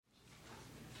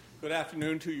Good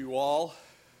afternoon to you all.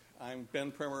 I'm Ben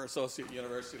Primer, Associate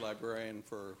University Librarian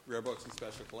for Rare Books and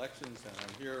Special Collections, and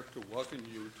I'm here to welcome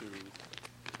you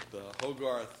to the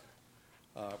Hogarth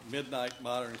Midnight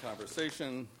Modern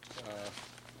Conversation.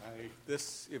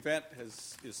 This event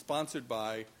is sponsored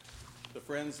by the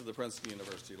Friends of the Princeton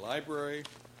University Library,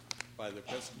 by the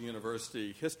Princeton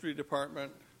University History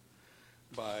Department,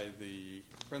 by the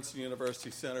Princeton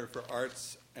University Center for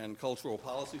Arts and Cultural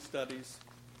Policy Studies,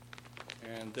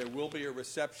 and there will be a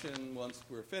reception once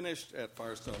we're finished at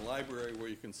Firestone Library where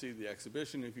you can see the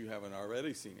exhibition if you haven't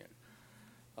already seen it.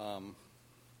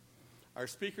 Our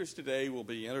speakers today will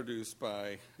be introduced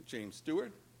by James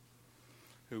Stewart,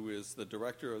 who is the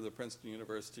director of the Princeton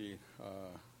University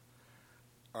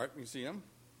Art Museum.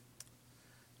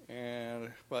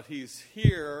 But he's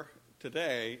here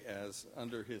today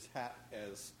under his hat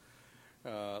as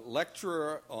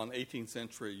lecturer on 18th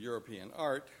century European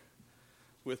art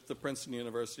with the Princeton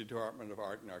University Department of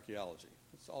Art and Archaeology.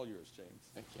 It's all yours, James.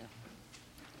 Thank you.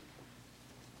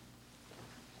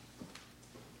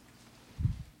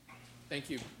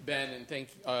 Thank you, Ben, and thank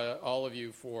all of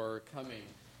you for coming.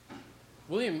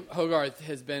 William Hogarth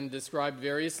has been described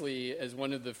variously as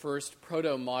one of the first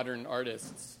proto-modern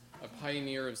artists, a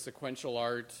pioneer of sequential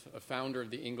art, a founder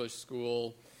of the English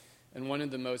school, and one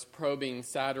of the most probing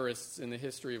satirists in the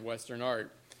history of Western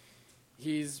art.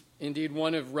 He's indeed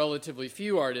one of relatively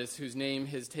few artists whose name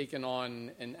has taken on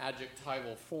an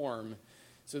adjectival form,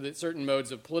 so that certain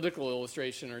modes of political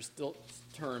illustration are still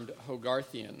termed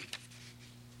Hogarthian.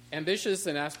 Ambitious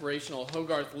and aspirational,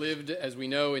 Hogarth lived, as we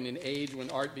know, in an age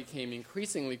when art became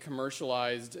increasingly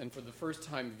commercialized and for the first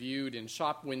time viewed in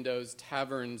shop windows,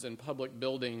 taverns, and public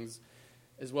buildings,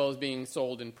 as well as being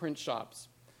sold in print shops.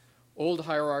 Old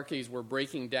hierarchies were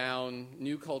breaking down,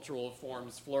 new cultural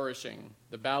forms flourishing,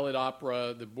 the ballad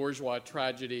opera, the bourgeois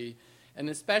tragedy, and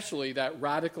especially that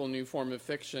radical new form of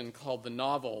fiction called the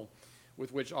novel,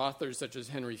 with which authors such as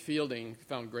Henry Fielding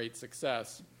found great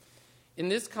success. In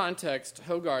this context,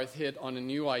 Hogarth hit on a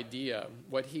new idea,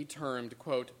 what he termed,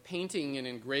 quote, painting and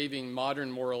engraving modern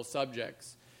moral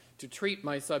subjects, to treat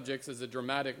my subjects as a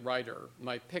dramatic writer.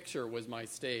 My picture was my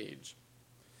stage.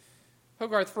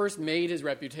 Hogarth first made his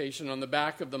reputation on the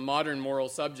back of the modern moral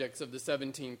subjects of the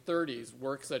 1730s,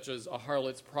 works such as A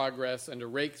Harlot's Progress and A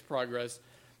Rake's Progress,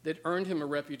 that earned him a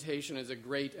reputation as a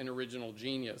great and original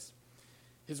genius.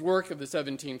 His work of the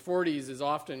 1740s is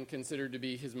often considered to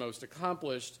be his most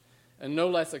accomplished, and no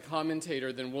less a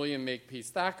commentator than William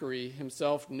Makepeace Thackeray,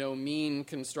 himself no mean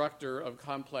constructor of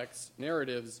complex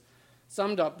narratives,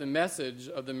 summed up the message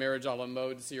of the Marriage à la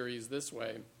Mode series this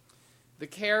way. The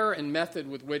care and method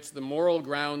with which the moral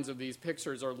grounds of these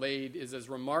pictures are laid is as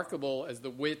remarkable as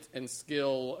the wit and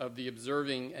skill of the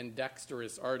observing and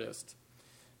dexterous artist.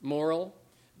 Moral,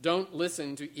 don't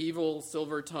listen to evil,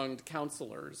 silver-tongued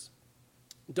counselors.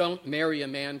 Don't marry a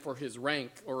man for his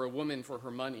rank or a woman for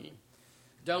her money.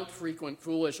 Don't frequent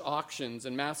foolish auctions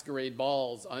and masquerade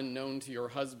balls unknown to your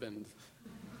husband.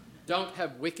 Don't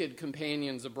have wicked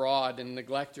companions abroad and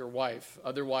neglect your wife,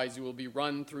 otherwise you will be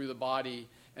run through the body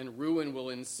and ruin will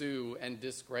ensue, and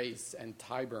disgrace and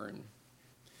Tyburn.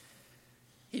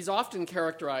 He's often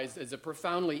characterized as a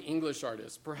profoundly English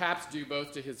artist, perhaps due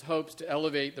both to his hopes to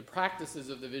elevate the practices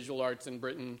of the visual arts in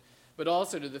Britain, but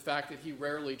also to the fact that he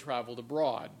rarely traveled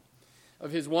abroad.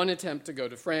 Of his one attempt to go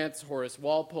to France, Horace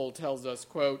Walpole tells us,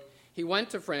 quote, he went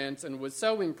to France and was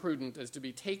so imprudent as to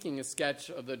be taking a sketch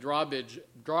of the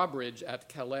drawbridge at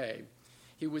Calais.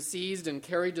 He was seized and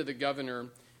carried to the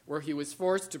governor, where he was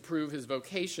forced to prove his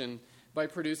vocation by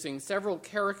producing several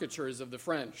caricatures of the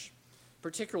French,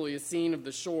 particularly a scene of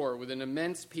the shore with an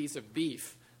immense piece of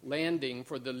beef landing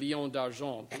for the Lion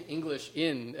d'Argent, the English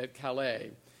inn at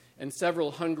Calais, and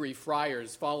several hungry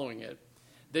friars following it.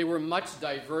 They were much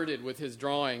diverted with his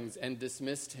drawings and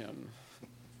dismissed him.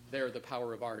 There, the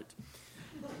power of art.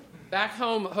 Back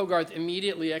home, Hogarth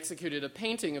immediately executed a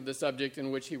painting of the subject in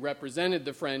which he represented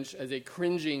the French as a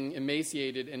cringing,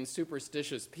 emaciated, and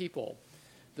superstitious people.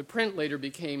 The print later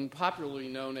became popularly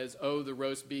known as Oh, the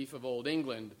Roast Beef of Old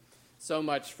England, so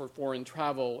much for foreign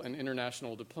travel and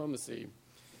international diplomacy.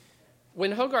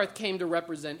 When Hogarth came to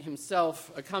represent himself,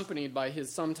 accompanied by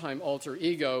his sometime alter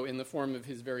ego in the form of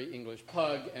his very English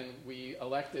pug, and we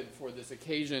elected for this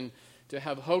occasion to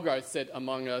have Hogarth sit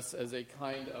among us as a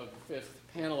kind of fifth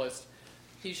panelist,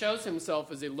 he shows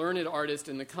himself as a learned artist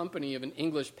in the company of an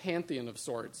English pantheon of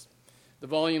sorts, the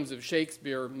volumes of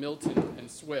Shakespeare, Milton,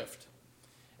 and Swift.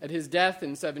 At his death in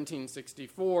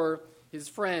 1764, his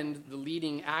friend, the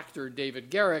leading actor David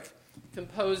Garrick,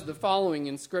 composed the following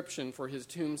inscription for his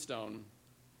tombstone.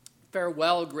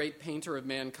 Farewell, great painter of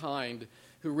mankind,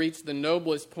 who reached the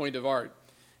noblest point of art.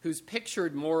 whose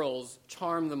pictured morals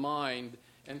charm the mind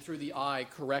and through the eye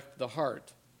correct the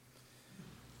heart.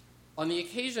 On the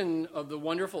occasion of the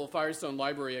wonderful Firestone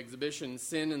Library exhibition,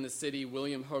 Sin in the City,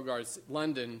 William Hogarth's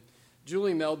London,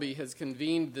 Julie Melby has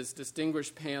convened this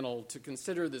distinguished panel to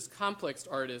consider this complex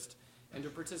artist and to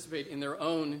participate in their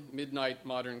own midnight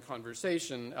modern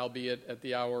conversation, albeit at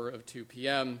the hour of 2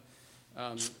 p.m.,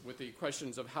 with the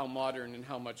questions of how modern and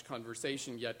how much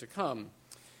conversation yet to come.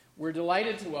 We're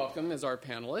delighted to welcome as our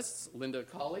panelists Linda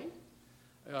Colley,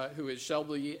 who is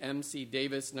Shelby M.C.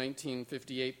 Davis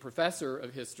 1958 Professor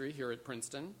of History here at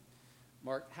Princeton,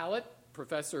 Mark Hallett,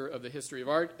 Professor of the History of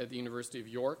Art at the University of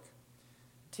York,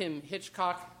 Tim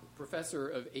Hitchcock, Professor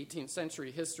of 18th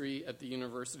Century History at the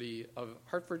University of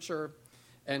Hertfordshire,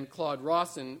 and Claude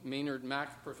Rawson, Maynard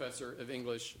Mack Professor of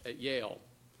English at Yale.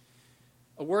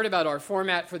 A word about our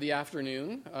format for the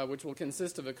afternoon, which will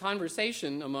consist of a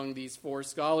conversation among these four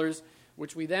scholars,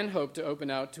 which we then hope to open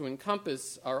out to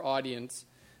encompass our audience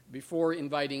before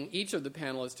inviting each of the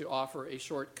panelists to offer a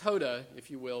short coda, if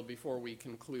you will, before we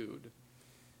conclude.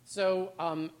 So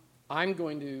I'm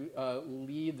going to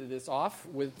lead this off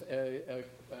with a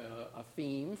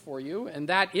theme for you, and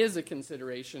that is a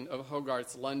consideration of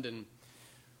Hogarth's London.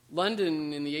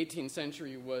 London in the 18th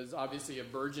century was obviously a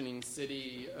burgeoning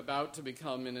city, about to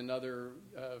become in another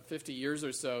 50 years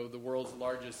or so the world's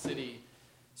largest city.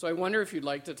 So I wonder if you'd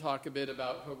like to talk a bit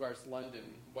about Hogarth's London,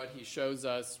 what he shows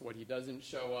us, what he doesn't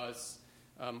show us,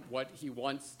 what he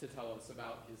wants to tell us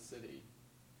about his city.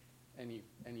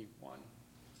 Anyone?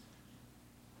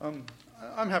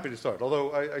 I'm happy to start,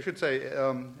 although I should say,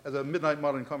 as a midnight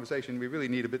modern conversation, we really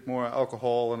need a bit more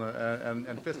alcohol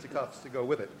and fisticuffs to go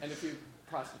with it. And a few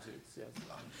prostitutes, yes.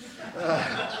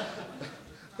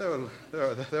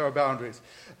 There are boundaries.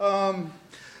 What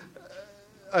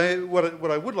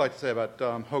I would like to say about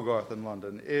Hogarth in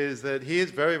London is that he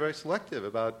is very, very selective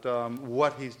about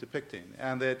what he's depicting,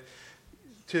 and that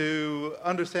to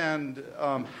understand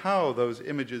how those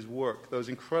images work, those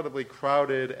incredibly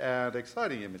crowded and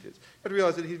exciting images, you have to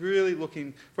realize that he's really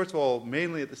looking, first of all,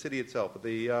 mainly at the city itself, at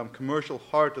the commercial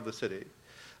heart of the city,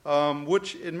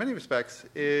 which in many respects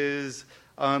is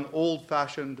an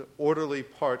old-fashioned, orderly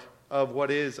part of what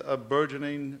is a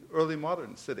burgeoning early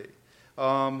modern city.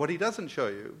 What he doesn't show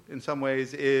you, in some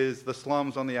ways, is the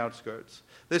slums on the outskirts.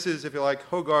 This is, if you like,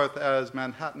 Hogarth as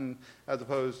Manhattan as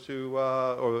opposed to,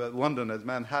 or London as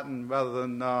Manhattan rather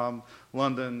than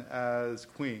London as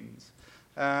Queens.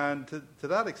 And to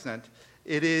that extent,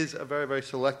 it is a very, very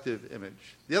selective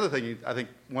image. The other thing I think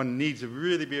one needs to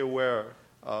really be aware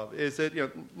of is that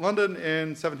London in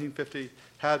 1750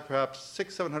 had perhaps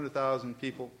 600,000-700,000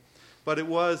 people, but it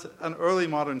was an early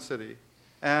modern city.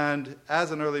 And as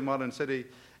an early modern city,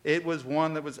 it was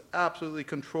one that was absolutely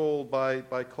controlled by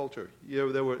culture.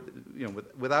 There were,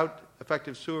 without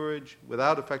effective sewerage,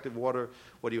 without effective water,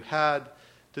 what you had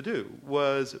to do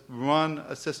was run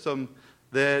a system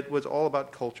that was all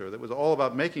about culture, that was all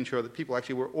about making sure that people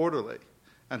actually were orderly.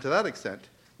 And to that extent,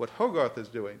 what Hogarth is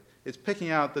doing is picking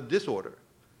out the disorder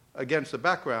against the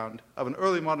background of an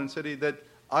early modern city that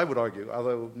I would argue,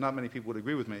 although not many people would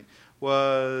agree with me,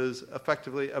 was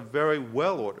effectively a very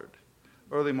well-ordered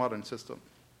early modern system.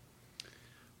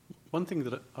 One thing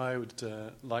that I would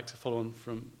like to follow on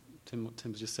from what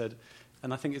Tim just said,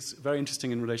 and I think it's very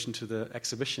interesting in relation to the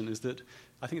exhibition, is that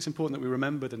I think it's important that we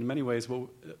remember that in many ways what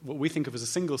we think of as a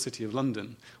single city of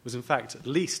London was in fact at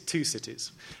least two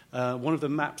cities. One of the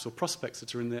maps or prospects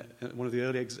that are in one of the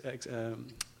early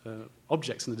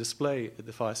objects in the display at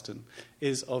the Firestone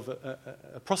is of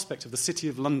a prospect of the City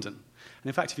of London. And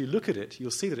in fact, if you look at it, you'll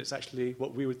see that it's actually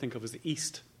what we would think of as the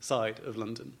east side of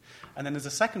London. And then there's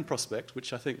a second prospect,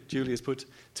 which I think Julie has put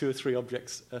 2 or 3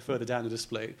 objects further down the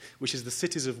display, which is the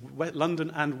cities of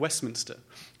London and Westminster.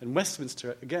 And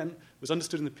Westminster, again, was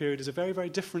understood in the period as a very, very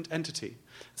different entity.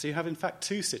 So you have, in fact,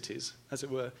 2 cities, as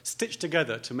it were, stitched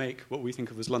together to make what we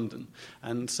think of as London.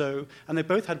 And they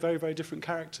both had very, very different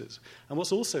characters. And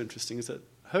what's also interesting is that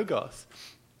Hogarth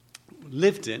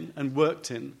lived in and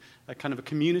worked in a kind of a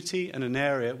community and an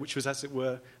area which was, as it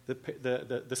were,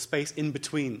 the space in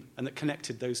between and that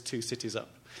connected those 2 cities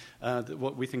up.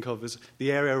 What we think of as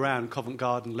the area around Covent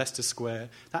Garden, Leicester Square,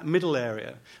 that middle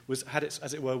area had its,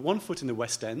 as it were, one foot in the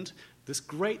West End, this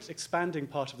great expanding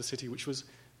part of the city which was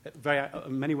very,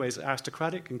 in many ways,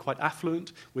 aristocratic and quite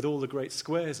affluent, with all the great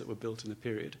squares that were built in the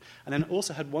period. And then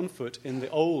also had one foot in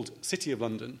the old City of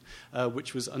London,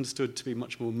 which was understood to be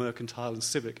much more mercantile and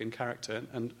civic in character,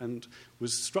 and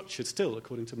was structured still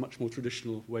according to much more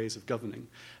traditional ways of governing.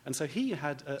 And so he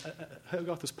had,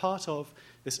 Hogarth was part of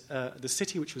the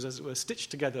city which was, as it were,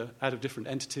 stitched together out of different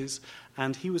entities,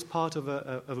 and he was part of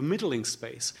a middling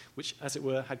space which, as it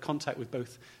were, had contact with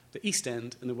both the East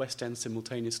End and the West End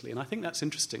simultaneously. And I think that's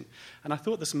interesting. And I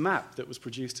thought this map that was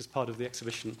produced as part of the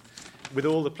exhibition, with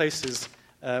all the places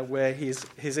where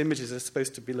his images are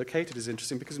supposed to be located, is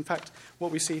interesting, because, in fact,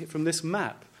 what we see from this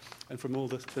map and from all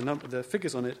the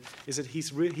figures on it is that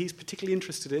he's particularly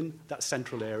interested in that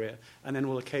central area, and then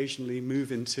will occasionally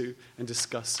move into and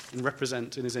discuss and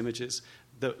represent in his images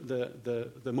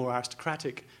the more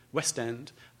aristocratic West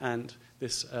End and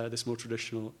this more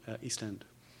traditional East End.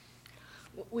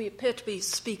 We appear to be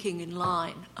speaking in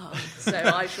line, so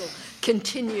I shall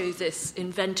continue this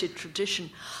invented tradition.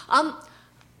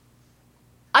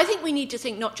 I think we need to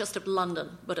think not just of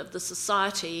London, but of the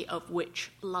society of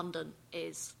which London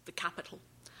is the capital,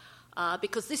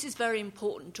 because this is very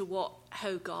important to what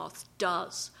Hogarth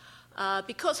does.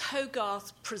 Because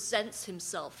Hogarth presents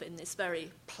himself in this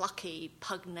very plucky,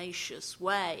 pugnacious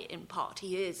way, in part,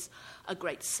 he is a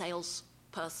great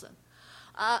salesperson.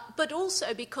 But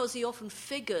also because he often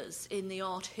figures in the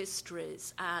art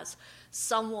histories as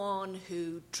someone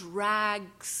who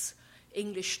drags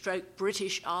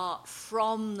English/British art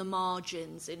from the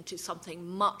margins into something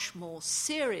much more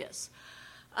serious.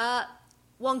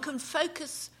 One can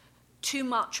focus too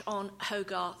much on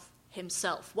Hogarth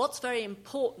himself. What's very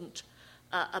important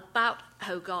about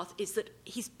Hogarth is that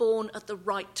he's born at the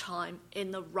right time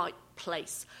in the right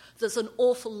place. There's an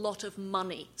awful lot of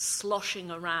money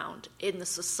sloshing around in the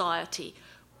society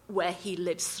where he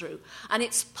lives through. And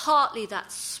it's partly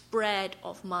that spread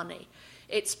of money.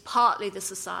 It's partly the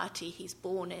society he's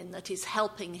born in that is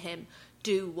helping him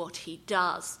do what he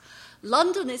does.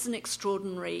 London is an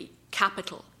extraordinary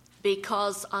capital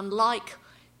because, unlike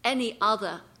any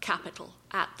other capital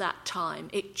at that time,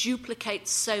 it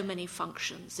duplicates so many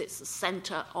functions. It's the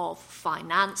centre of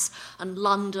finance, and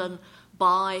London,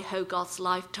 by Hogarth's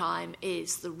lifetime,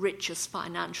 is the richest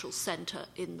financial centre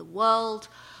in the world.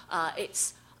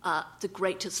 It's the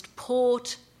greatest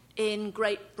port in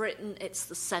Great Britain. It's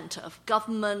the centre of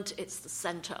government. It's the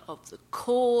centre of the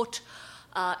court.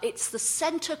 It's the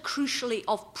centre, crucially,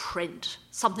 of print,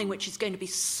 something which is going to be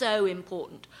so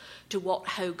important to what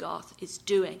Hogarth is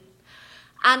doing.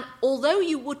 And although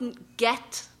you wouldn't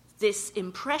get this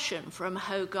impression from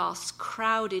Hogarth's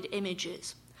crowded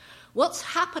images, what's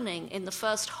happening in the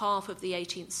first half of the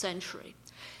 18th century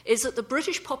is that the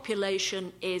British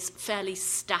population is fairly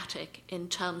static in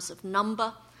terms of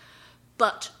number,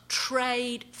 but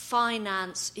trade,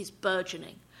 finance is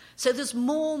burgeoning. So there's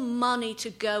more money to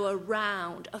go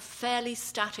around a fairly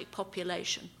static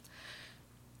population.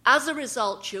 As a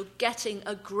result, you're getting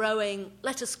a growing,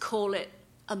 let us call it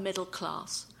a middle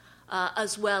class,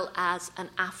 as well as an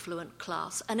affluent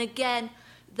class. And again,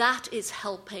 that is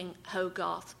helping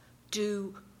Hogarth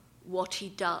do what he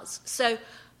does. So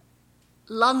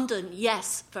London,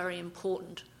 yes, very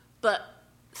important, but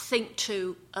think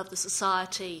too of the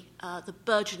society, the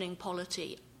burgeoning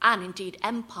polity, and indeed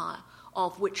empire,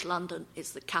 of which London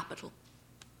is the capital.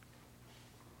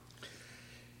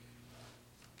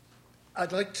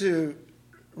 I'd like to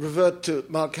revert to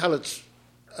Mark Hallett's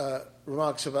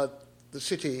remarks about the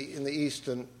city in the east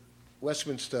and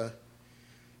Westminster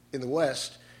in the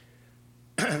west,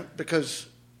 because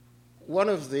one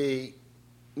of the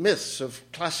myths of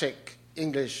classic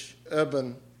English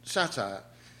urban satire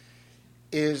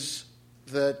is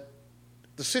that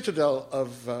the citadel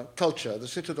of culture, the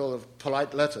citadel of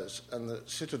polite letters, and the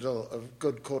citadel of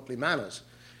good courtly manners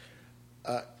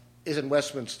is in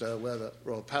Westminster, where the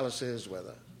Royal Palace is, where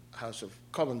the House of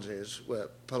Commons is, where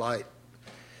polite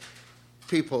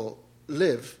people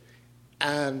live.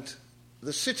 And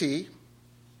the city,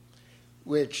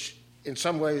 which in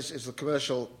some ways is the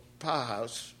commercial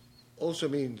powerhouse, also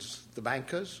means the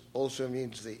bankers, also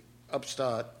means the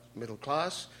upstart middle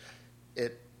class.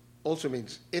 It also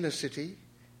means inner city,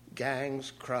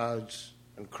 gangs, crowds,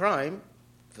 and crime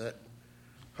that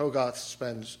Hogarth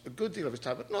spends a good deal of his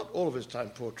time, but not all of his time,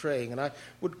 portraying. And I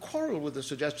would quarrel with the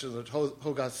suggestion that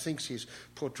Hogarth thinks he's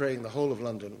portraying the whole of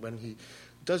London when he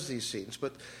does these scenes.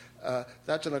 But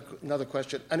that's another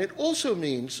question. And it also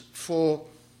means for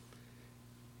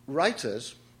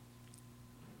writers,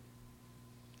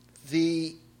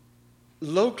 the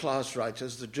low-class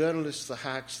writers, the journalists, the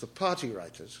hacks, the party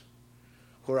writers,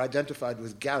 who are identified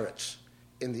with garrets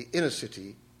in the inner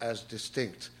city as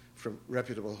distinct from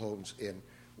reputable homes in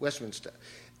Westminster.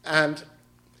 And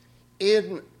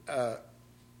in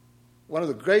one of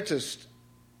the greatest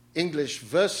English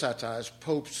verse satires,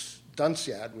 Pope's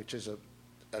Dunciad, which is a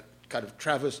kind of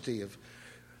travesty of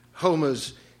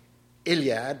Homer's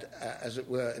Iliad, as it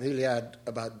were, an Iliad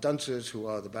about dunces, who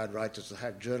are the bad writers, the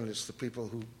hack journalists, the people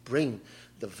who bring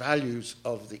the values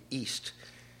of the East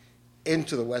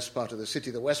into the west part of the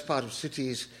city. The west part of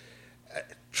cities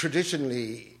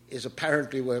traditionally is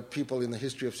apparently where people in the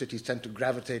history of cities tend to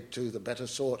gravitate to, the better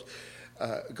sort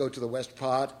go to the west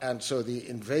part, and so the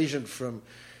invasion from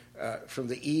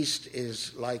the east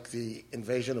is like the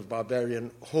invasion of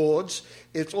barbarian hordes.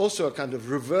 It's also a kind of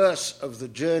reverse of the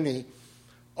journey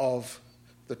of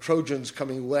the Trojans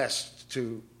coming west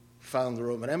to found the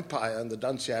Roman Empire, and the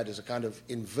Dunciad is a kind of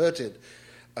inverted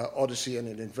Odyssey and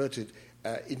an inverted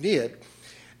Aeneid.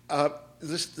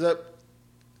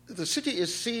 The city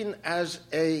is seen as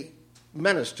a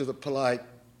menace to the polite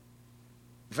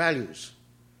values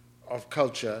of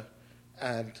culture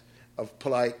and of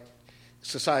polite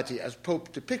society, as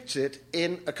Pope depicts it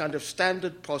in a kind of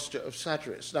standard posture of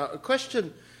satirist. Now, a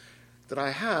question that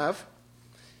I have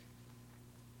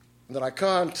that I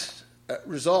can't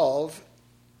resolve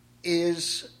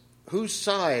is whose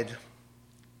side,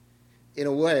 in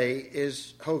a way,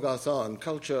 is Hogarth on,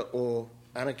 culture or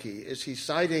anarchy? Is he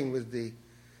siding with the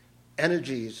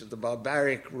energies of the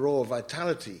barbaric raw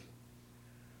vitality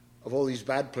of all these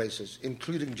bad places,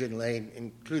 including Gin Lane,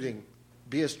 including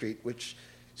Beer Street, which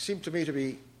seem to me to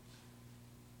be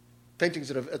paintings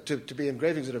that are, to be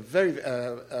engravings that are very,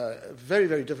 very,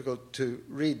 very difficult to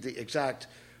read the exact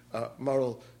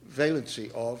moral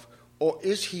valency of? Or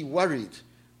is he worried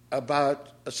about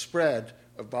a spread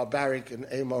of barbaric and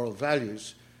amoral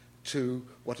values to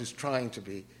what is trying to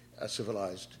be a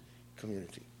civilized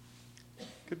community?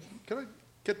 Can I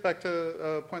get back to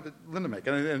a point that Linda made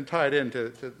and tie it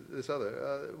into this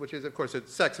other, which is, of course, that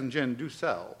sex and gin do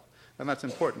sell, and that's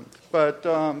important. But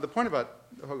the point about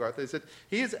Hogarth is that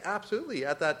he is absolutely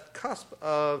at that cusp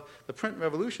of the print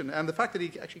revolution, and the fact that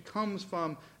he actually comes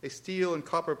from a steel and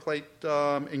copper plate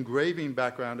engraving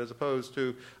background as opposed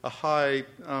to a high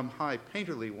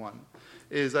painterly one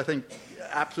is, I think,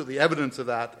 absolutely evidence of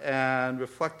that and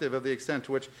reflective of the extent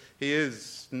to which he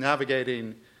is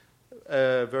navigating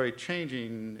a very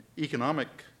changing economic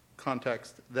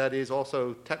context that is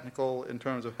also technical in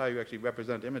terms of how you actually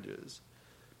represent images.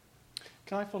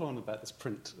 Can I follow on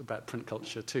about print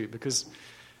culture too? Because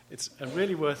it's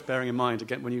really worth bearing in mind,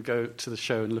 again, when you go to the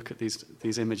show and look at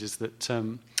these images,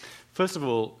 that first of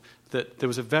all, that there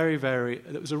was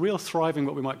a real thriving,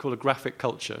 what we might call a graphic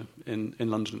culture in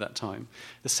London at that time.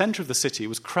 The centre of the city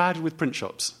was crowded with print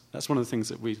shops. That's one of the things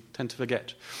that we tend to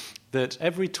forget. That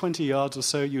every 20 yards or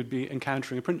so you'd be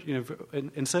encountering a print,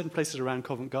 in certain places around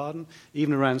Covent Garden,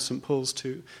 even around St Paul's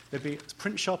too, there'd be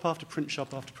print shop after print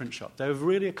shop after print shop. They were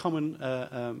really a common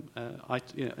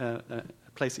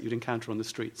place that you'd encounter on the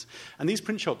streets. And these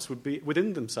print shops would be,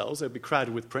 within themselves, they'd be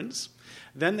crowded with prints.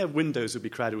 Then their windows would be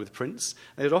crowded with prints.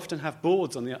 They'd often have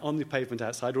boards on the pavement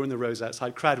outside or in the rows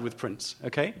outside crowded with prints,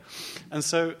 okay? And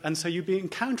so you'd be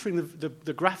encountering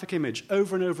the graphic image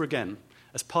over and over again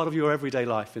as part of your everyday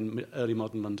life in early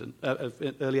modern London,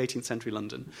 early 18th century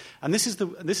London. And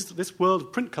this world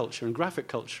of print culture and graphic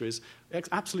culture is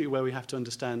absolutely where we have to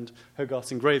understand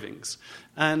Hogarth's engravings.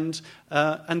 And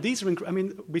these are,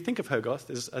 we think of Hogarth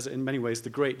as in many ways the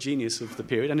great genius of the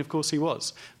period, and of course he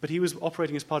was. But he was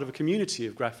operating as part of a community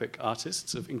of graphic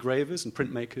artists, of engravers and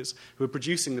printmakers who were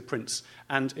producing the prints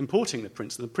and importing the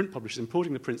prints, and the print publishers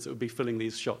importing the prints that would be filling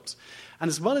these shops. And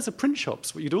as well as the print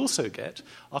shops, what you'd also get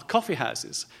are coffee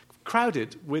houses,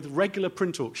 crowded with regular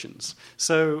print auctions.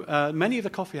 So many of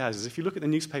the coffee houses, if you look at the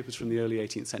newspapers from the early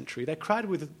 18th century, they're crowded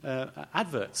with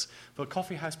adverts for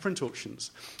coffee house print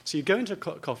auctions. So you'd go into a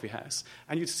coffee house,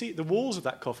 and you'd see the walls of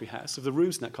that coffee house, of the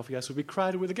rooms in that coffee house, would be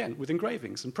crowded with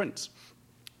engravings and prints.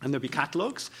 And there'd be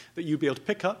catalogues that you'd be able to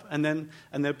pick up, and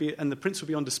the prints would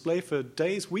be on display for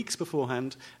days, weeks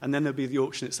beforehand, and then there'd be the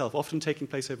auction itself, often taking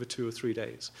place over 2 or 3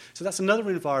 days. So that's another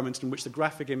environment in which the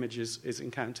graphic image is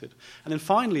encountered. And then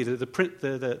finally,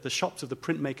 the shops of the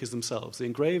printmakers themselves, the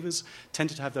engravers,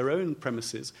 tended to have their own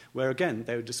premises, where again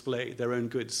they would display their own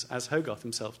goods, as Hogarth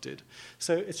himself did.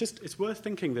 So it's worth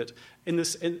thinking that in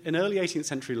early 18th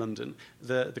century London,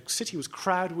 the city was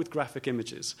crowded with graphic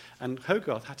images, and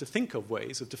Hogarth had to think of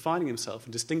ways of defining himself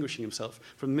and distinguishing himself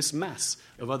from this mass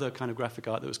of other kind of graphic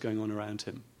art that was going on around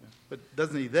him. Yeah. But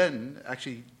doesn't he then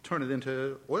actually turn it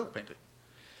into oil painting?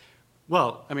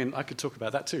 Well, I could talk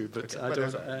about that too, but okay, I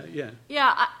don't.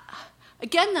 Yeah.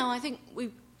 Again, though, I think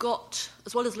we've got,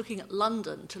 as well as looking at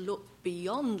London, to look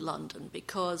beyond London,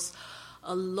 because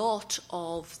a lot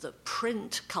of the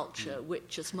print culture,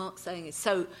 which, as Mark's saying, is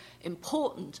so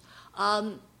important.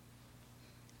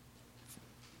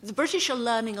 The British are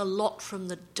learning a lot from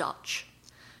the Dutch,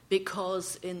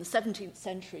 because in the 17th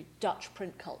century, Dutch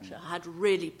print culture had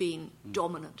really been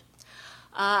dominant.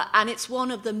 And it's one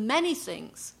of the many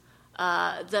things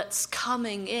that's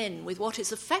coming in with what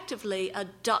is effectively a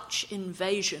Dutch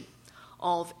invasion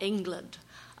of England.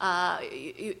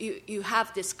 You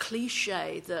have this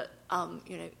cliche that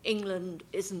England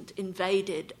isn't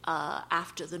invaded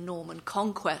after the Norman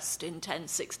conquest in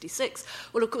 1066.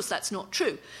 Well, of course, that's not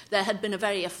true. There had been a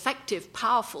very effective,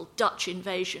 powerful Dutch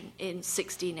invasion in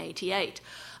 1688.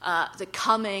 The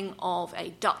coming of a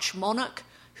Dutch monarch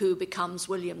who becomes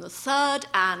William III,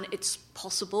 and it's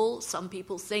possible, some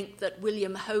people think, that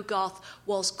William Hogarth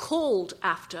was called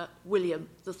after William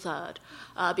III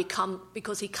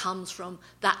because he comes from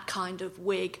that kind of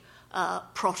Whig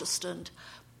Protestant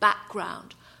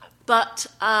background. But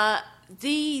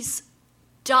these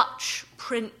Dutch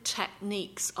print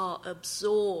techniques are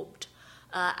absorbed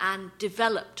and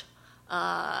developed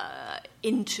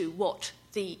into what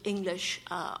the English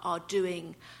are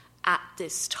doing at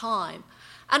this time.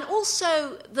 And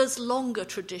also, there's longer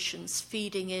traditions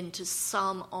feeding into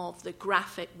some of the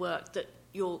graphic work that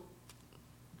you're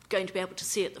going to be able to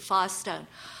see at the Firestone.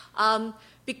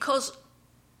 Because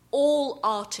all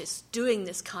artists doing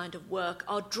this kind of work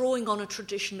are drawing on a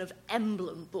tradition of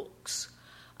emblem books,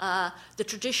 the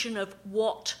tradition of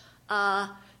what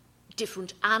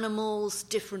different animals,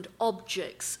 different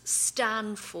objects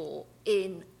stand for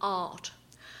in art.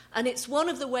 And it's one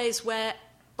of the ways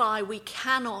whereby we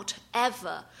cannot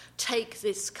ever take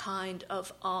this kind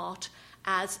of art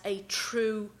as a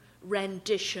true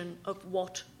rendition of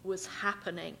what was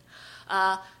happening.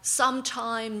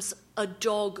 Sometimes a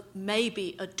dog may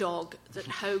be a dog that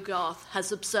Hogarth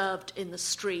has observed in the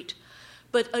street,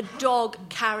 but a dog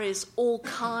carries all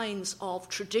kinds of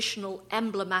traditional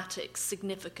emblematic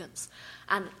significance,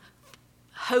 and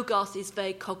Hogarth is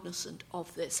very cognizant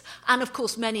of this. And of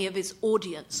course, many of his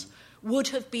audience would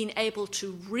have been able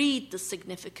to read the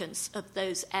significance of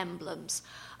those emblems.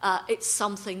 It's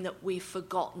something that we've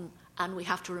forgotten and we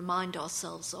have to remind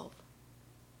ourselves of.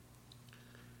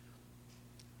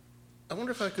 I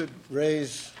wonder if I could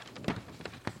raise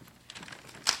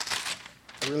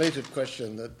a related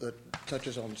question that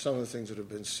touches on some of the things that have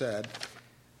been said,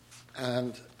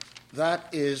 and that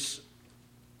is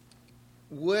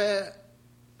where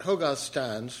Hogarth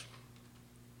stands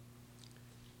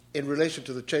in relation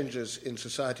to the changes in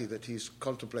society that he's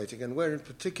contemplating, and where in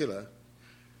particular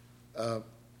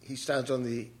he stands on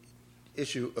the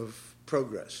issue of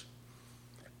progress.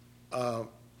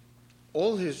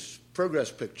 All his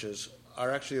progress pictures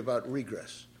are actually about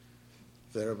regress.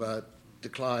 They're about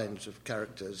declines of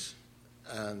characters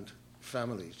and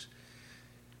families.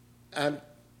 And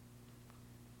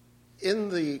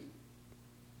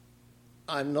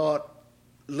I'm not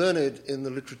learned in the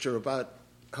literature about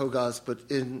Hogarth, but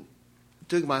in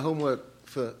doing my homework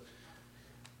for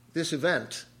this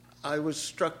event, I was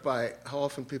struck by how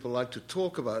often people like to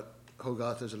talk about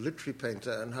Hogarth as a literary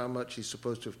painter and how much he's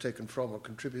supposed to have taken from or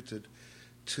contributed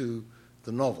to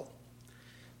the novel.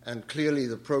 And clearly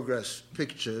the progress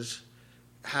pictures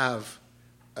have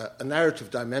a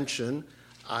narrative dimension.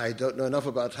 I don't know enough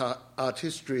about art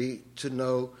history to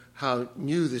know how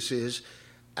new this is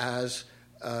as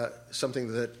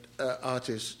something that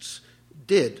artists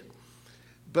did.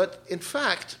 But in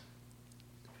fact,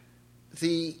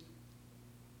 the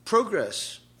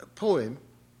progress poem,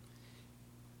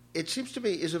 it seems to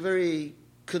me, is a very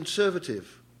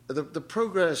conservative. The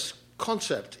progress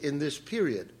concept in this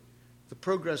period, the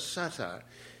progress satire,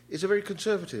 is a very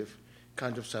conservative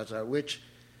kind of satire, which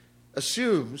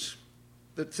assumes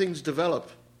that things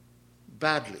develop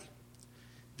badly.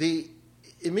 The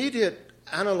immediate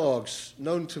analogues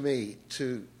known to me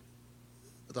to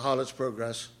the Harlot's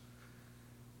Progress,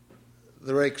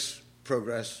 the Rake's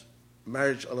Progress,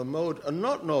 Marriage a la Mode are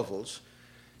not novels.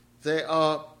 They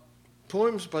are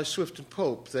poems by Swift and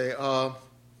Pope. They are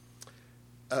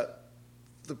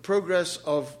The Progress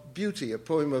of Beauty, a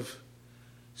poem of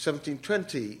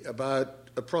 1720 about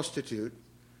a prostitute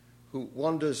who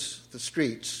wanders the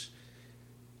streets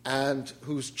and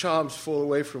whose charms fall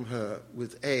away from her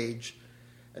with age,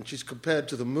 and she's compared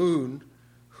to the moon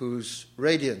whose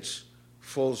radiance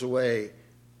falls away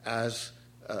as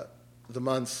the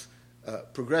month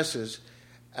progresses,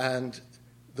 and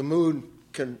the moon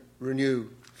can renew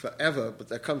forever, but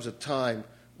there comes a time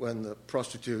when the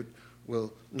prostitute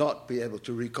will not be able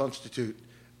to reconstitute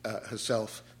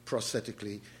herself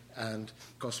prosthetically and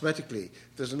cosmetically.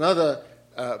 There's another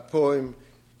poem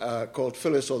called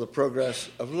Phyllis, or the Progress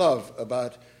of Love,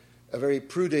 about a very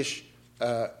prudish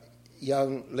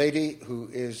young lady who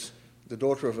is the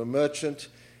daughter of a merchant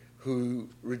who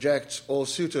rejects all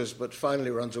suitors but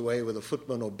finally runs away with a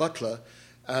footman or butler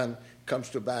and comes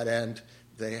to a bad end.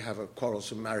 They have a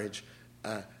quarrelsome marriage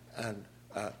and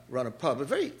run a pub. A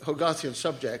very Hogarthian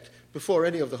subject before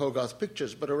any of the Hogarth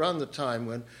pictures, but around the time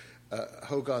when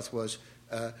Hogarth was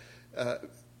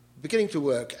beginning to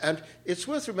work. And it's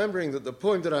worth remembering that the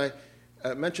poem that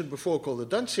I mentioned before, called the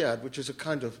Dunciad, which is a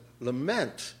kind of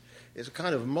lament, is a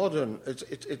kind of modern, it's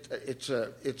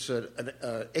an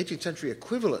 18th century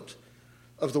equivalent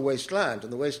of the Waste Land,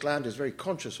 and the Waste Land is very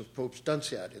conscious of Pope's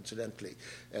Dunciad, incidentally,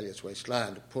 Eliot's Waste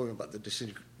Land, a poem about the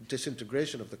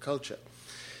disintegration of the culture.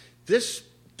 This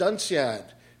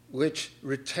Dunciad, which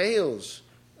retails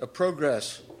a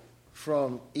progress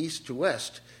from east to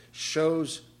west,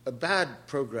 shows a bad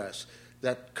progress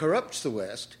that corrupts the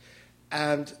West,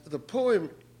 and the poem,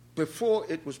 before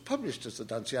it was published as the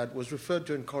Dunciad, was referred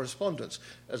to in correspondence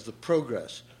as the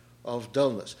progress of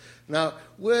dullness. Now,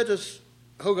 where does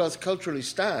Hogarth culturally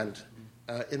stand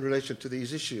in relation to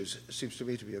these issues? It seems to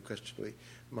me to be a question we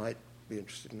might be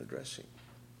interested in addressing.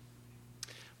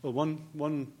 Well,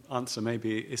 one answer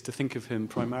maybe is to think of him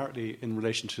primarily in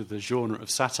relation to the genre of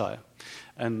satire,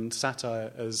 and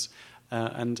satire as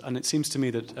and it seems to me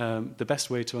that the best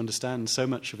way to understand so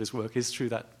much of his work is through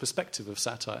that perspective of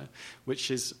satire, which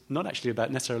is not actually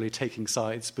about necessarily taking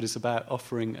sides, but is about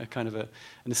offering a kind of an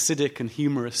acidic and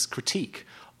humorous critique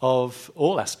of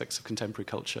all aspects of contemporary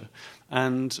culture.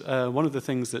 And one of the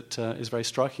things that is very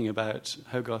striking about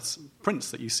Hogarth's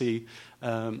prints that you see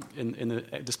in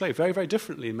the display, very, very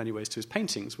differently in many ways to his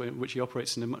paintings, which he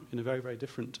operates in a very, very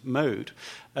different mode,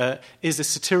 is a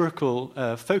satirical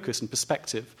focus and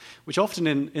perspective, which often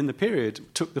in the period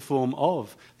took the form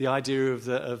of the idea of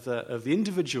the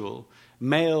individual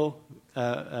male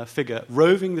figure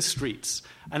roving the streets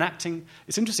and acting.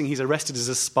 It's interesting, he's arrested as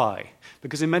a spy,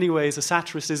 because in many ways a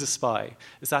satirist is a spy.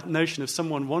 It's that notion of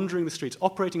someone wandering the streets,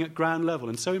 operating at ground level,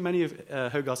 and so many of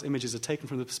Hogarth's images are taken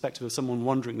from the perspective of someone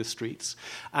wandering the streets,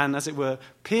 and as it were,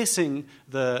 piercing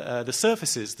the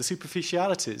surfaces, the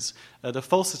superficialities, the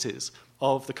falsities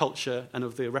of the culture and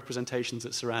of the representations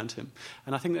that surround him.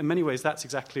 And I think that in many ways that's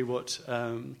exactly what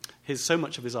so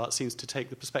much of his art seems to take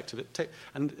the perspective.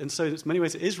 And so in many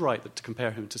ways it is right to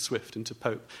compare him to Swift and to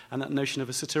Pope, and that notion of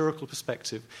a satirical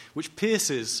perspective which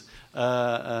pierces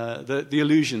the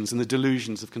illusions and the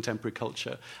delusions of contemporary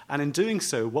culture. And in doing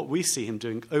so, what we see him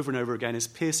doing over and over again is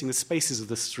piercing the spaces of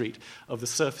the street, of the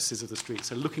surfaces of the street,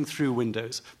 so looking through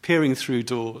windows, peering through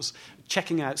doors,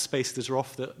 checking out spaces that are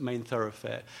off the main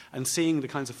thoroughfare, and seeing the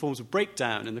kinds of forms of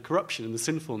breakdown and the corruption and the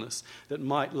sinfulness that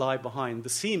might lie behind the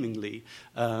seemingly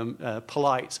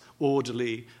polite,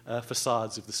 orderly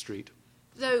facades of the street.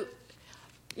 So,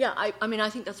 yeah, I mean, I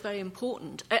think that's very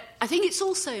important. I think it's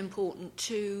also important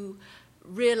to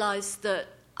realise that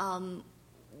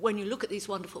when you look at these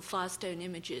wonderful Firestone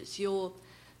images,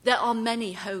 there are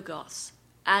many Hogarths,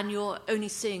 and you're only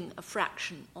seeing a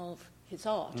fraction of his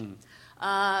art.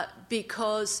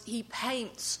 Because he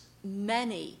paints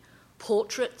many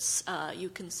portraits. You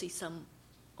can see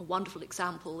a wonderful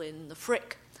example in the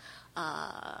Frick.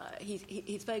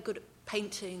 He's very good at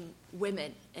painting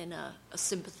women in a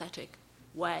sympathetic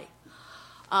way.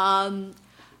 And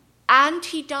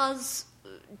he does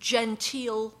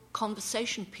genteel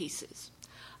conversation pieces,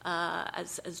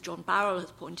 as John Barrell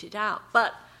has pointed out.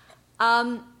 But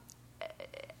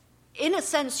in a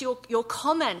sense, your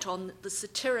comment on the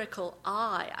satirical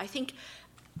eye, I think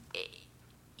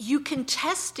you can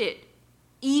test it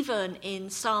even in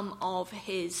some of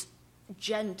his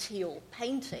genteel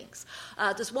paintings.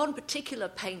 There's one particular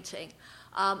painting,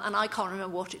 and I can't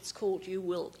remember what it's called. You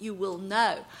will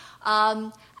know.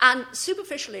 And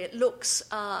superficially, it looks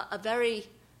a very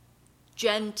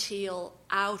genteel,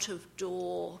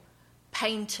 out-of-door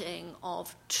painting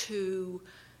of two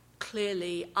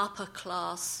clearly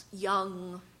upper-class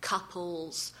young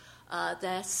couples.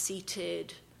 They're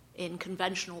seated in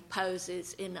conventional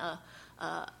poses in a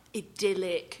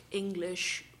idyllic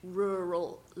English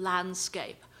rural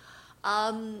landscape.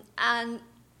 And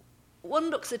one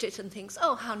looks at it and thinks,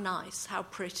 oh, how nice, how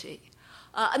pretty.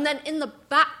 And then in the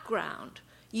background,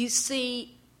 you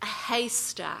see a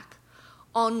haystack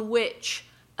on which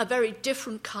a very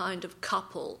different kind of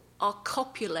couple are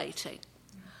copulating.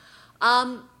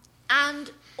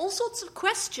 And all sorts of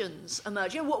questions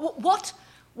emerge. You know,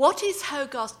 what is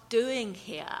Hogarth doing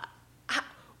here?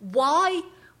 Why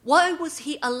was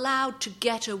he allowed to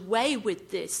get away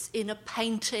with this in a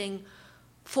painting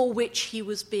for which he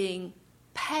was being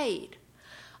paid?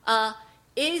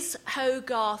 Is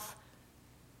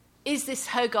this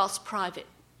Hogarth's private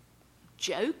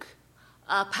joke?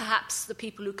 Perhaps the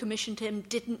people who commissioned him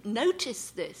didn't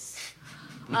notice this.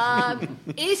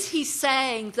 Is he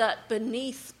saying that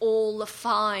beneath all the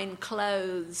fine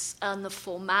clothes and the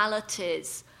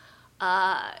formalities,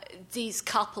 these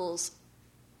couples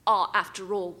are,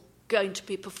 after all, going to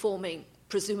be performing,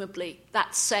 presumably,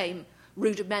 that same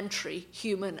rudimentary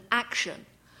human action?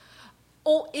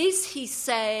 Or is he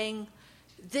saying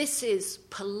this is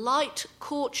polite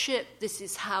courtship, this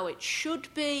is how it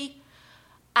should be,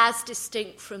 as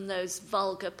distinct from those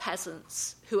vulgar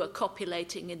peasants who are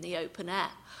copulating in the open air?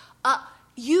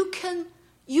 You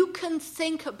can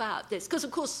think about this, because,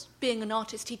 of course, being an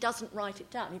artist, he doesn't write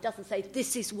it down. He doesn't say,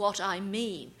 this is what I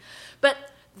mean. But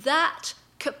that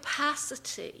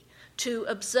capacity to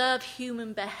observe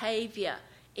human behaviour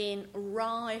in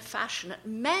wry fashion at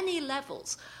many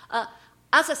levels,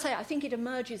 as I say, I think it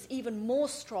emerges even more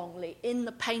strongly in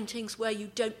the paintings where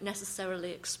you don't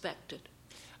necessarily expect it.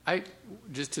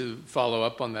 Just to follow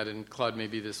up on that, and Claude,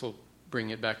 maybe this will bring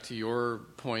it back to your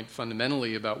point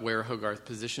fundamentally about where Hogarth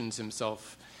positions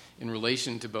himself in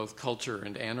relation to both culture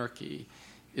and anarchy.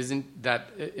 Isn't that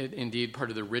indeed part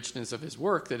of the richness of his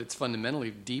work, that it's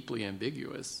fundamentally deeply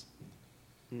ambiguous?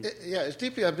 Yeah, it's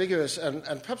deeply ambiguous, and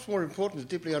perhaps more important, it's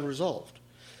deeply unresolved.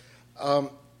 I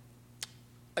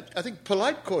think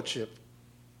polite courtship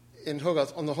in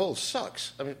Hogarth, on the whole,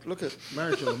 sucks. I mean, look at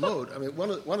Marriage of the Mode. I mean, one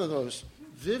of the most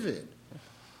vivid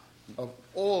of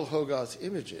all Hogarth's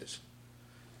images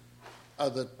are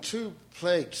the two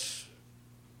plates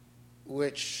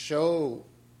which show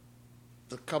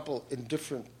the couple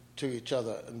indifferent to each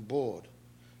other and bored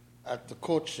at the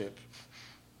courtship,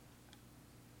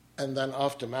 and then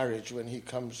after marriage when he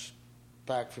comes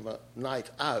back from a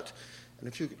night out. And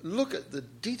if you look at the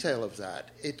detail of that,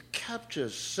 it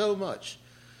captures so much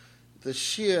the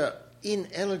sheer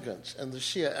inelegance and the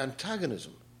sheer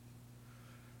antagonism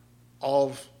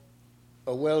of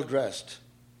a well-dressed,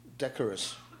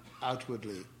 decorous,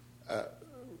 outwardly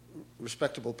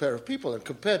respectable pair of people. And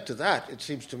compared to that, it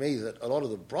seems to me that a lot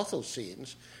of the brothel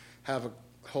scenes have a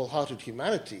wholehearted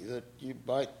humanity that you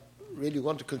might really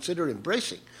want to consider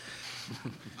embracing.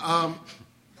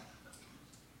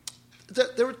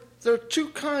 There are two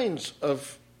kinds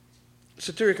of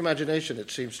satiric imagination,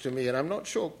 it seems to me, and I'm not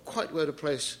sure quite where to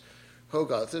place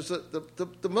Hogarth. There's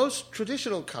the most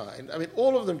traditional kind. I mean,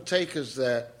 all of them take as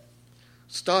their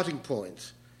starting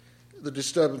point the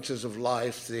disturbances of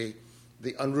life, the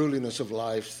unruliness of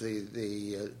life,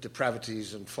 the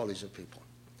depravities and follies of people.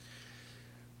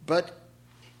 But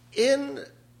in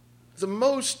the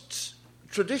most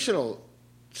traditional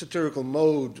satirical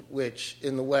mode, which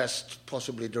in the West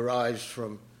possibly derives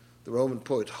from the Roman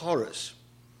poet Horace,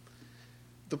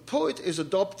 the poet is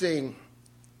adopting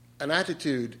an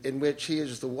attitude in which he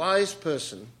is the wise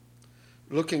person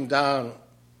looking down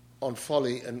on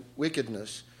folly and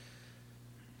wickedness,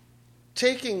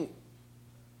 taking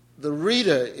the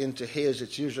reader into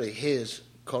it's usually his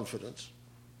confidence,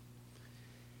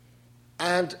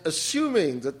 and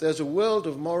assuming that there's a world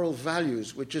of moral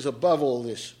values which is above all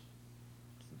this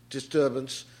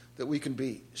disturbance, that we can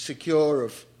be secure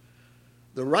of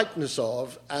the rightness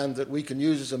of, and that we can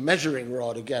use as a measuring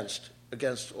rod against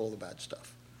all the bad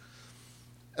stuff.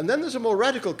 And then there's a more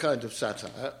radical kind of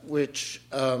satire, which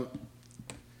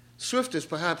Swift is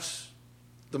perhaps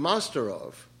the master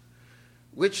of,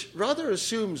 which rather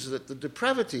assumes that the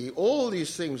depravity, all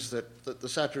these things that the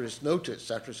satirists notice,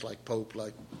 satirists like Pope,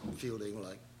 like Fielding,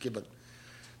 like Gibbon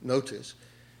notice,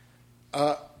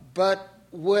 but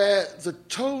where the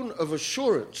tone of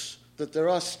assurance that there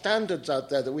are standards out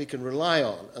there that we can rely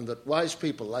on, and that wise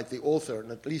people like the author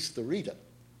and at least the reader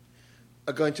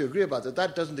are going to agree about,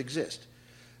 that doesn't exist,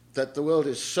 that the world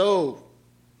is so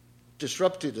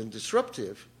disrupted and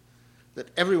disruptive that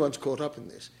everyone's caught up in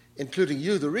this, including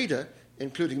you, the reader,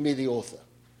 including me, the author.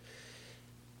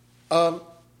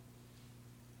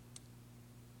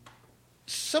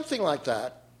 Something like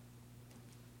that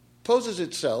poses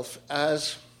itself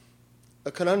as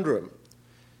a conundrum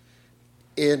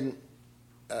in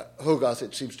Hogarth,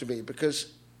 it seems to me,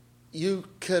 because you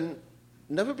can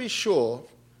never be sure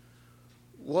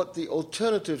what the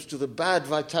alternatives to the bad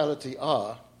vitality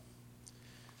are.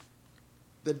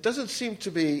 There doesn't seem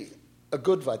to be a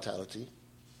good vitality.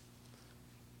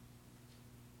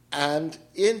 And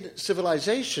in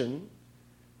civilization,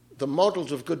 the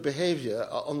models of good behavior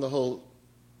are on the whole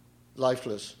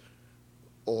lifeless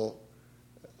or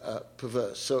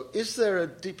perverse. So is there a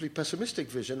deeply pessimistic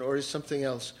vision, or is something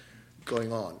else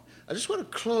going on? I just want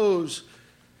to close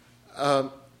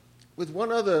with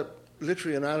one other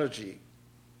literary analogy,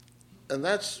 and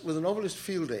that's with the novelist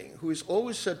Fielding, who is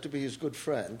always said to be his good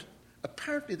friend.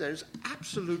 Apparently there is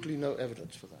absolutely no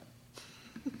evidence for that.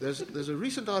 There's a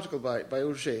recent article by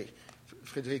Auger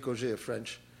Frédéric Auger, a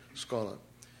French scholar,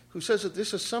 who says that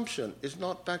this assumption is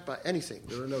not backed by anything.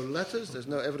 There are no letters, there's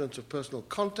no evidence of personal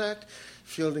contact,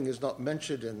 Fielding is not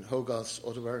mentioned in Hogarth's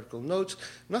autobiographical notes,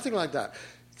 nothing like that.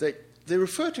 They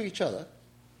refer to each other,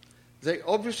 they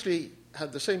obviously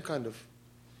have the same kind of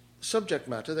subject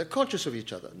matter, they're conscious of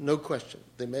each other, no question,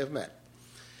 they may have met.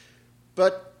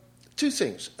 But two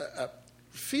things.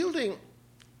 Fielding,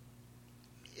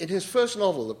 in his first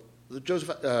novel,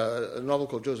 a novel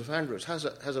called Joseph Andrews, has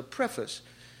a preface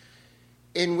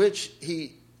in which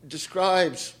he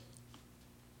describes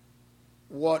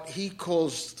what he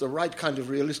calls the right kind of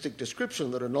realistic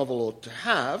description that a novel ought to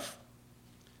have,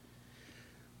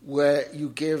 where you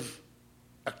give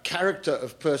a character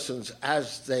of persons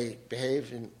as they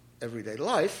behave in everyday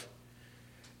life,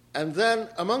 and then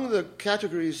among the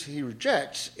categories he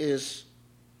rejects is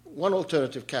one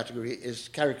alternative category is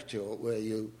caricature, where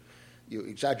you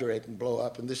exaggerate and blow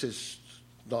up, and this is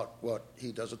not what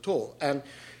he does at all. And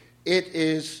it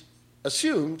is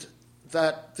assumed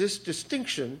that this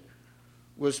distinction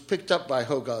was picked up by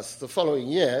Hogarth the following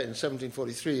year in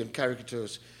 1743 in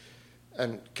Caricatures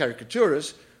and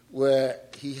Caricaturas, where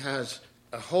he has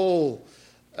a whole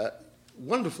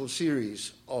wonderful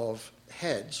series of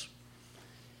heads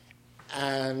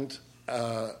and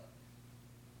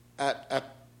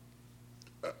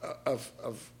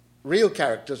of real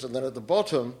characters, and then at the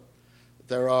bottom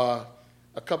there are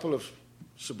a couple of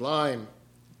sublime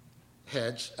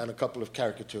heads and a couple of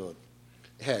caricatured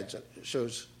heads. It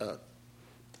shows a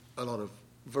lot of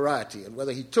variety, and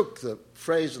whether he took the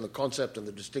phrase and the concept and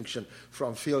the distinction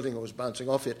from Fielding or was bouncing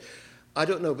off it, I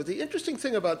don't know. But the interesting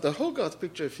thing about the Hogarth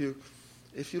picture, if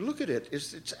you look at it,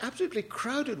 is it's absolutely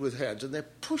crowded with heads, and they're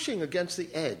pushing against the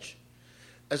edge,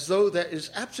 as though there is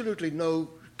absolutely no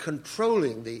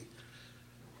controlling the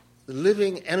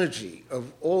living energy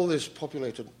of all this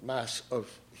populated mass of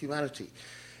humanity.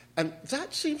 And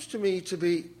that seems to me to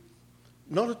be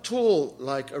not at all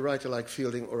like a writer like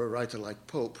Fielding or a writer like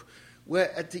Pope,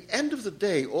 where at the end of the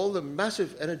day, all the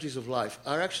massive energies of life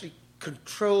are actually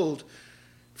controlled,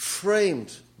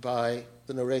 framed by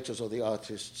the narrator's or the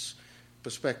artist's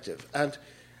perspective. And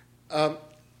a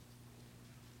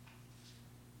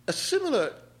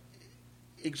similar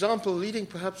example, leading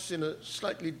perhaps in a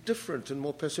slightly different and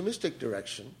more pessimistic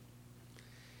direction,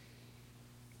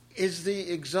 is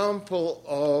the example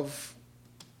of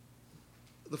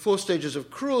the 4 stages of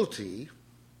cruelty,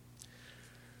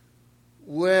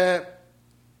 where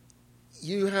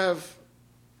you have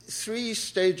 3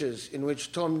 stages in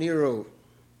which Tom Nero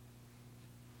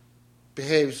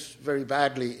behaves very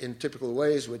badly in typical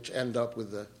ways, which end up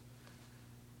with the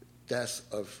death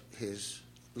of his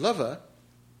lover.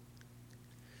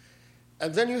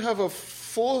 And then you have a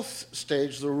 4th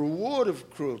stage, the reward of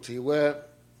cruelty, where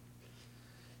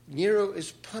Nero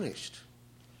is punished.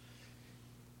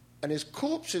 And his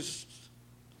corpse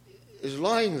is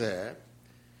lying there,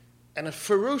 and a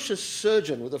ferocious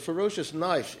surgeon with a ferocious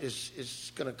knife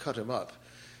is going to cut him up.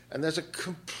 And there's a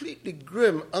completely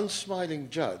grim, unsmiling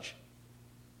judge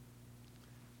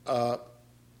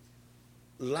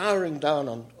lowering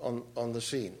down on the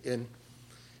scene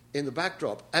in the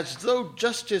backdrop, as though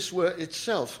justice were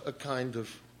itself a kind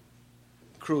of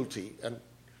cruelty and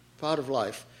part of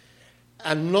life,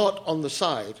 and not on the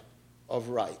side of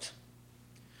right.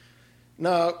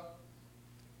 Now,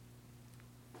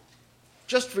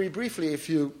 just very briefly, if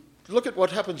you look at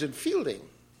what happens in Fielding,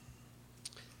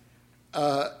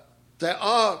 there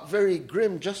are very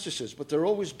grim justices, but they're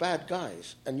always bad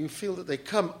guys, and you feel that they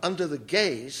come under the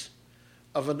gaze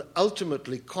of an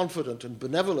ultimately confident and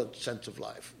benevolent sense of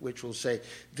life, which will say,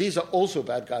 these are also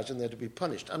bad guys and they're to be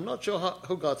punished. I'm not sure how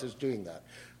Hogarth is doing that.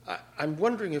 I'm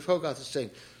wondering if Hogarth is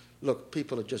saying, look,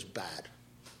 people are just bad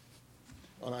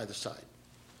on either side.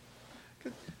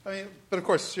 I mean, but of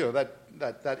course,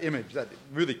 that image, that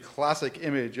really classic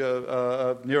image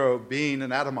of Nero being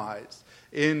anatomized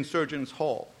in Surgeons'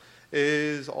 Hall,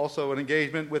 is also an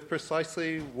engagement with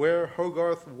precisely where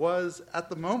Hogarth was at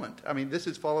the moment. I mean, this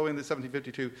is following the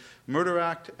 1752 Murder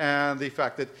Act and the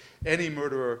fact that any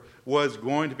murderer was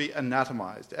going to be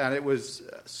anatomized. And it was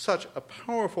such a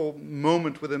powerful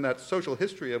moment within that social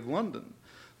history of London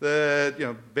that,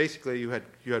 basically you had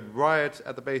riots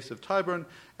at the base of Tyburn,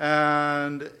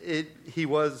 and he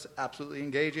was absolutely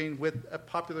engaging with a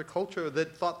popular culture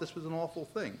that thought this was an awful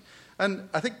thing. And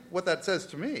I think what that says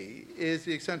to me is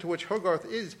the extent to which Hogarth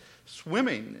is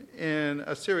swimming in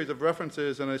a series of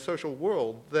references in a social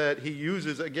world that he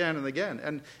uses again and again.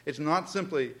 And it's not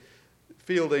simply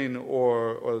Fielding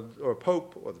or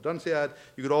Pope or the Dunciad.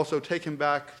 You could also take him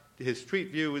back. His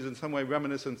street view is in some way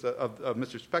reminiscent of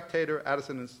Mr. Spectator,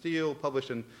 Addison and Steele,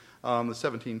 published in the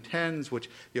 1710s, which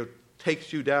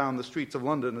takes you down the streets of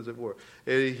London, as it were.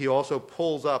 He also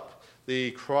pulls up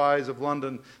the Cries of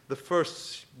London, the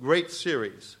first great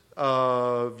series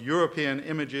of European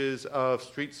images of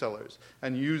street sellers,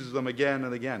 and uses them again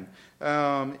and again.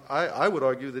 I would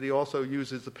argue that he also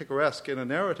uses the picaresque in a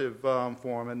narrative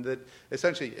form, and that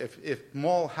essentially if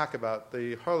Moll Hackabout,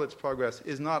 the Harlot's Progress,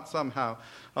 is not somehow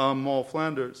Moll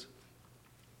Flanders,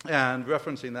 and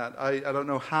referencing that, I don't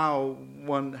know how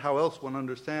else one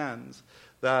understands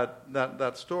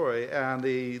that story and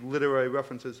the literary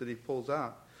references that he pulls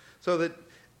out. So that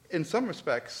in some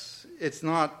respects, it's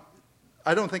not.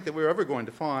 I don't think that we're ever going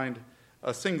to find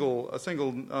a single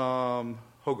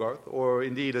Hogarth, or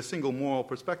indeed a single moral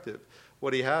perspective.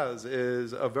 What he has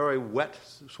is a very wet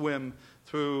swim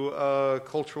through a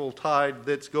cultural tide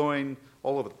that's going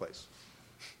all over the place.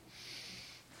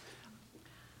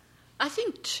 I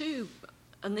think, too,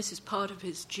 and this is part of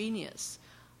his genius,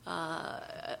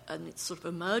 and it's sort of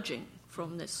emerging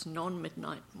from this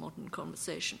non-midnight modern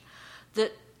conversation,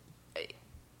 that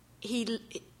he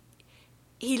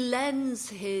lends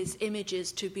his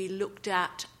images to be looked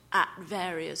at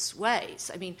various ways.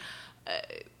 I mean,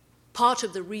 part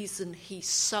of the reason he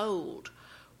sold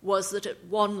was that at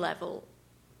one level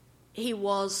he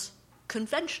was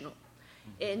conventional,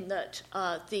 in that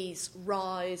these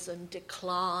rise and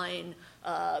decline,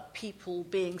 people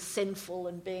being sinful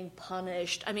and being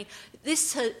punished. I mean,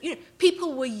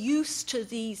 people were used to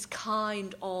these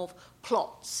kind of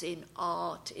plots in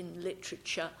art, in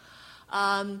literature.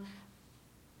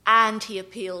 And he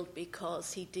appealed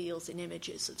because he deals in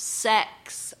images of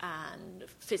sex and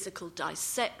physical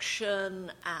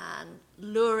dissection and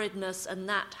luridness, and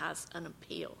that has an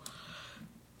appeal.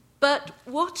 But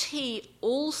what he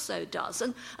also does,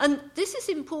 and this is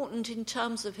important in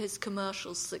terms of his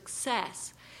commercial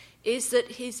success, is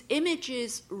that his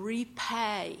images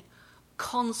repay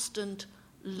constant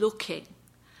looking.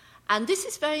 And this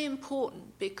is very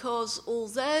important because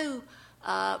although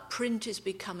print is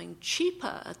becoming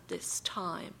cheaper at this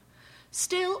time,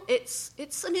 still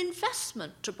it's an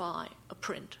investment to buy a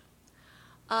print.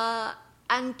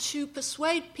 And to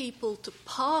persuade people to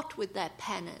part with their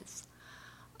pennies,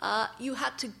 you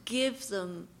had to give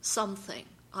them something,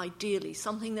 ideally,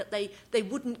 something that they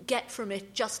wouldn't get from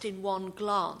it just in one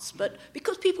glance, but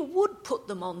because people would put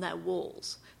them on their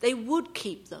walls, they would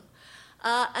keep them.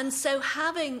 And so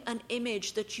having an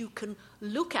image that you can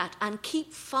look at and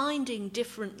keep finding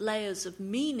different layers of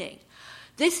meaning,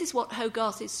 this is what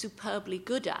Hogarth is superbly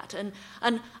good at.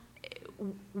 And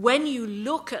when you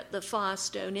look at the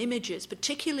Firestone images,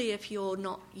 particularly if you're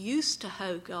not used to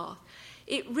Hogarth,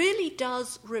 it really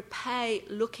does repay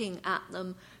looking at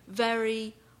them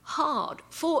very hard.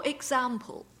 For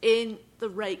example, in the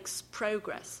Rake's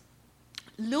Progress,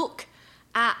 look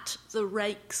at the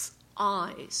rake's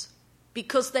eyes,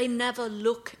 because they never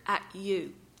look at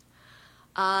you.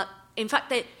 In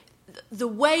fact, the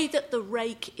way that the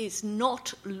rake is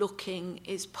not looking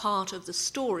is part of the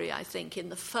story, I think. In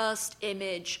the first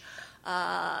image,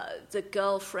 the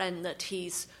girlfriend that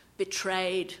he's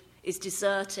betrayed is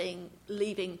deserting,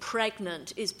 leaving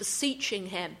pregnant, is beseeching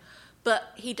him,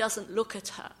 but he doesn't look at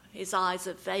her. His eyes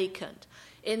are vacant.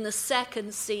 In the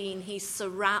second scene,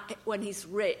 when he's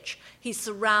rich, he's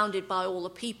surrounded by all the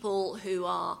people who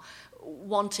are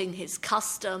wanting his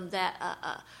custom. They're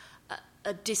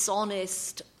a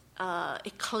dishonest,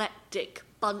 eclectic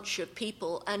bunch of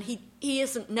people, and he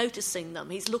isn't noticing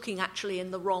them. He's looking actually in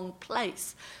the wrong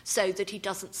place so that he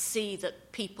doesn't see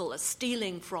that people are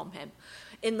stealing from him.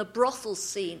 In the brothel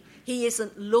scene, he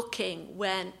isn't looking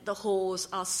when the whores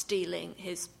are stealing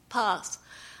his purse.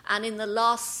 And in the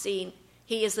last scene,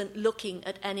 he isn't looking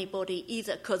at anybody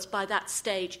either, because by that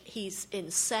stage, he's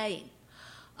insane.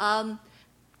 And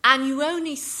you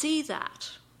only see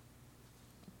that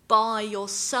by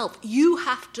yourself. You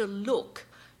have to look,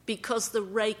 because the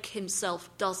rake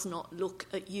himself does not look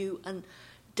at you and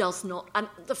does not. And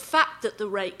the fact that the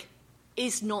rake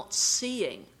is not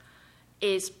seeing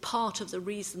is part of the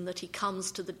reason that he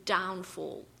comes to the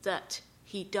downfall that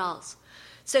he does.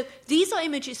 So these are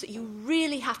images that you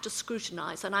really have to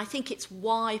scrutinise, and I think it's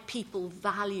why people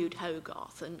valued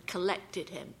Hogarth and collected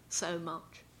him so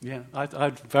much. Yeah,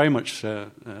 I'd very much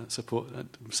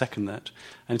second that.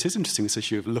 And it is interesting, this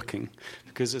issue of looking,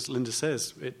 because as Linda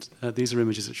says, these are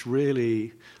images which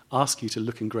really ask you to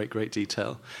look in great, great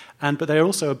detail. But they're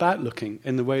also about looking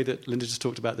in the way that Linda just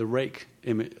talked about the rake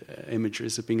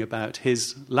imageries of being about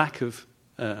his lack of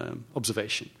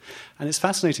observation. And it's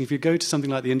fascinating if you go to something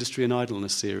like the Industry and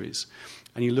Idleness series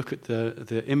and you look at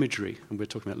the imagery, and we're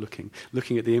talking about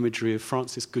looking at the imagery of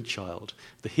Francis Goodchild,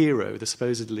 the hero, the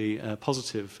supposedly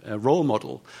positive role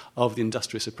model of the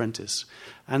industrious apprentice.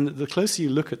 And the closer you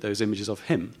look at those images of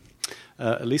him,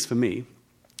 at least for me,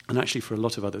 and actually for a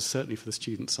lot of others, certainly for the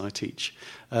students I teach,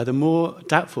 the more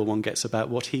doubtful one gets about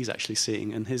what he's actually seeing.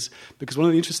 Because one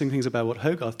of the interesting things about what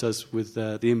Hogarth does with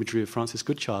the imagery of Francis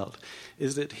Goodchild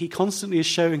is that he constantly is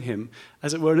showing him,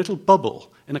 as it were, a little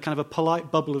bubble, in a kind of a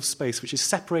polite bubble of space, which is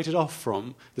separated off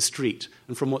from the street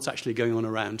and from what's actually going on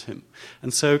around him.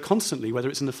 And so constantly, whether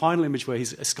it's in the final image where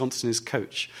he's ensconced in his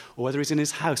coach, or whether he's in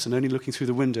his house and only looking through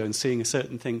the window and seeing a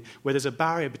certain thing, where there's a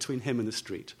barrier between him and the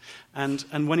street.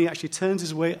 And when he actually turns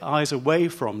his eyes away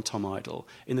from Tom Idle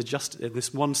in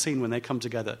this one scene when they come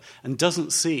together, and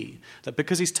doesn't see that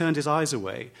because he's turned his eyes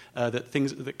away,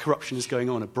 that corruption is going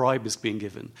on, a bribe is being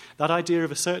given. That idea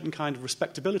of a certain kind of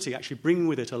respectability actually bringing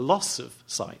with it a loss of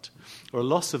sight, or a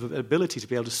loss of ability to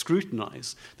be able to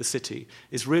scrutinize the city,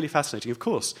 is really fascinating. Of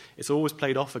course, it's always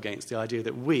played off against the idea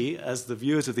that we, as the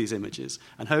viewers of these images,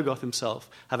 and Hogarth himself,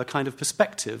 have a kind of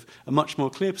perspective, a much more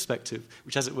clear perspective,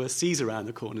 which, as it were, sees around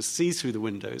the corners, sees through the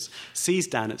windows, sees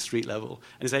down at street level,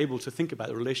 and is able to think about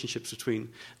the relationships between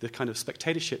the kind of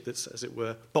spectatorship that's, as it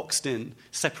were, boxed in,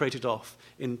 separated off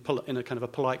in a kind of a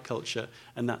polite culture,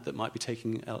 and that might be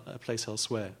taking a place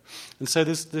elsewhere. And so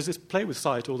there's this play with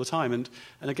sight all the time, and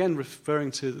again,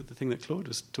 referring to the thing that Claude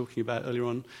was talking about earlier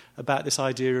on, about this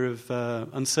idea of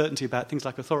uncertainty about things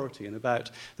like authority and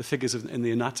about the figures in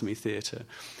the anatomy theatre.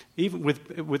 Even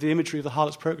with the imagery of the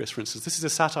harlot's progress, for instance, this is a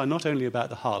satire not only about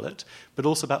the harlot, but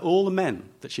also about all the men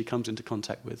that she comes into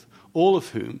contact with, all of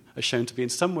whom are shown to be in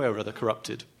some way or other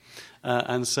corrupted.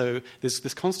 And so there's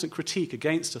this constant critique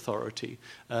against authority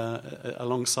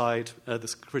alongside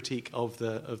this critique of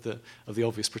the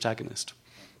obvious protagonist.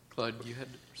 Claude, you had...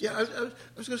 Yeah, I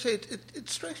was going to say, it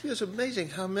strikes me as amazing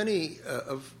how many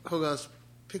of Hogarth's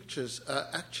pictures are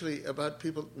actually about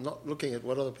people not looking at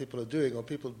what other people are doing, or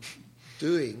people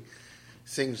doing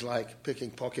things like picking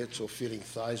pockets or feeling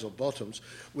thighs or bottoms,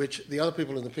 which the other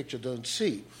people in the picture don't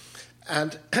see.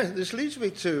 And this leads me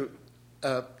to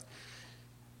a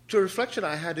reflection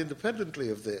I had independently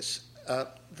of this,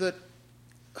 that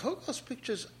Hogarth's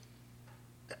pictures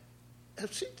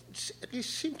have at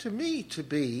least seemed to me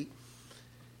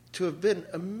to have been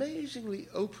amazingly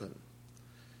open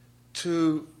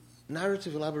to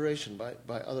narrative elaboration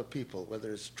by other people,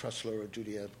 whether it's Trussler or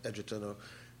Judy Edgerton or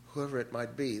whoever it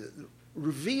might be,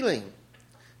 revealing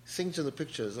things in the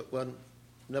pictures that one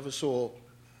never saw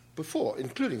before,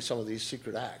 including some of these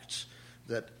secret acts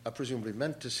that are presumably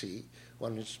meant to see,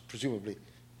 one is presumably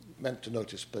meant to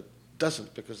notice but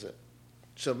doesn't because there are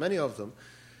so many of them,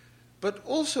 but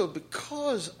also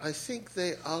because I think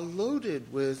they are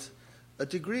loaded with a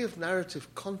degree of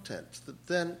narrative content that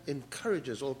then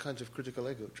encourages all kinds of critical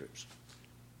ego trips.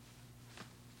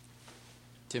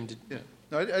 Tim, did... Yeah.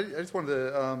 No, I just wanted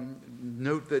to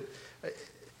note that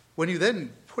when you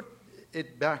then put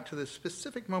it back to the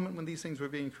specific moment when these things were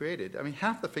being created, I mean,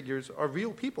 half the figures are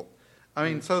real people. I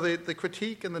mean, so the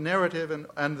critique and the narrative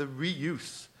and the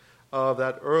reuse of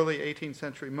that early 18th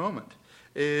century moment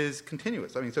is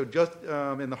continuous. I mean, so just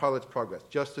in The Harlot's Progress,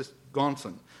 Justice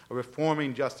Gonson, a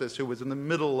reforming justice who was in the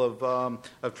middle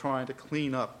of trying to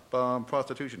clean up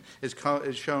prostitution, is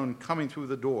shown coming through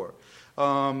the door.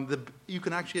 You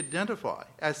can actually identify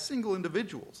as single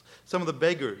individuals some of the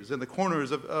beggars in the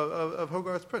corners of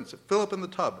Hogarth's prints. Philip in the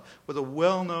Tub was a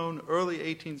well-known early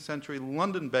 18th century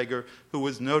London beggar who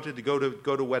was noted to go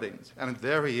to weddings, and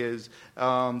there he is,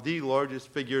 the largest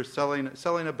figure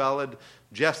selling a ballad,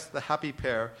 Jest the Happy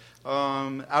Pair,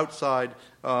 outside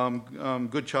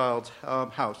Goodchild's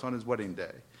house on his wedding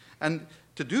day. And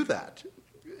to do that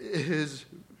is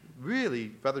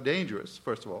really rather dangerous,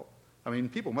 first of all. I mean,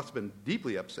 people must have been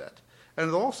deeply upset. And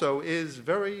it also is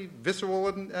very visceral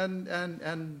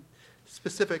and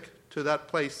specific to that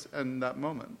place and that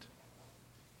moment.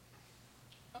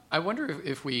 I wonder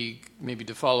if we, maybe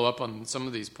to follow up on some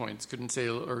of these points, couldn't say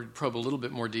or probe a little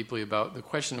bit more deeply about the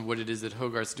question of what it is that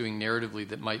Hogarth's doing narratively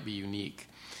that might be unique.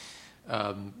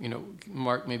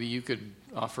 Mark, maybe you could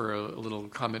offer a little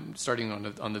comment starting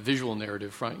on the visual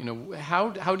narrative front.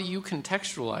 How do you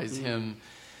contextualize him?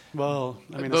 Well,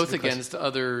 I mean, both against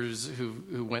others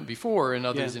who went before and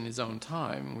others in his own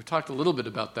time. We talked a little bit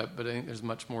about that, but I think there's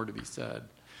much more to be said.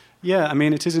 Yeah, I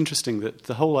mean, it is interesting that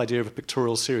the whole idea of a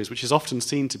pictorial series, which is often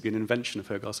seen to be an invention of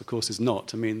Hogarth's, of course, is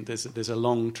not. I mean, there's a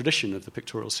long tradition of the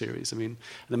pictorial series. I mean,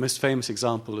 the most famous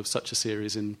example of such a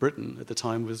series in Britain at the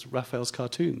time was Raphael's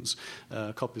cartoons,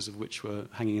 copies of which were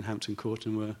hanging in Hampton Court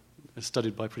and were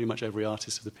studied by pretty much every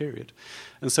artist of the period.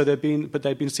 And so they've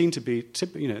been seen to be,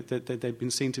 they've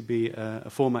been seen to be a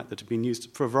format that had been used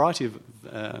for a variety of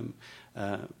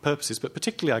purposes, but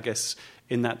particularly, I guess,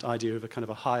 in that idea of a kind of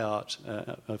a high art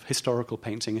of historical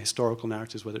painting, historical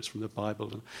narratives, whether it's from the Bible,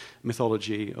 and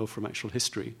mythology, or from actual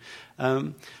history.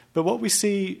 But what we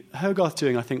see Hogarth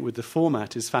doing, I think, with the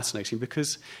format is fascinating,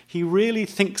 because he really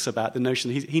thinks about the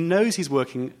notion. He knows he's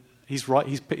working. He's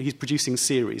producing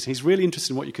series. He's really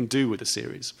interested in what you can do with a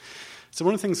series. So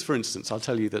one of the things, for instance, I'll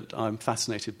tell you that I'm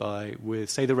fascinated by with,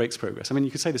 say, the Rake's Progress. I mean,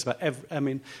 you could say this about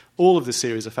all of the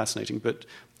series are fascinating, but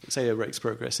say a Rake's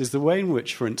Progress is the way in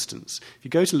which, for instance, if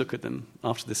you go to look at them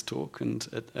after this talk and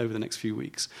over the next few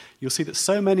weeks, you'll see that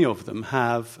so many of them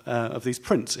have, of these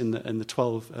prints in the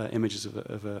 12 images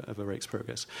of a Rake's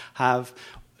Progress, have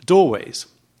doorways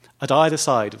at either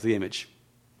side of the image.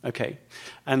 Okay,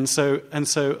 and so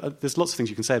there's lots of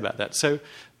things you can say about that. So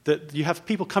that you have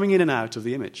people coming in and out of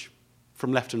the image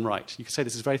from left and right. You could say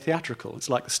this is very theatrical. It's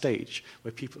like the stage,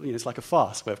 where people, it's like a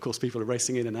farce, where, of course, people are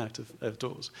racing in and out of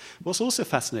doors. What's also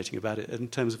fascinating about it, in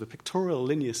terms of a pictorial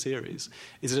linear series,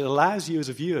 is it allows you as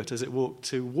a viewer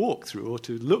to walk through, or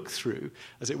to look through,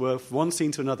 as it were, from one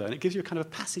scene to another, and it gives you a kind of a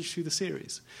passage through the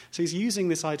series. So he's using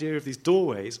this idea of these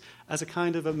doorways as a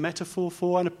kind of a metaphor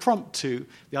for, and a prompt to,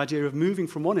 the idea of moving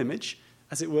from one image.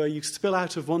 As it were, you spill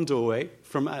out of one doorway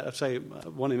from, say,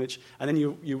 one image, and then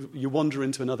you wander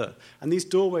into another. And these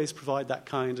doorways provide that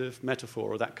kind of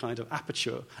metaphor, or that kind of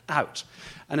aperture out.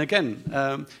 And again,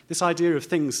 this idea of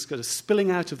things kind of spilling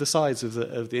out of the sides of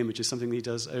the image is something that he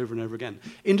does over and over again.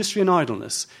 Industry and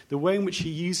idleness, the way in which he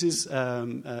uses,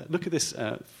 look at this,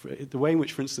 the way in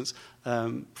which, for instance,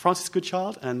 Francis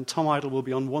Goodchild and Tom Idle will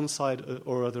be on one side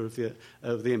or other of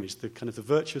the image, the kind of the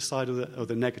virtuous side or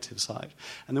the negative side.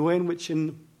 And the way in which in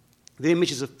the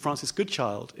images of Francis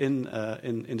Goodchild in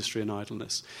Industry and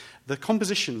Idleness, the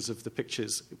compositions of the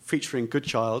pictures featuring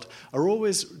Goodchild are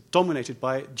always dominated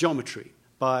by geometry,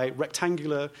 by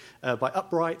rectangular, by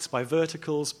uprights, by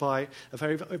verticals, by a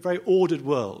very ordered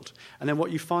world. And then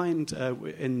what you find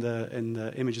in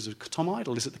the images of Tom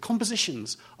Idle is that the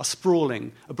compositions are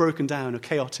sprawling, are broken down, are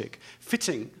chaotic,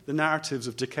 fitting the narratives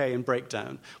of decay and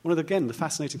breakdown. One of the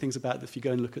fascinating things about, if you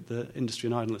go and look at the Industry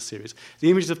and Idleness series, the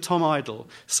images of Tom Idle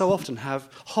so often have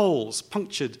holes,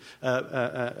 punctured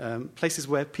places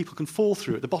where people can fall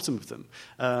through at the bottom of them,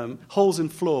 holes in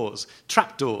floors,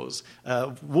 trapdoors,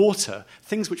 water,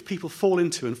 things which people fall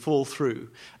into and fall through.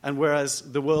 And whereas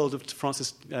the world of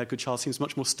Francis Goodchild seems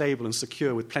much more stable and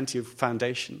secure with plenty of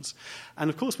foundations. And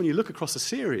of course, when you look across the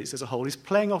series as a whole, he's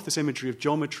playing off this imagery of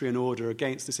geometry and order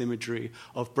against this imagery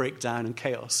of breakdown and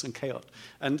chaos and chaos.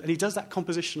 And he does that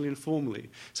compositionally and formally.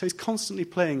 So he's constantly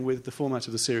playing with the format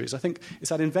of the series. I think it's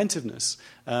that inventiveness.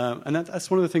 And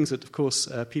that's one of the things that, of course,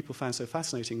 people found so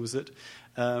fascinating, was that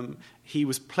he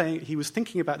was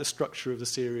thinking about the structure of the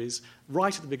series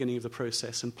right at the beginning of the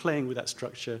process and playing with that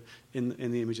structure in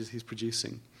the images he's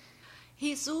producing.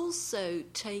 He's also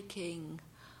taking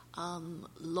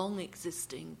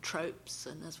long-existing tropes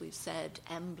and, as we've said,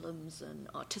 emblems and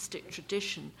artistic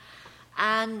tradition,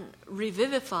 and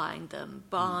revivifying them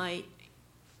by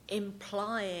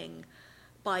employing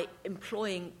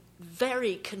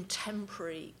very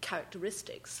contemporary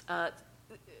characteristics,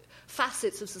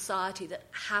 facets of society that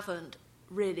haven't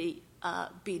really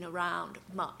been around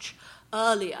much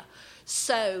earlier.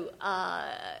 So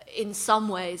in some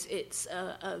ways it's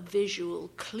a visual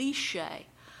cliche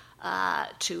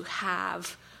to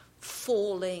have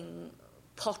falling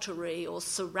pottery or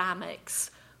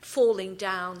ceramics falling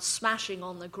down, smashing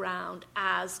on the ground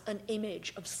as an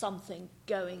image of something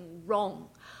going wrong.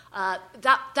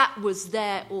 That was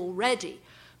there already.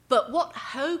 But what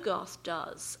Hogarth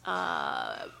does,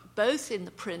 both in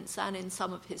the prints and in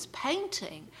some of his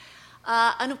painting,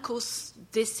 and of course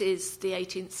this is the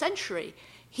 18th century,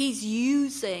 he's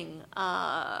using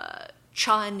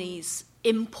Chinese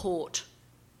import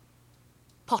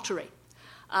pottery,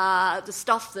 the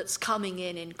stuff that's coming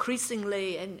in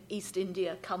increasingly in East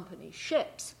India Company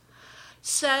ships.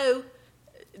 So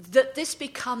that this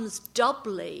becomes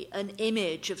doubly an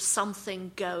image of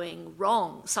something going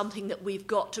wrong, something that we've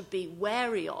got to be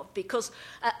wary of, because,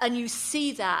 and you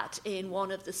see that in one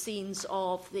of the scenes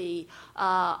of the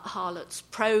Harlot's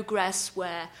Progress,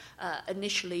 where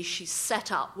initially she's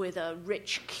set up with a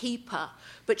rich keeper,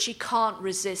 but she can't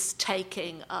resist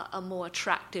taking a more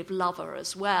attractive lover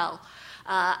as well.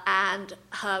 And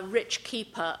her rich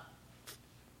keeper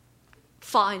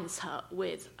finds her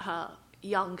with her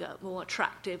younger, more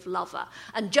attractive lover.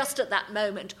 And just at that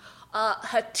moment,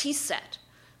 her tea set,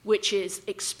 which is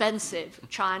expensive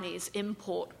Chinese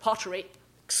import pottery,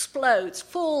 explodes,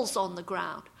 falls on the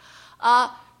ground.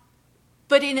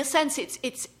 But in a sense,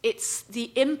 it's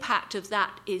the impact of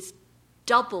that is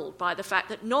doubled by the fact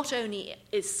that not only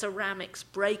is ceramics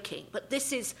breaking, but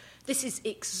this is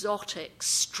exotic,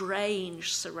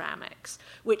 strange ceramics,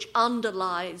 which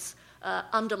underlines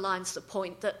the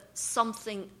point that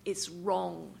something is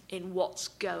wrong in what's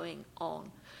going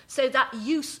on. So that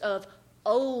use of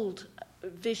old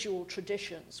visual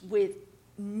traditions with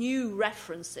new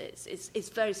references is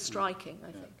very striking,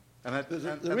 I think. And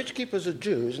the rich keeper's a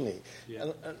Jew, isn't he?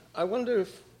 Yeah. And I wonder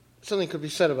if something could be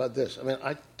said about this. I mean,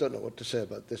 I don't know what to say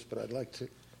about this, but I'd like to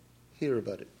hear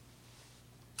about it.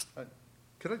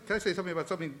 Can I say something about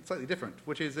something slightly different,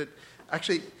 which is that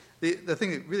actually the thing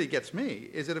that really gets me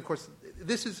is that, of course,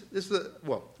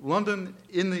 London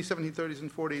in the 1730s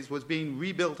and 40s was being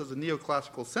rebuilt as a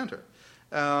neoclassical center,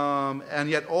 and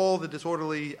yet all the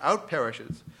disorderly out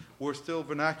parishes were still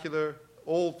vernacular,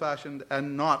 old-fashioned,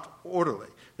 and not orderly.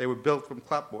 They were built from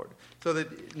clapboard. So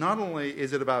that not only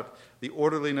is it about the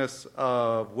orderliness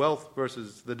of wealth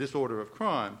versus the disorder of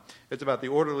crime, it's about the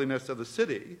orderliness of the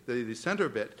city, the center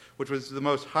bit, which was the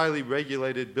most highly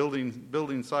regulated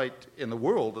building site in the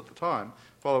world at the time,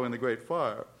 following the Great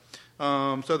Fire.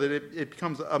 So that it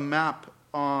becomes a map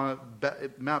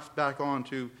it maps back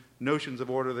onto notions of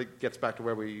order that gets back to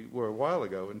where we were a while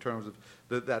ago in terms of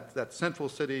that central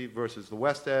city versus the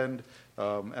West End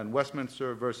and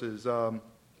Westminster versus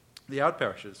the out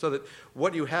parishes. So that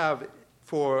what you have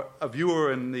for a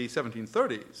viewer in the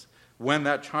 1730s, when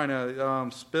that china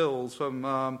spills from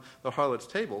the harlot's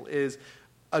table, is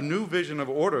a new vision of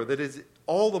order that is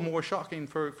all the more shocking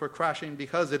for crashing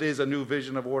because it is a new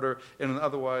vision of order in an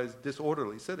otherwise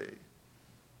disorderly city.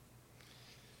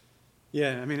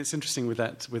 Yeah, I mean, it's interesting with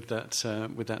that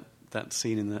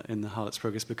scene in the Harlot's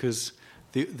Progress, because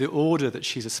the order that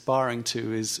she's aspiring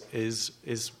to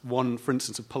is one, for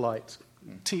instance, of polite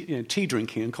tea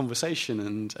drinking and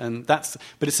conversation, and that's,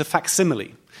 but it's a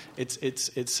facsimile. It's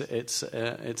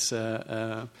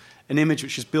an image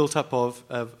which is built up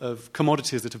of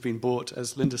commodities that have been bought,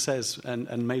 as Linda says,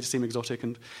 and made to seem exotic,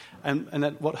 and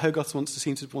that what Hogarth want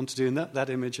to do in that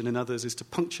image and in others is to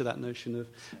puncture that notion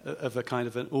of a kind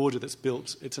of an order that's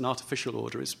built. It's an artificial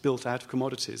order. It's built out of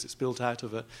commodities. It's built out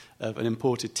of an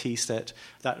imported tea set.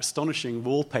 That astonishing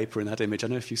wallpaper in that image, I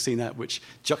don't know if you've seen that, which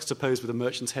juxtaposed with a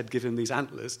merchant's head give him these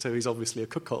antlers, so he's obviously a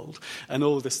cuckold, and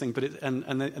all this thing. But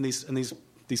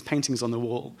these paintings on the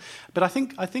wall. But I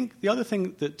think the other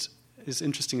thing that is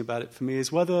interesting about it for me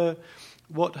is whether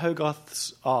what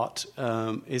Hogarth's art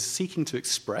is seeking to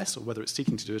express, or whether it's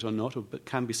seeking to do it or not, but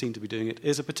can be seen to be doing it,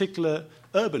 is a particular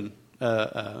urban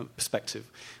perspective,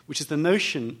 which is the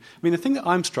notion. I mean, the thing that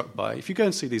I'm struck by, if you go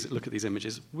and look at these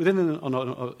images, within and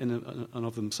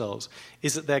of themselves,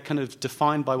 is that they're kind of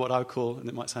defined by what I would call, and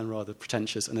it might sound rather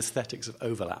pretentious, an aesthetics of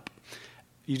overlap.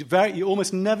 You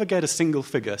almost never get a single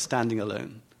figure standing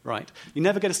alone, right? You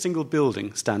never get a single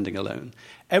building standing alone.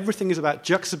 Everything is about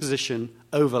juxtaposition,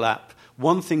 overlap,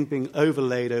 one thing being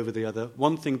overlaid over the other,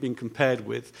 one thing being compared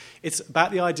with. It's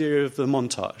about the idea of the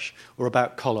montage, or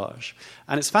about collage.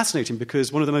 And it's fascinating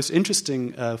because one of the most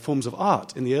interesting forms of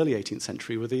art in the early 18th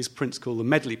century were these prints called the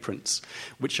medley prints,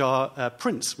 which are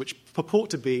prints which purport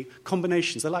to be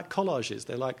combinations. They're like collages.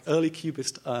 They're like early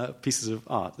cubist pieces of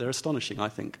art. They're astonishing, I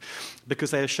think,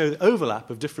 because they show the overlap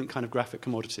of different kind of graphic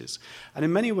commodities. And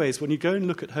in many ways, when you go and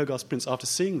look at Hogarth's prints after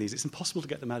seeing these, it's impossible to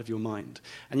get them out of your mind.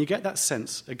 And you get that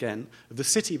sense, again, of the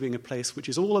city being a place which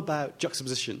is all about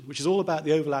juxtaposition, which is all about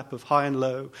the overlap of high and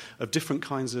low, of different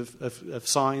kinds of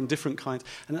sign, different kinds.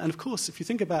 And of course, if you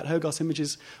think about Hogarth's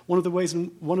images, one of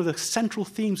the central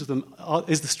themes of them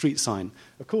is the street sign.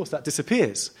 Of course, that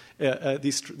disappears,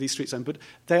 these street signs, but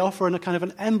they offer a kind of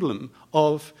an emblem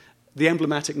of the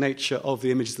emblematic nature of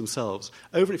the images themselves.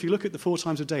 If you look at the 4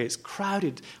 times a day, it's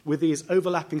crowded with these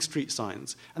overlapping street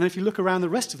signs. And then if you look around the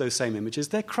rest of those same images,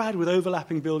 they're crowded with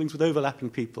overlapping buildings, with overlapping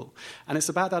people. And it's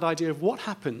about that idea of what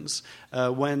happens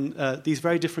when these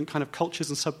very different kind of cultures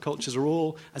and subcultures are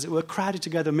all, as it were, crowded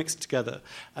together, mixed together.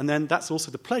 And then that's also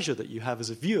the pleasure that you have as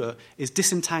a viewer, is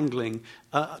disentangling,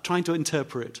 trying to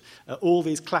interpret all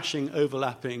these clashing,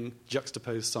 overlapping,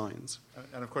 juxtaposed signs.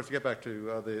 And of course, to get back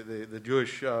to the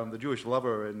Jewish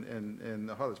lover in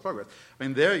the Harlot's Progress, I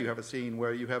mean, there you have a scene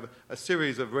where you have a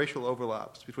series of racial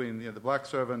overlaps between the black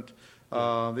servant,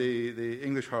 the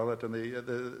English harlot, and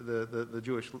the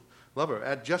Jewish lover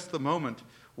at just the moment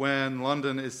when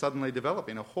London is suddenly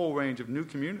developing a whole range of new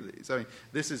communities. I mean,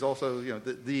 this is also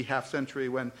the half century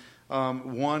when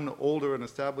one older and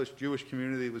established Jewish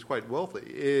community that was quite wealthy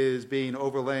is being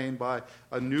overlain by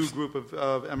a new group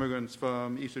of immigrants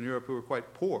from Eastern Europe who are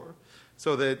quite poor.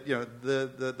 so that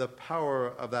the power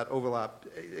of that overlap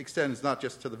extends not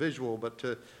just to the visual, but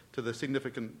to the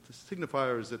significant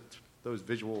signifiers that those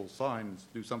visual signs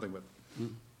do something with.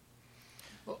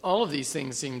 Well, all of these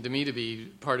things seem to me to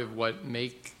be part of what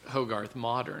make Hogarth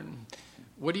modern.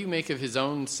 What do you make of his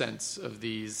own sense of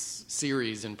these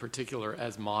series in particular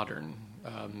as modern?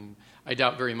 I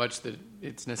doubt very much that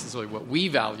it's necessarily what we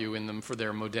value in them for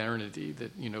their modernity,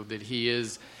 that he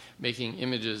is making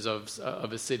images of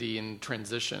a city in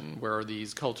transition where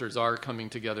these cultures are coming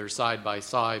together side by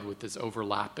side with this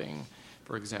overlapping,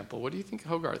 for example. What do you think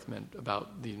Hogarth meant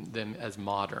about them as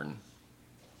modern?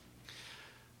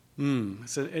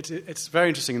 So it's very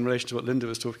interesting in relation to what Linda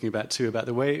was talking about too, about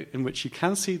the way in which you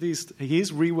can see these. He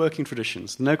is reworking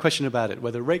traditions, no question about it.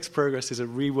 Whether Rake's Progress is a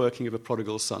reworking of A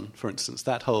Prodigal Son, for instance,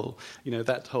 that whole,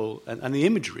 and the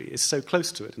imagery is so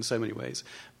close to it in so many ways.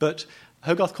 But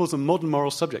Hogarth calls them modern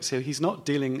moral subjects. So he's not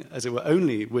dealing, as it were,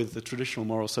 only with the traditional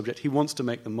moral subject. He wants to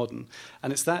make them modern,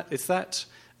 and it's that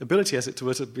ability, as it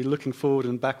were, to be looking forward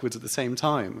and backwards at the same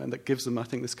time, and that gives them, I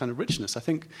think, this kind of richness. I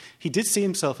think he did see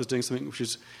himself as doing something which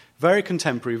is very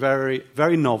contemporary, very,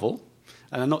 very novel,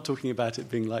 and I'm not talking about it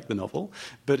being like the novel,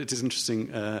 but it is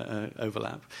interesting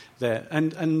overlap there.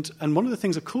 And one of the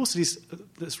things, of course,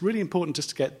 that's really important just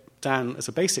to get down as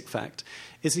a basic fact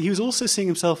is that he was also seeing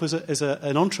himself as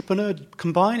an entrepreneur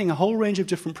combining a whole range of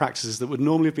different practices that would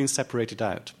normally have been separated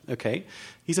out. Okay,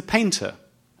 he's a painter.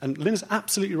 And Linda's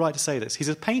absolutely right to say this. He's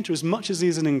a painter as much as he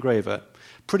is an engraver,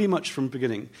 pretty much from the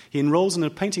beginning. He enrolls in a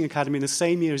painting academy in the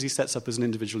same year as he sets up as an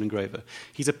individual engraver.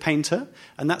 He's a painter,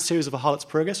 and that series of A Harlot's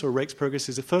Progress or Rake's Progress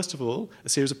is, first of all, a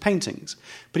series of paintings.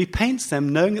 But he paints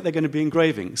them knowing that they're going to be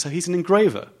engraving, so he's an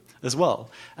engraver as well.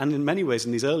 And in many ways,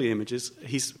 in these early images,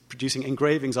 he's producing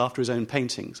engravings after his own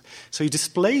paintings. So he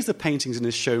displays the paintings in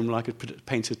his showroom like a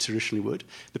painter traditionally would.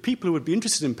 The people who would be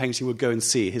interested in painting would go and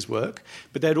see his work,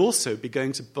 but they'd also be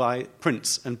going to buy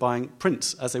prints and buying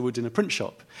prints as they would in a print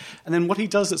shop. And then what he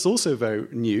does that's also very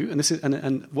new,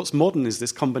 and what's modern is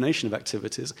this combination of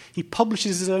activities, he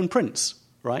publishes his own prints.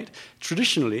 Right?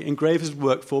 Traditionally, engravers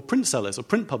work for print sellers or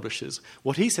print publishers.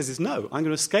 What he says is, no, I'm going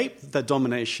to escape the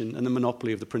domination and the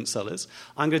monopoly of the print sellers.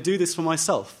 I'm going to do this for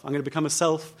myself. I'm going to become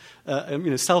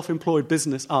a self-employed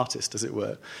business artist, as it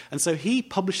were. And so he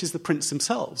publishes the prints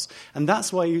themselves. And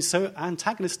that's why he's so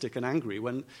antagonistic and angry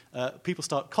when people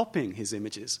start copying his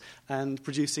images and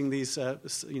producing these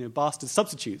bastard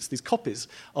substitutes, these copies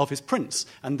of his prints.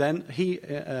 And then he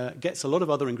gets a lot of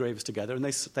other engravers together, and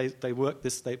they work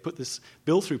this. They put this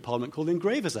bill through Parliament called the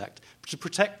Engravers Act to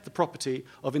protect the property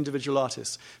of individual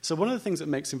artists. So one of the things that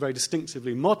makes him very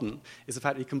distinctively modern is the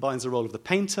fact that he combines the role of the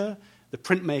painter, the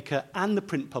printmaker, and the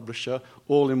print publisher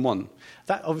all in one.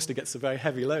 That obviously gets a very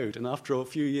heavy load, and after a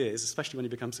few years, especially when he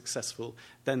becomes successful,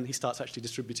 then he starts actually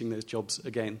distributing those jobs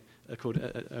again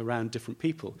around different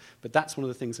people. But that's one of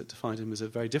the things that defined him as a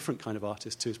very different kind of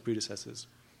artist to his predecessors.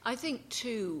 I think,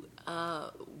 too,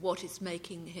 what is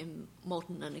making him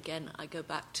modern, and again, I go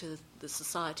back to the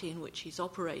society in which he's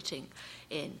operating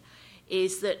in,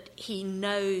 is that he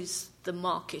knows the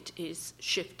market is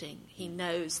shifting. He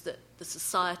knows that the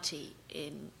society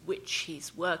in which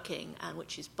he's working and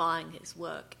which is buying his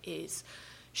work is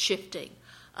shifting.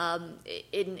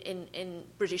 In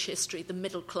British history, the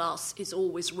middle class is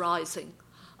always rising.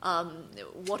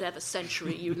 Whatever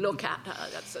century you look at,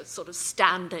 that's a sort of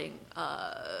standing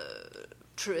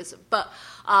truism. But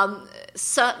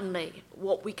certainly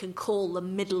what we can call the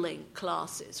middling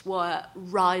classes were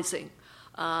rising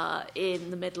in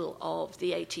the middle of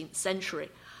the 18th century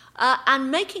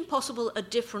and making possible a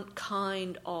different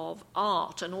kind of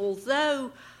art. And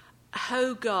although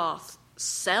Hogarth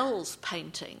sells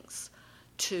paintings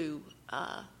to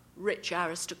rich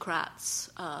aristocrats,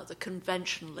 the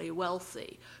conventionally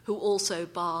wealthy, who also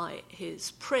buy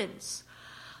his prints.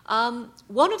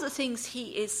 One of the things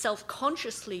he is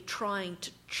self-consciously trying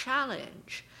to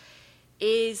challenge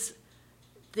is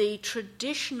the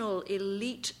traditional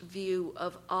elite view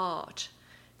of art,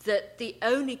 that the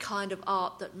only kind of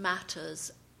art that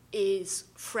matters is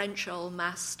French old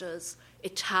masters,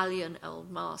 Italian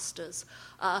old masters,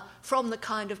 from the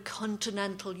kind of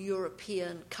continental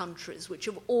European countries which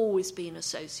have always been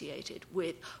associated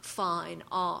with fine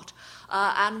art.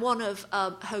 And one of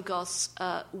Hogarth's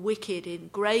wicked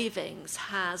engravings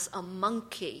has a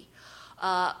monkey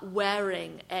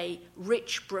wearing a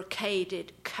rich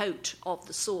brocaded coat of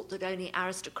the sort that only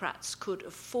aristocrats could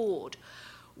afford,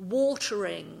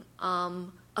 watering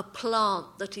a plant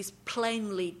that is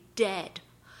plainly dead.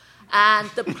 And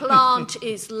the plant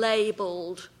is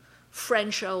labelled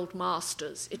French old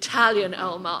masters, Italian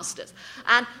old masters.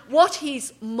 And what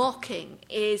he's mocking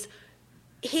is,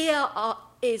 here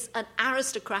is an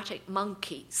aristocratic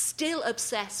monkey still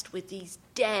obsessed with these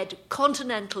dead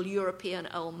continental European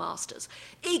old masters,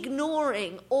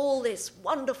 ignoring all this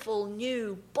wonderful,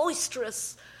 new,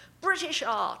 boisterous British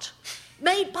art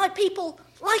made by people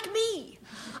like me.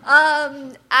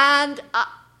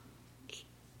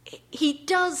 He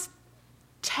does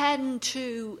tend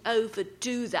to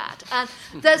overdo that. And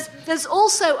there's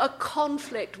also a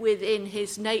conflict within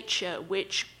his nature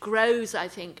which grows, I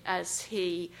think, as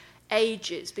he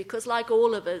ages, because like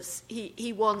all of us,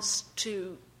 he wants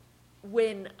to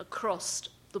win across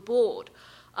the board.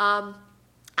 And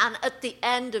at the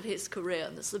end of his career,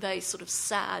 and there's a very sort of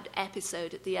sad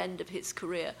episode at the end of his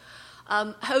career,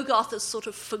 Hogarth has sort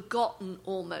of forgotten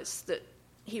almost that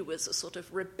he was a sort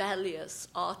of rebellious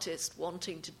artist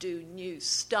wanting to do new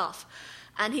stuff.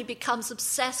 And he becomes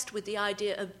obsessed with the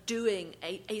idea of doing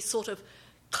a sort of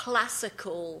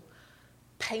classical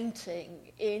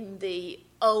painting in the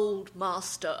old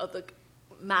master of the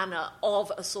manner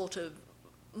of a sort of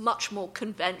much more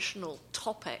conventional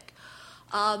topic.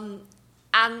 And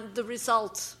the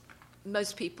result,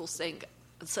 most people think,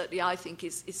 and certainly I think,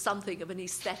 is something of an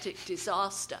aesthetic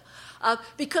disaster.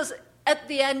 Because at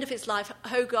the end of his life,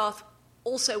 Hogarth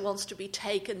also wants to be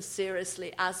taken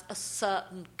seriously as a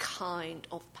certain kind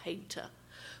of painter.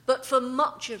 But for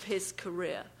much of his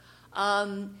career,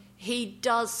 he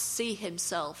does see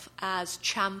himself as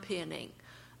championing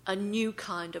a new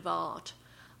kind of art,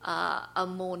 a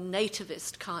more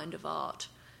nativist kind of art,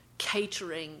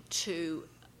 catering to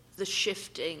the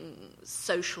shifting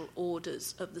social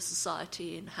orders of the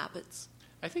society he inhabits.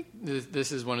 I think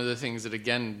this is one of the things that,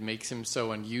 again, makes him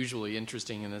so unusually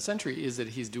interesting in the century, is that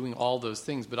he's doing all those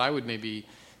things. But I would maybe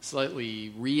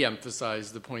slightly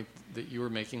re-emphasize the point that you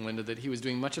were making, Linda, that he was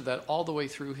doing much of that all the way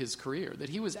through his career, that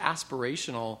he was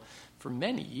aspirational for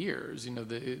many years. You know,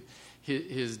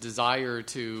 his desire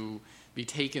to be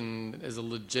taken as a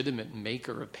legitimate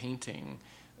maker of painting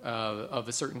of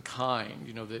a certain kind,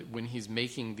 you know, that when he's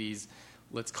making these,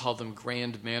 let's call them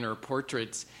grand manner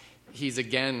portraits, he's,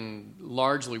 again,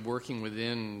 largely working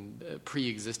within a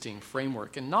pre-existing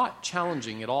framework and not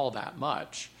challenging it all that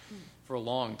much for a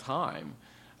long time.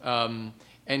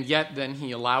 And yet then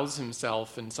he allows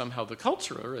himself, and somehow the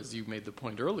culture, as you made the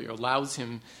point earlier, allows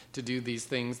him to do these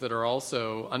things that are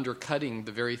also undercutting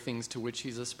the very things to which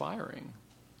he's aspiring.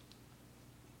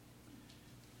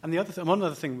 And one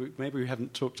other thing maybe we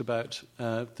haven't talked about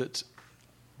that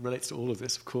relates to all of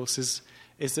this, of course, is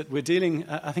that we're dealing,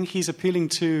 I think he's appealing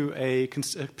to a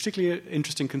particularly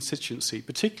interesting constituency,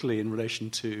 particularly in relation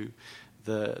to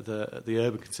the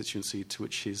urban constituency to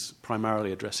which he's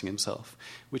primarily addressing himself,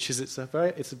 which is it's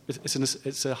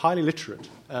a highly literate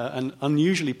and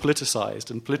unusually politicized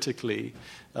and politically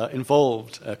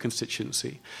involved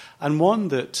constituency, and one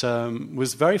that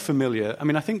was very familiar. I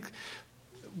mean, I think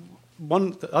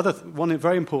one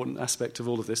very important aspect of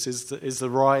all of this is the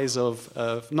rise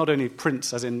of not only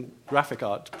print, as in graphic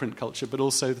art, print culture, but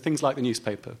also things like the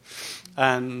newspaper,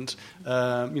 and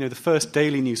the first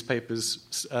daily newspapers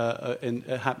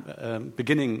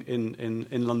beginning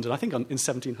in London. I think in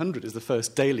 1700 is the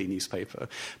first daily newspaper.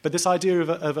 But this idea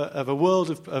of a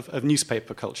world of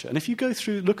newspaper culture, and if you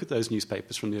look at those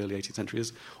newspapers from the early 18th century,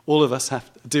 as all of us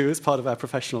have to do as part of our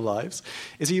professional lives,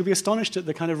 is you'll be astonished at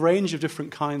the kind of range of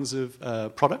different kinds of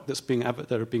product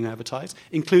that are being advertised,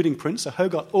 including print. So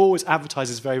Hogarth always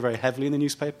advertises very, very heavily in the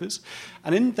newspapers.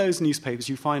 And in those newspapers,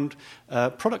 you find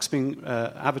products being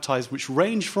advertised which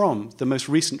range from the most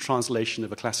recent translation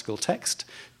of a classical text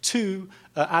to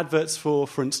adverts for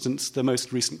instance, the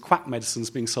most recent quack medicines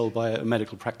being sold by a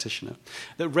medical practitioner,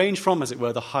 that range from, as it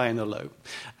were, the high and the low.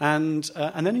 And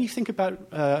then you think about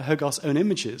Hogarth's own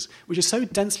images, which are so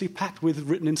densely packed with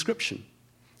written inscription,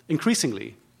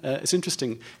 increasingly. It's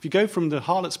interesting. If you go from the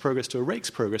Harlot's Progress to A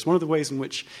Rake's Progress, one of the ways in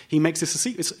which he makes this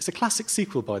it's a classic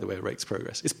sequel, by the way, A Rake's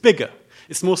Progress. It's bigger.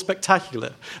 It's more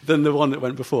spectacular than the one that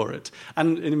went before it.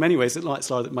 And in many ways, you might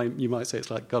say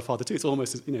it's like Godfather 2. It's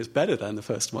almost, it's better than the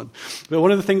first one. But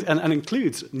one of the things, and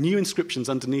includes new inscriptions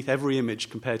underneath every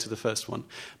image compared to the first one.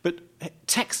 But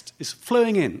text is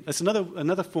flowing in. It's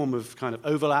another form of kind of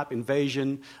overlap,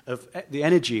 invasion of the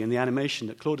energy and the animation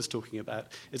that Claude is talking about,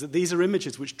 is that these are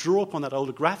images which draw upon that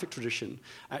older graphic tradition,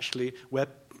 actually, where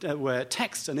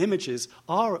text and images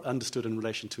are understood in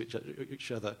relation to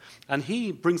each other. And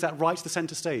he brings that right to the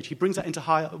centre stage. He brings that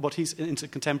into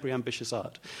contemporary ambitious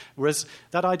art. Whereas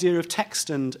that idea of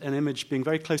text and image being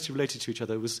very closely related to each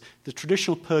other was the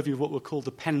traditional purview of what were called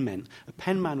the penmen. A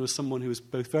penman was someone who was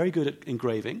both very good at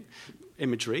engraving,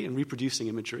 imagery and reproducing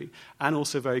imagery, and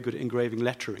also very good at engraving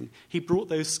lettering. He brought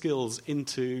those skills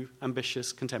into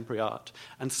ambitious contemporary art.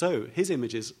 And so his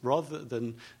images, rather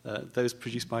than those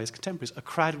produced by his contemporaries, are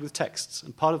crowded with texts.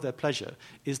 And part of their pleasure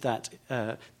is that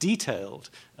detailed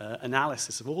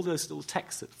analysis of all those little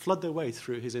texts that flood their way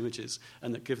through his images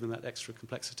and that give them that extra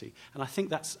complexity. And I think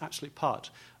that's actually part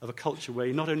of a culture where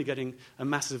you're not only getting a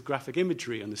massive graphic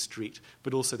imagery on the street,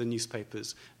 but also the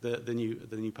newspapers, the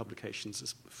new publications,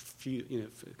 as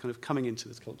kind of coming into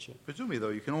this culture. Presumably, though,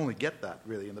 you can only get that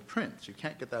really in the prints. You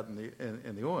can't get that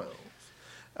in the oils.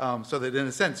 So that, in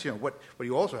a sense, what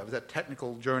you also have is that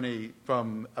technical journey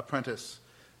from apprentice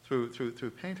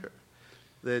through painter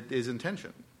that is in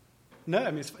tension. No,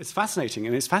 I mean, it's fascinating,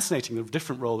 and it's fascinating the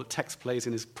different role that text plays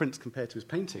in his prints compared to his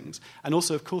paintings, and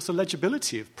also, of course, the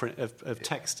legibility of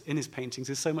text in his paintings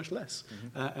is so much less.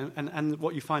 Mm-hmm. And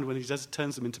what you find when he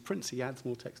turns them into prints, he adds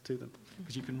more text to them,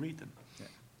 because you can read them.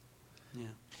 Yeah.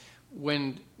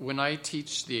 When I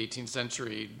teach the 18th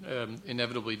century,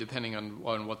 inevitably, depending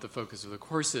on what the focus of the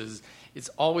course is, it's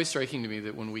always striking to me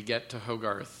that when we get to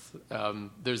Hogarth,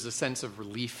 there's a sense of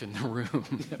relief in the room,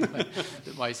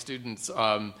 that my students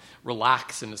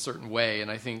relax in a certain way. And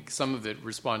I think some of it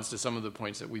responds to some of the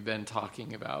points that we've been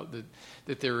talking about,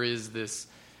 that there is this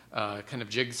kind of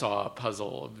jigsaw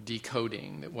puzzle of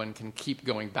decoding, that one can keep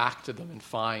going back to them and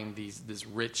find this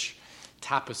rich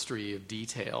tapestry of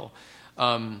detail.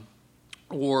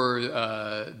 Or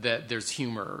that there's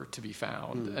humor to be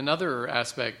found. Another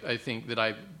aspect, I think, that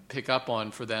I pick up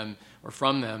on for them or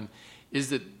from them is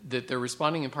that they're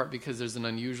responding in part because there's an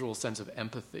unusual sense of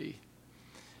empathy.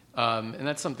 And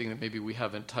that's something that maybe we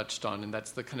haven't touched on, and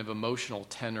that's the kind of emotional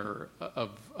tenor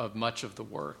of much of the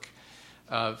work.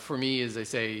 For me, as I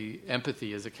say,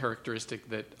 empathy is a characteristic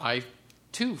that I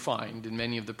too find in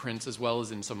many of the prints as well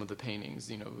as in some of the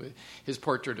paintings. His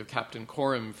portrait of Captain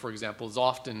Coram, for example, is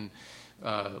often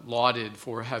lauded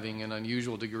for having an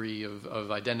unusual degree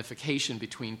of identification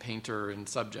between painter and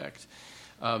subject.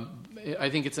 I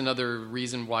think it's another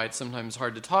reason why it's sometimes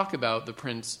hard to talk about the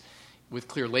prints with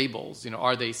clear labels.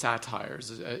 Are they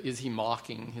satires? Is he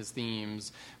mocking his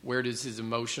themes? Where does his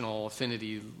emotional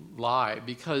affinity lie?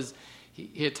 Because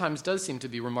he at times does seem to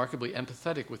be remarkably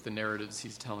empathetic with the narratives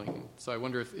he's telling. So I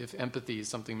wonder if empathy is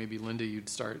something, maybe Linda, you'd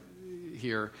start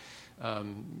here,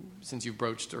 since you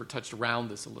broached or touched around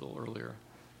this a little earlier.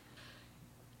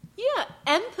 Yeah,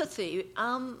 empathy,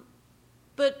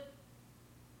 but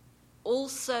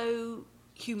also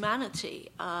humanity.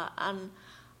 And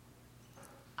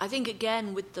I think,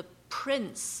 again, with the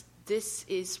prints, this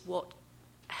is what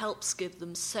helps give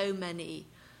them so many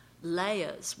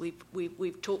layers.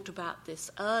 We've talked about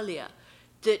this earlier,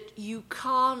 that you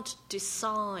can't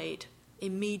decide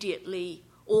immediately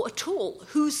or at all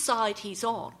whose side he's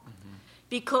on,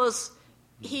 because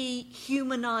he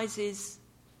humanizes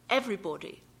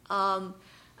everybody.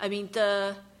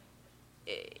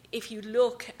 If you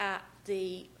look at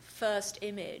the first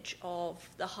image of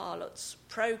the Harlot's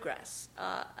Progress,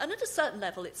 and at a certain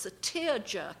level it's a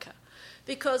tear-jerker,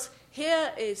 because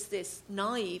here is this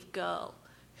naive girl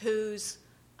who's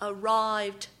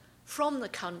arrived from the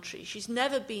country. She's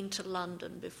never been to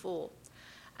London before.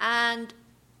 And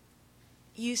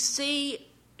you see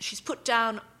she's put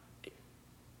down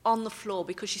on the floor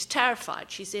because she's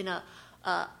terrified. She's in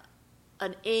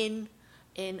an inn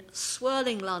in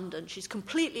swirling London. She's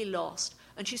completely lost.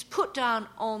 And she's put down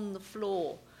on the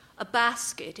floor a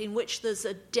basket in which there's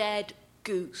a dead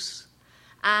goose.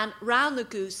 And round the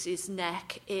goose's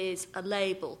neck is a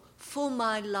label, "For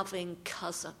my loving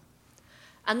cousin."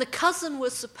 And the cousin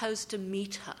was supposed to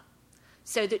meet her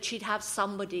so that she'd have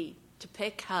somebody to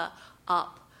pick her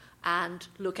up and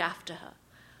look after her.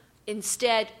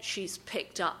 Instead, she's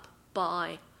picked up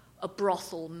by a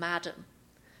brothel madam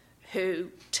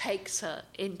who takes her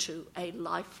into a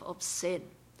life of sin.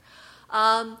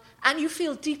 And you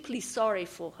feel deeply sorry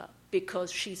for her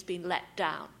because she's been let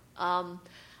down.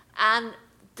 And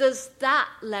there's that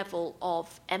level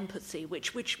of empathy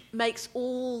which makes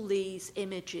all these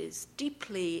images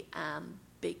deeply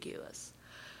ambiguous.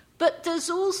 But there's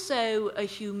also a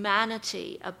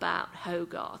humanity about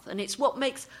Hogarth, and it's what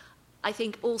makes, I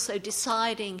think, also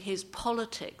deciding his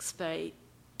politics very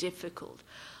difficult.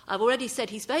 I've already said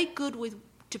he's very good with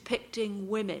depicting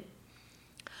women,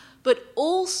 but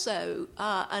also,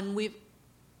 and we've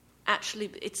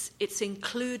actually, it's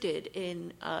included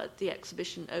in the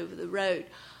exhibition Over the Road.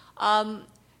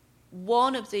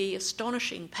 One of the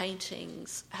astonishing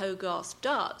paintings Hogarth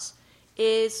does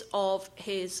is of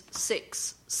his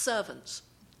 6 servants.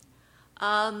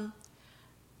 And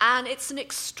it's an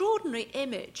extraordinary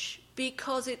image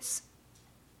because it's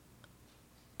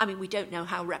I mean, we don't know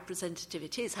how representative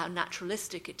it is, how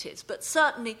naturalistic it is, but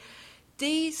certainly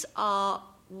these are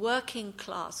working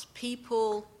class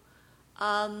people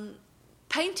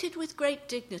painted with great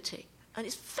dignity. And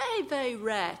it's very, very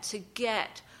rare to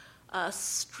get a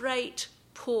straight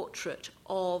portrait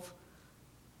of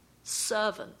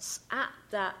servants at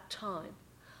that time.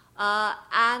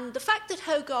 And the fact that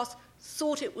Hogarth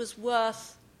thought it was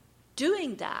worth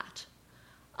doing that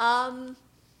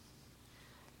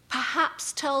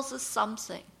perhaps tells us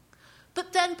something.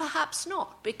 But then perhaps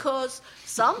not, because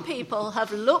some people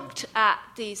have looked at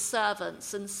these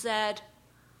servants and said,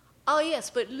 oh yes,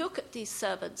 but look at these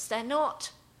servants, they're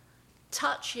not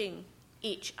touching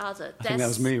each other. I think that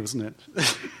was me, wasn't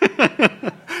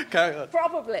it? Carry on.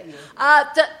 Probably.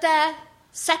 That they're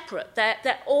separate,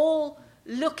 they're all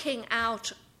looking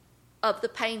out of the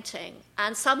painting,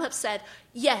 and some have said,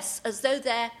 yes, as though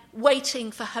they're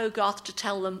waiting for Hogarth to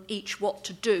tell them each what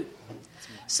to do.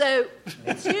 So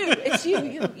it's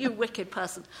you wicked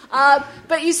person.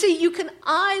 But you see, you can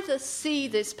either see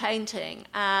this painting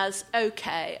as,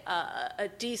 okay, a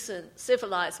decent,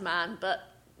 civilized man, but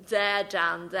they're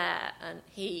down there, and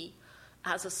he,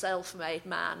 as a self-made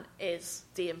man, is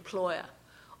the employer.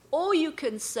 Or you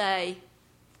can say,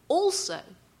 also,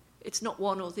 it's not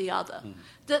one or the other,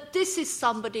 that this is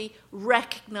somebody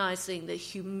recognizing the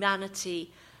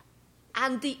humanity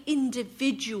and the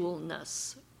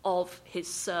individualness of his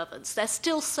servants. They're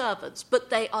still servants,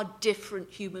 but they are different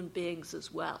human beings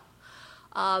as well.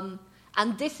 And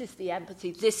this is the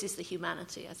empathy, this is the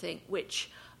humanity, I think, which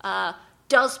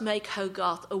does make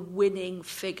Hogarth a winning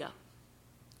figure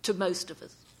to most of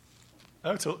us.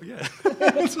 Oh, yeah.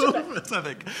 To all of us, I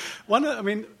think. One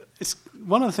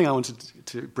other thing I wanted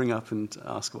to bring up and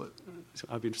ask what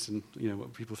I'd be interested in,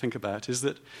 what people think about, is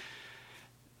that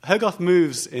Hogarth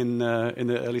moves in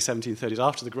the early 1730s,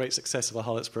 after the great success of A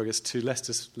Harlot's Progress, to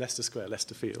Leicester Square,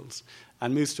 Leicester Fields,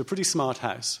 and moves to a pretty smart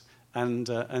house, and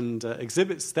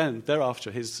exhibits then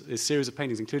thereafter his series of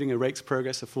paintings, including A Rake's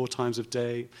Progress, A Four Times of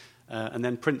Day, and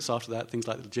then prints after that, things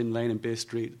like Gin Lane and Beer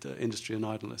Street, Industry and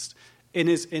Idleness, in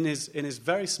his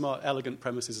very smart, elegant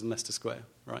premises in Leicester Square,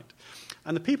 right?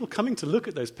 And the people coming to look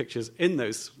at those pictures in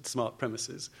those smart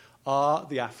premises are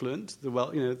the affluent,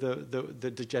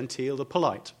 the genteel, the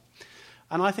polite.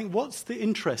 And I think what's the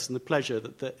interest and the pleasure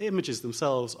that the images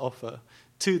themselves offer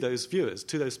to those viewers,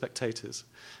 to those spectators?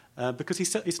 Because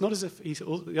it's not as if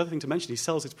the other thing to mention, he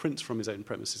sells his prints from his own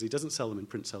premises. He doesn't sell them in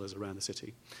print sellers around the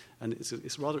city. And it's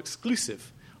a rather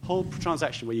exclusive whole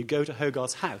transaction where you go to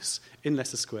Hogarth's house in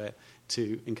Leicester Square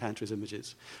to encounter his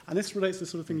images. And this relates to the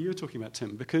sort of thing you were talking about,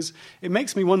 Tim, because it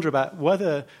makes me wonder about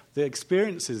whether the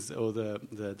experiences or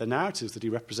the narratives that he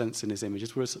represents in his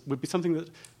images would be something that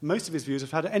most of his viewers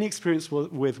have had any experience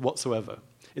with whatsoever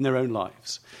in their own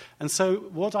lives. And so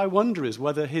what I wonder is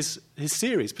whether his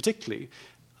series, particularly,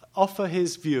 offer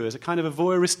his viewers a kind of a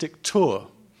voyeuristic tour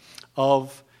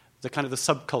of the kind of the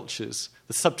subcultures,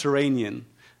 the subterranean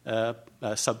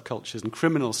subcultures and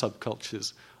criminal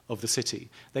subcultures of the city.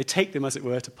 They take them, as it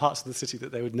were, to parts of the city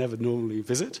that they would never normally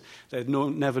visit, they'd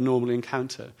never normally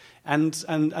encounter. And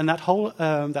that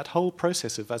whole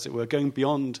process of, as it were, going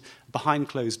behind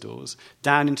closed doors,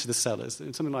 down into the cellars,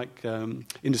 something like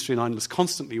Industry and Idleness,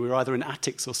 constantly we're either in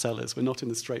attics or cellars, we're not in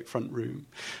the straight front room,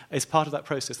 is part of that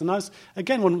process. And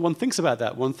when one thinks about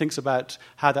that, one thinks about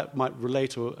how that might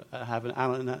relate or have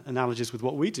analogies with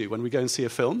what we do when we go and see a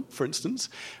film, for instance,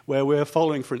 where we're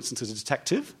following, for instance, a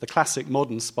detective, the classic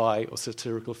modern spy or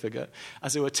satirical figure,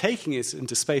 as it were, taking it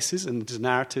into spaces and into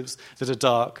narratives that are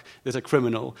dark, that are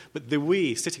criminal, but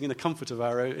we, sitting in the comfort of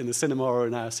in the cinema or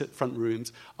in our front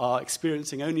rooms, are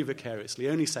experiencing only vicariously,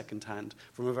 only second-hand,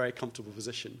 from a very comfortable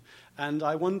position. And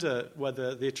I wonder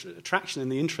whether the attraction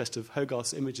and the interest of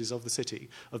Hogarth's images of the city,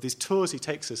 of these tours he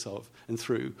takes us and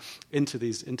through into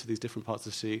these different parts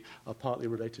of the city, are partly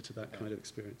related to that kind of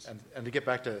experience. And to get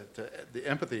back to the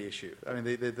empathy issue, I mean,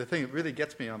 the thing that really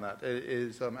gets me on that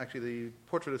is actually the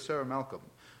portrait of Sarah Malcolm,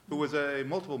 who was a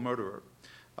multiple murderer.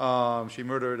 She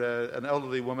murdered an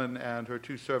elderly woman and her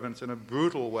two servants in a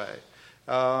brutal way.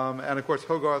 And, of course,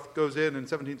 Hogarth goes in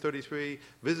 1733,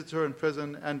 visits her in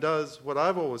prison, and does what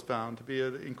I've always found to be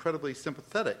an incredibly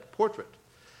sympathetic portrait.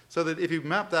 So that if you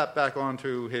map that back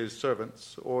onto his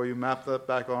servants, or you map that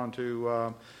back onto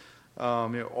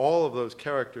all of those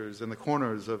characters in the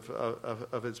corners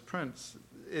of his prints,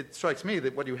 it strikes me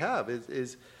that what you have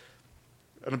is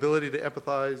an ability to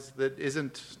empathize that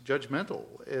isn't judgmental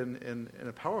in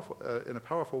a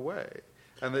powerful way.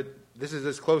 And that this is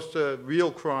as close to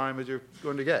real crime as you're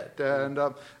going to get. And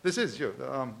this is, I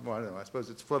don't know, I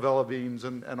suppose it's Flavella beams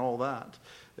and all that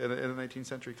in an 18th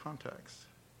century context.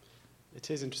 It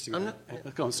is interesting.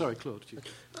 Go on, sorry, Claude.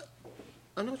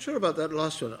 I'm not sure about that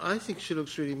last one. I think she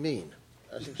looks really mean.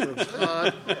 I think she looks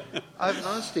hard and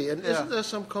nasty. And isn't there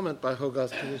some comment by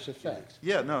Hogarth to this effect?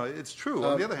 Yeah, no, it's true.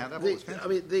 On the other hand,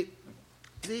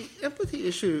 the empathy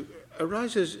issue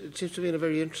arises, it seems to me, in a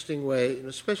very interesting way, in a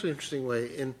especially interesting way,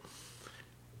 in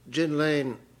Gin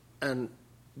Lane and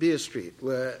Beer Street,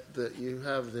 where you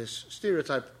have this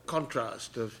stereotype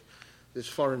contrast of this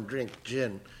foreign drink,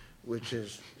 gin, which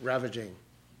is ravaging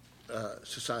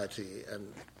society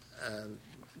and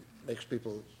makes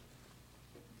people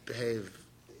behave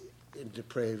in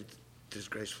depraved,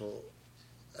 disgraceful,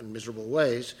 and miserable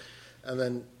ways. And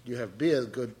then you have beer, the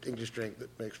good English drink that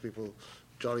makes people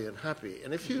jolly and happy.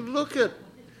 And if you look at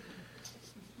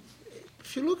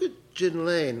Gin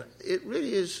Lane, it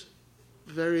really is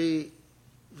very,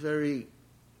 very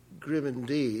grim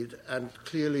indeed, and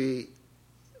clearly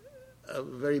a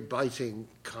very biting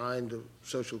kind of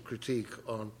social critique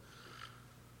on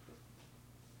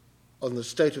the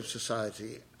state of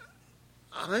society.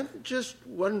 I'm just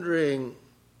wondering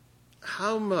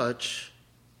how much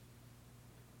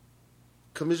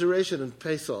commiseration and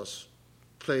pathos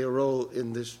play a role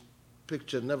in this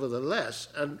picture nevertheless.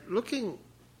 And looking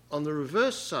on the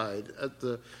reverse side at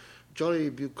the jolly,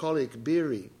 bucolic,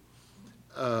 beery,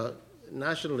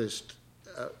 nationalist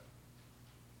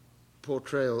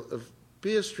portrayal of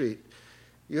Beer Street,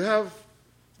 you have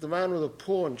the man with a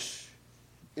paunch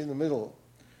in the middle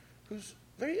who's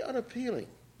very unappealing.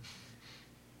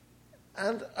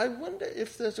 And I wonder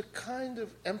if there's a kind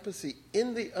of empathy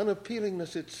in the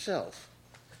unappealingness itself,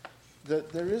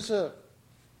 that there is a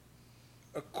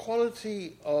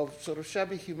quality of sort of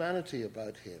shabby humanity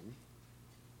about him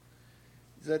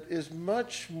that is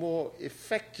much more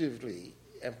effectively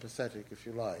empathetic, if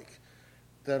you like,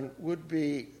 than would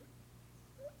be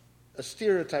a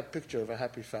stereotype picture of a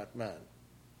happy fat man.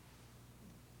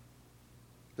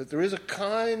 That there is a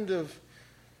kind of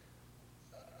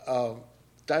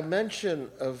dimension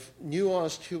of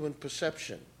nuanced human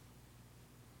perception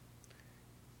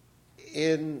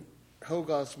in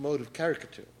Hogarth's mode of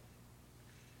caricature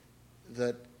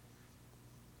that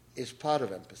is part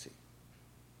of empathy.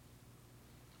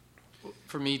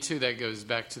 For me, too, that goes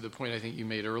back to the point I think you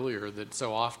made earlier, that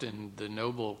so often the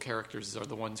noble characters are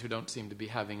the ones who don't seem to be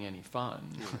having any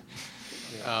fun.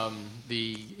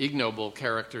 The ignoble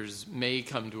characters may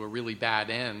come to a really bad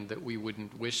end that we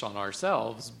wouldn't wish on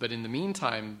ourselves, but in the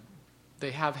meantime,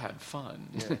 they have had fun,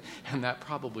 and that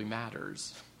probably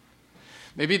matters.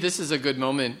 Maybe this is a good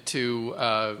moment to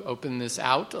open this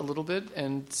out a little bit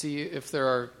and see if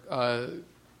there are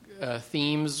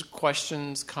themes,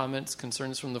 questions, comments,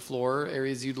 concerns from the floor,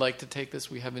 areas you'd like to take this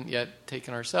we haven't yet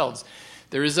taken ourselves.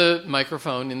 There is a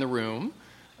microphone in the room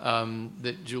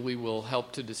that Julie will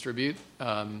help to distribute.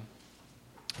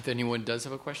 If anyone does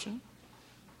have a question.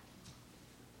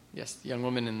 Yes, the young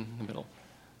woman in the middle.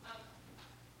 I'm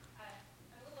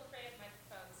a little afraid of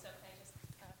microphones, so can I just...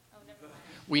 never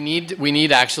We mind.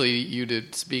 need actually you to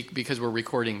speak because we're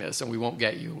recording this, and we won't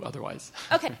get you otherwise.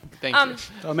 Okay. Thank you.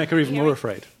 I'll make her even more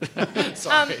afraid.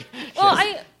 Sorry. Well,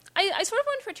 Yes. I sort of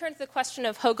want to return to the question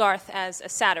of Hogarth as a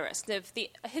satirist, of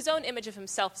his own image of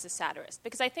himself as a satirist,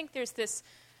 because I think there's this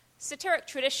satiric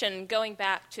tradition going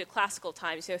back to classical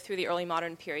times, through the early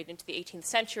modern period into the 18th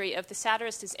century, of the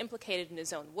satirist is implicated in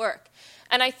his own work.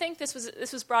 And I think this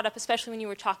was brought up especially when you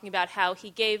were talking about how he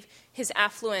gave his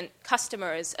affluent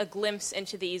customers a glimpse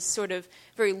into these sort of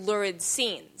very lurid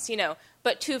scenes,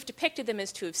 but to have depicted them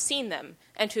is to have seen them,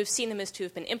 and to have seen them is to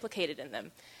have been implicated in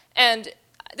them. And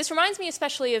this reminds me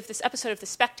especially of this episode of The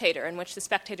Spectator, in which the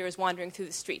Spectator is wandering through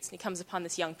the streets, and he comes upon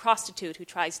this young prostitute who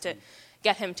tries to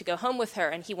get him to go home with her,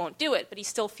 and he won't do it, but he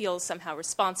still feels somehow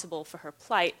responsible for her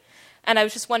plight. And I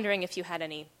was just wondering if you had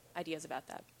any ideas about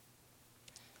that.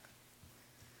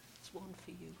 It's one for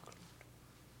you.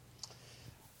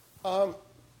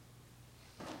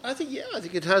 I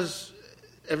think it has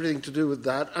everything to do with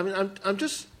that. I mean, I'm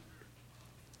just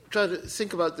trying to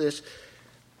think about this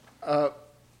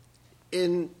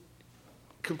in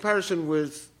comparison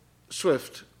with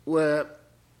Swift,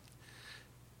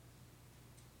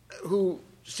 who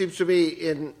seems to be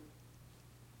in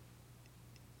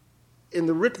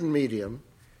the written medium,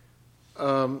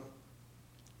 the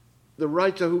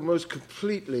writer who most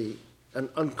completely and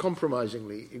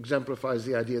uncompromisingly exemplifies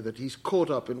the idea that he's caught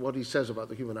up in what he says about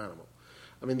the human animal.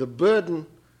 I mean, the burden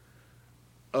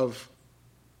of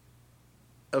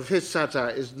his satire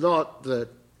is not that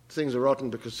things are rotten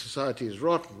because society is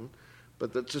rotten,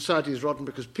 but that society is rotten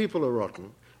because people are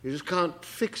rotten. You just can't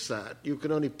fix that. You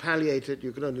can only palliate it.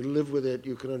 You can only live with it.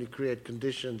 You can only create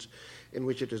conditions in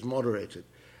which it is moderated.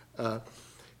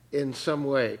 in some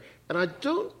way. And I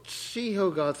don't see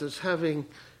Hogarth as having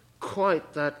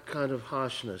quite that kind of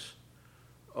harshness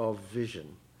of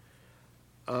vision.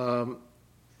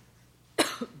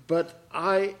 But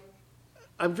I'm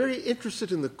very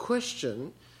interested in the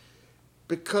question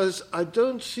because I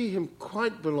don't see him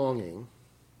quite belonging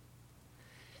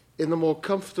in the more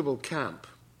comfortable camp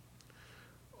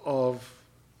of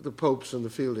the Popes and the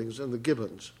Fieldings and the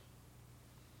Gibbons,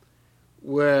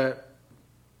 where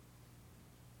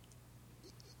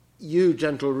you,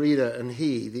 gentle reader, and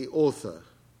he, the author,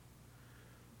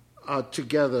 are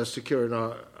together secure in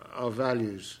our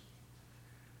values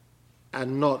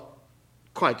and not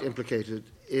quite implicated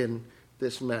in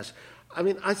this mess. I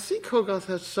mean, I think Hogarth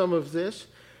has some of this.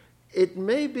 It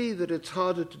may be that it's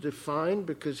harder to define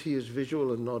because he is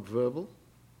visual and not verbal.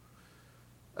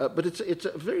 But it's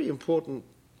a very important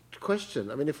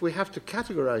question. I mean, if we have to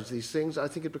categorize these things, I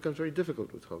think it becomes very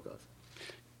difficult with Hogarth.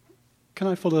 Can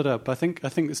I follow that up? I think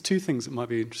there's two things that might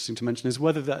be interesting to mention, is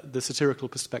whether the satirical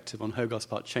perspective on Hogarth's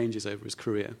part changes over his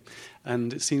career.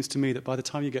 And it seems to me that by the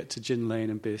time you get to Gin Lane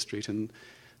and Beer Street and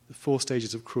the 4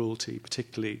 stages of cruelty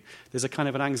particularly, there's a kind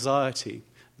of an anxiety.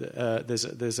 It's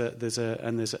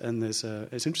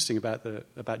interesting about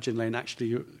Gin Lane.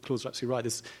 Actually, Claude's absolutely right.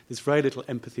 There's very little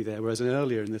empathy there, whereas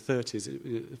earlier in the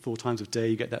 30s, 4 times of day,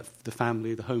 you get the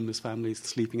family, the homeless families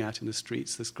sleeping out in the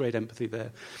streets. There's great empathy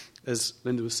there. As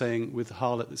Linda was saying, with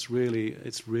Harlot, it's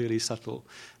really subtle.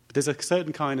 But there's a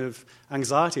certain kind of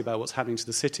anxiety about what's happening to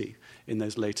the city in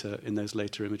those later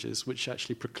images, which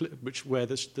actually where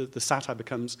the satire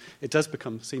does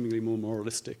become seemingly more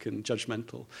moralistic and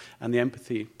judgmental, and the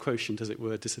empathy quotient, as it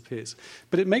were, disappears.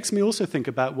 But it makes me also think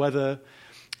about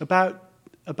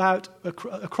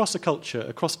across a culture,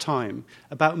 across time,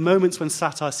 about moments when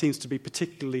satire seems to be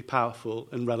particularly powerful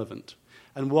and relevant.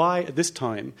 And why, at this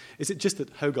time, is it just that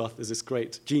Hogarth as this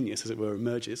great genius, as it were,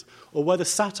 emerges, or whether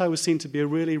satire was seen to be a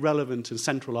really relevant and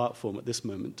central art form at this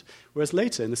moment, whereas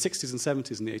later, in the 60s and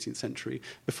 70s in the 18th century,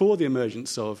 before the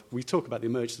emergence of, we talk about the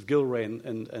emergence of Gilray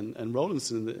and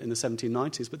Rowlandson in the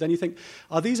 1790s, but then you think,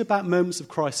 are these about moments of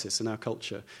crisis in our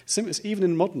culture? Even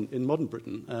in modern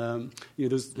Britain,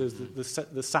 there's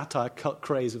the satire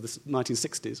craze of the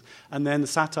 1960s, and then the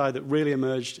satire that really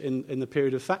emerged in the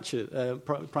period of Thatcher,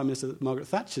 Prime Minister Margaret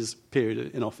Thatcher's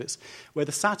period in office, where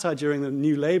the satire during the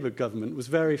New Labour government was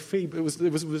very feeble.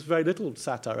 There was very little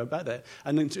satire about that.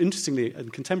 And interestingly, in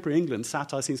contemporary England,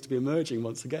 satire seems to be emerging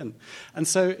once again. And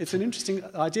so it's an interesting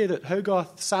idea that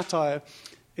Hogarth satire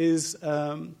is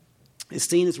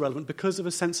seen as relevant because of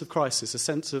a sense of crisis, a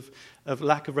sense of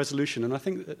lack of resolution. And I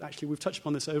think that actually we've touched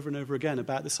upon this over and over again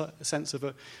about this sense of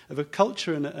a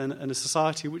culture and a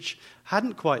society which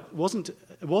we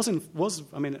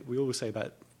always say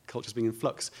about cultures being in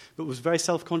flux, but was very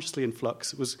self-consciously in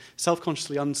flux. It was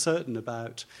self-consciously uncertain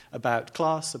about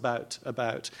class,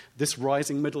 about this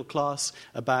rising middle class,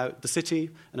 about the city,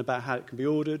 and about how it can be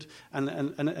ordered. And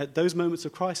at those moments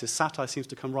of crisis, satire seems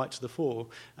to come right to the fore.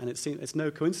 And it's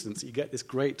no coincidence that you get this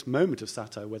great moment of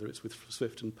satire, whether it's with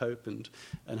Swift and Pope and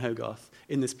Hogarth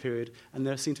in this period. And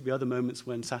there seem to be other moments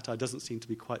when satire doesn't seem to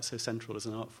be quite so central as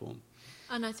an art form.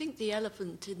 And I think the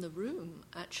elephant in the room,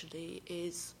 actually,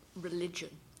 is religion.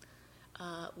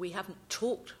 We haven't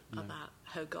talked about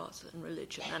Hogarth and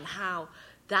religion and how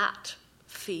that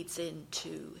feeds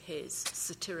into his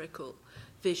satirical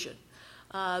vision.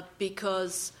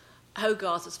 Because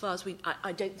Hogarth, as far as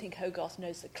I don't think Hogarth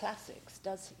knows the classics,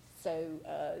 does he? So,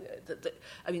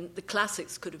 the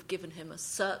classics could have given him a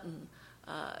certain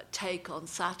take on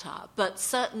satire, but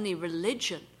certainly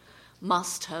religion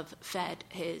must have fed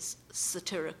his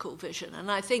satirical vision. And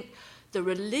I think the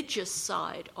religious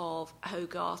side of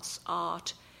Hogarth's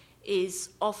art is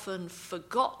often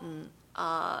forgotten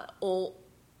or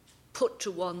put to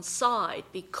one side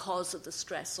because of the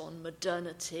stress on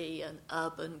modernity and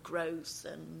urban growth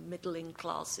and middling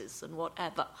classes and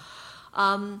whatever.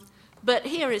 But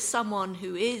here is someone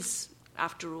who is,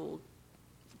 after all,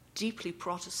 deeply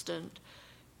Protestant,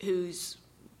 who's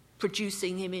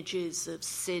producing images of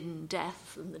sin,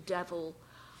 death, and the devil,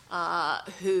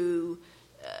 who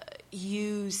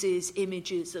uses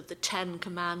images of the Ten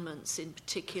Commandments in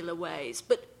particular ways.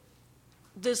 But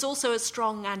there's also a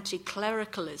strong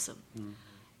anti-clericalism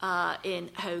in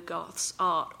Hogarth's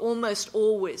art. Almost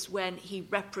always when he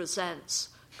represents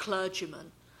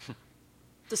clergymen,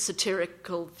 the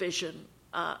satirical vision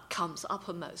comes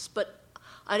uppermost. But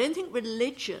I don't think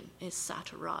religion is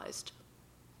satirized,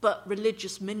 but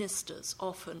religious ministers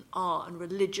often are, and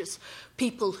religious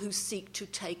people who seek to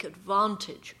take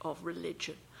advantage of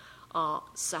religion are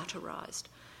satirized.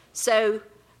 So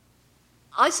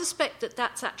I suspect that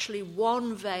that's actually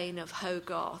one vein of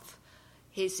Hogarth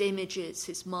his images,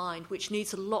 his mind, which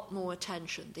needs a lot more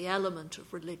attention, the element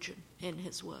of religion in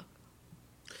his work.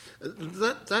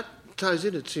 That ties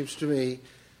in, it seems to me,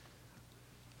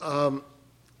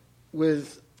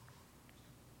 with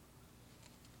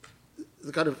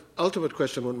the kind of ultimate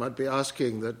question one might be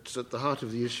asking that's at the heart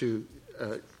of the issue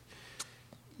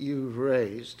you've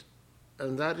raised,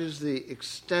 and that is the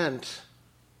extent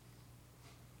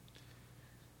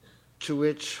to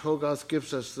which Hogarth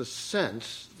gives us the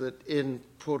sense that in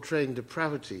portraying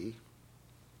depravity,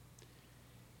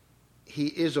 he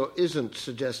is or isn't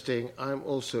suggesting, I'm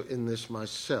also in this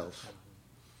myself.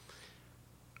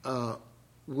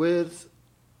 With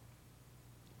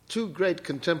two great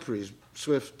contemporaries,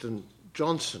 Swift and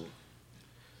Johnson,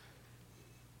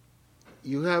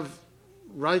 you have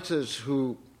writers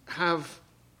who have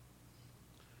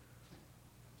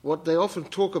what they often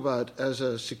talk about as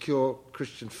a secure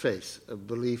Christian faith, a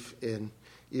belief in,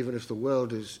 even if the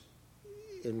world is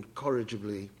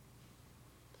incorrigibly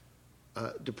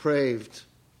depraved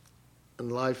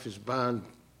and life is bound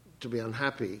to be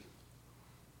unhappy,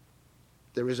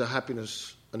 there is a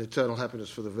happiness, an eternal happiness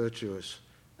for the virtuous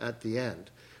at the end.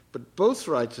 But both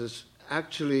writers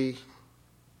actually,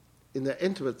 in their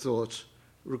intimate thoughts,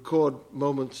 record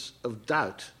moments of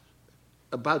doubt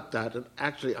about that and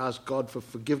actually ask God for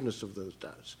forgiveness of those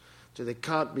doubts. So they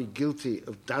can't be guilty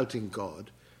of doubting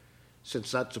God,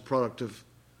 since that's a product of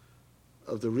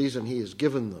the reason he has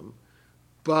given them,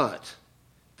 but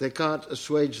they can't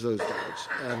assuage those doubts,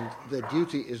 and their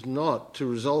duty is not to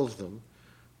resolve them,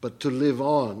 but to live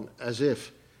on as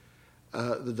if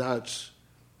the doubts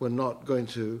were not going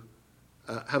to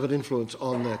have an influence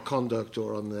on their conduct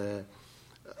or on their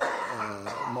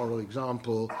moral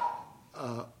example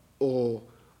or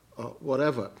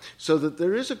whatever. So that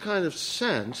there is a kind of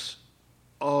sense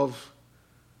of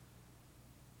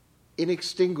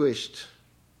inextinguished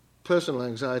personal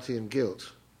anxiety and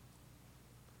guilt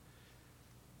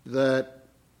that,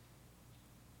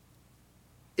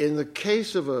 in the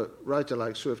case of a writer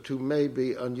like Swift, who may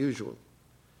be unusual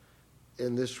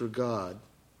in this regard,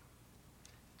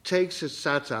 takes his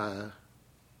satire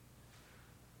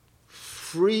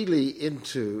freely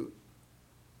into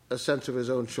a sense of his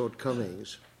own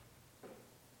shortcomings.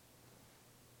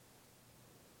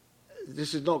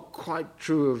 This is not quite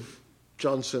true of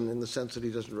Johnson in the sense that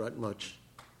he doesn't write much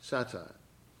satire.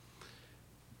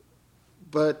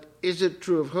 But is it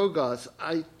true of Hogarth?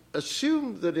 I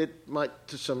assume that it might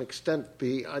to some extent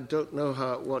be. I don't know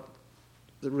what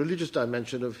the religious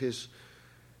dimension of his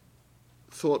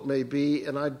thought may be,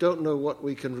 and I don't know what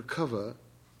we can recover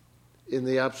in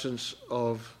the absence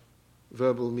of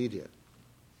verbal media.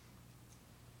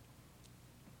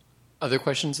 Other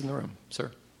questions in the room,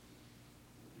 sir?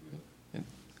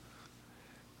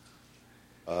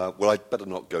 Well, I'd better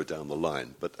not go down the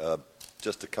line, but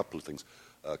just a couple of things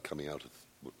coming out of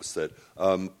what was said.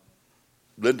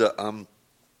 Linda,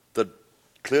 there's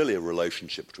clearly a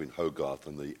relationship between Hogarth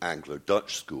and the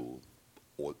Anglo-Dutch school,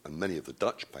 and many of the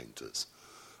Dutch painters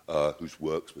whose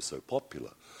works were so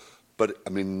popular. But, I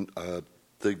mean,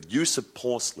 the use of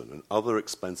porcelain and other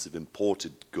expensive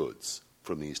imported goods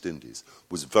from the East Indies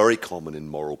was very common in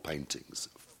moral paintings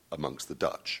amongst the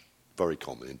Dutch, very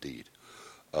common indeed.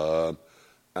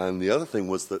 And the other thing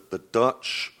was that the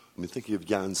Dutch, I mean, thinking of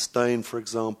Jan Steen, for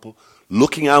example,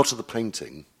 looking out of the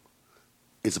painting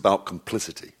is about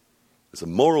complicity. There's a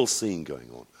moral scene going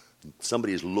on, and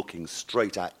somebody is looking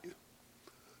straight at you,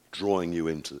 drawing you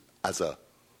into as a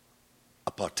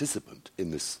participant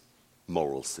in this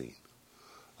moral scene.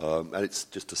 And it's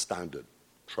just a standard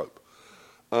trope.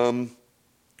 And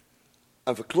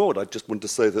for Claude, I just want to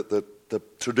say that the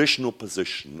traditional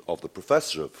position of the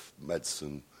professor of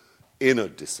medicine in a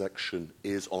dissection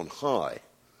is on high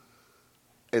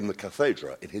in the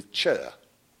cathedra, in his chair,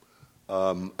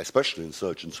 especially in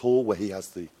Surgeons' Hall, where he has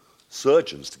the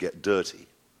surgeons to get dirty,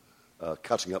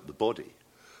 cutting up the body.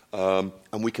 And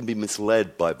we can be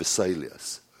misled by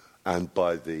Vesalius and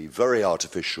by the very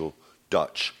artificial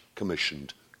Dutch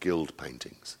commissioned guild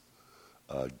paintings.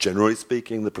 Generally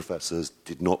speaking, the professors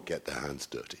did not get their hands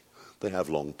dirty. They have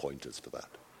long pointers for that.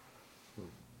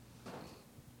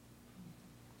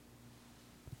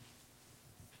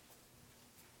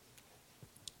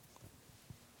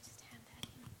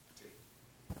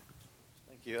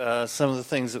 Thank you. Some of the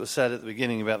things that were said at the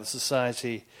beginning about the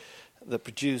society that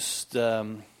produced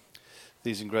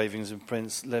these engravings and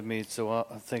prints led me to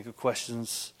think of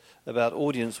questions about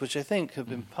audience, which I think have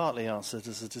been partly answered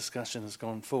as the discussion has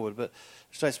gone forward, but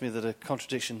it strikes me that a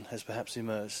contradiction has perhaps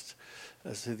emerged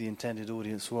as to who the intended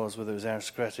audience was, whether it was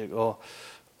aristocratic or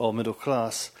middle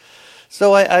class.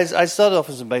 So I started off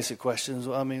with some basic questions.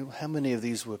 I mean, how many of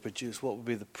these were produced? What would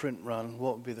be the print run?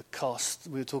 What would be the cost?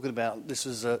 We were talking about this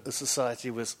was a society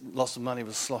where lots of money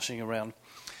was sloshing around.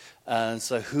 And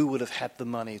so who would have had the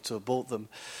money to have bought them?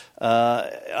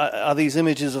 Are these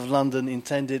images of London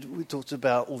intended? We talked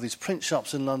about all these print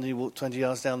shops in London. You walk 20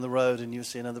 yards down the road and you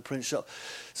see another print shop.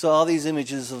 So are these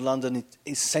images of London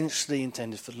essentially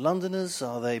intended for Londoners?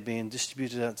 Are they being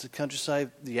distributed out to the countryside?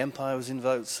 The empire was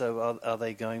invoked, so are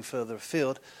they going further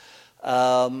afield?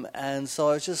 And so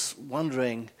I was just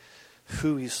wondering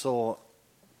who he saw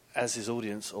as his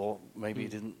audience, or maybe he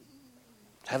didn't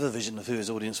have a vision of who his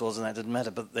audience was, and that didn't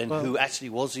matter, but then who actually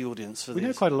was the audience for we these?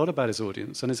 know quite a lot about his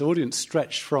audience, and his audience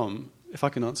stretched from, if I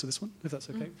can answer this one, if that's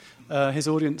okay, his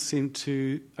audience seemed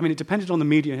to, I mean, it depended on the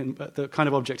media and the kind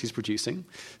of object he's producing.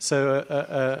 So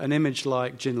an image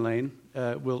like Gin Lane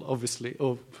will obviously,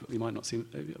 or you might not see,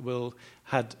 will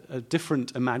had a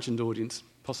different imagined audience,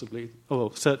 possibly,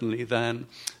 or certainly, than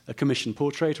a commissioned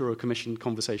portrait or a commissioned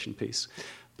conversation piece.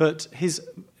 But his,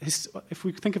 if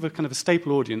we think of a kind of a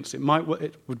staple audience, it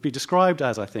would be described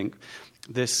as, I think,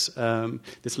 this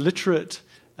literate,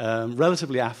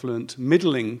 relatively affluent,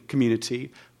 middling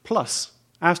community plus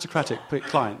aristocratic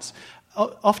clients.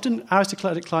 Often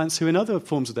aristocratic clients who in other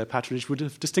forms of their patronage would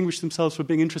have distinguished themselves for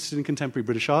being interested in contemporary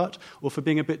British art or for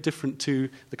being a bit different to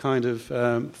the kind of,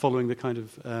 following the kind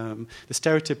of, the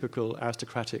stereotypical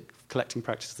aristocratic collecting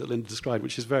practices that Linda described,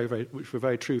 which were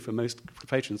very true for most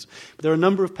patrons. But there are a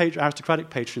number of aristocratic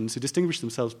patrons who distinguish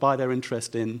themselves by their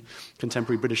interest in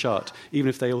contemporary British art, even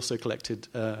if they also collected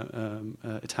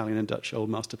Italian and Dutch old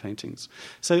master paintings.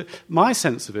 So my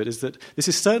sense of it is that this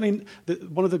is certainly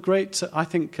one of the great, I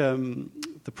think,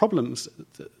 the problems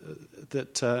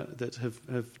that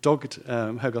have dogged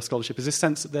Hogarth scholarship is this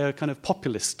sense that they're kind of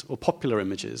populist or popular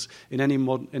images in any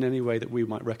way that we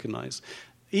might recognise.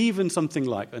 Even something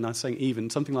like, and I'm saying even,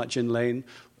 something like Gin Lane,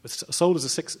 sold as a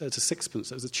sixpence,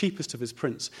 that was the cheapest of his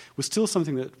prints, was still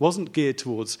something that wasn't geared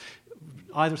towards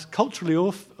either culturally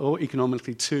or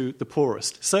economically to the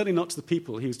poorest, certainly not to the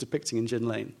people he was depicting in Gin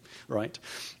Lane, right?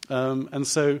 And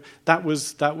so that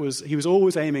was he was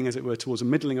always aiming, as it were, towards a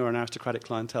middling or an aristocratic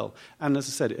clientele. And as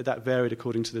I said, that varied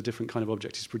according to the different kind of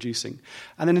object he's producing.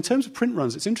 And then in terms of print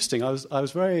runs, it's interesting. I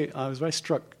was very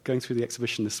struck going through the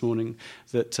exhibition this morning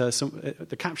that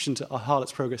the caption to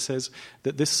Harlot's Progress says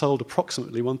that this sold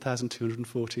approximately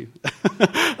 1,240.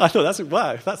 I thought,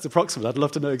 wow, if that's approximate, I'd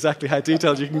love to know exactly how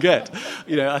detailed you can get.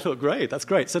 I thought, great, that's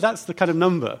great. So that's the kind of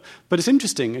number. But it's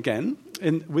interesting, again,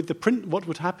 with the print, what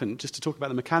would happen, just to talk about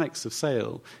the mechanics of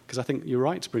sale, because I think you're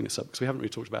right to bring this up, because we haven't really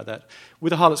talked about that. With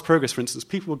the Harlot's Progress, for instance,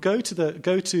 people would go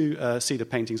to see the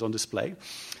paintings on display,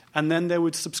 and then they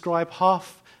would subscribe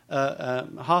half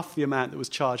the amount that was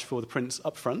charged for the prints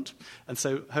up front, and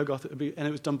so Hogarth, and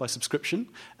it was done by subscription,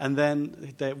 and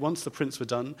then once the prints were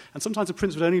done, and sometimes the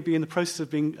prints would only be in the process of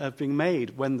being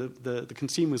made when the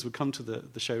consumers would come to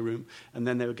the showroom, and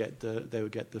then they would get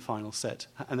the final set,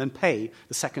 and then pay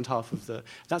the second half of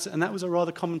and that was a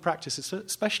rather common practice,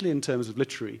 especially in terms of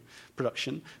literary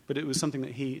production, but it was something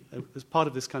that he, as part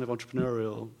of this kind of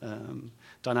entrepreneurial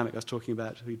dynamic I was talking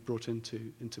about, he brought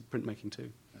into printmaking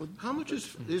too. Well, how much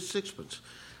is sixpence?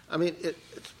 I mean, it's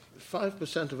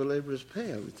 5% of a labourer's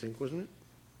pay, I would think, wasn't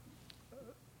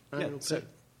it? Yeah. So,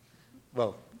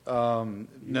 well,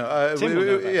 no. It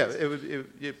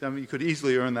would. I mean, you could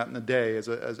easily earn that in a day as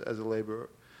a labourer.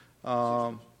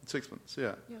 Sixpence,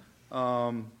 yeah.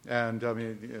 And I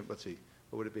mean, let's see,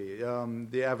 what would it be?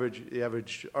 The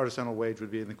average artisanal wage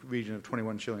would be in the region of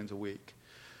 21 shillings a week.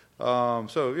 So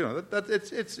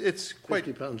it's quite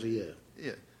 £50 a year.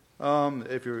 Yeah.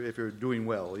 If you're doing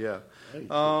well, yeah. Very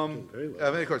well.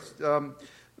 I mean, of course,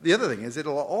 the other thing is that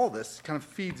all this kind of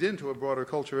feeds into a broader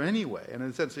culture anyway, and in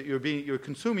the sense that you're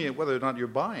consuming it whether or not you're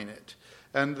buying it.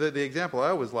 And the example I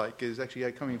always like is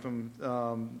actually coming from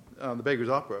the Beggar's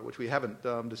Opera, which we haven't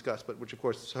discussed, but which of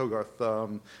course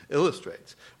Hogarth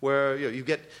illustrates, where you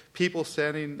get people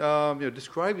standing,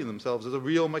 describing themselves as a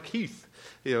real Macheath,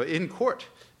 in court.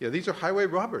 These are highway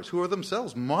robbers who are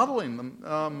themselves modeling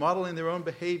their own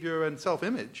behavior and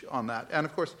self-image on that. And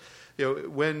of course,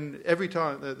 when every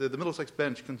time the Middlesex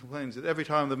bench complains that every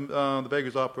time the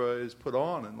Beggar's Opera is put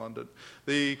on in London,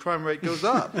 the crime rate goes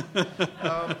up.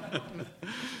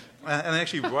 And they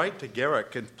actually write to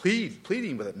Garrick and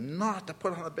pleading with him not to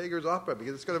put on the Beggar's Opera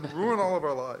because it's going to ruin all of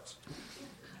our lives.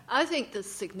 I think the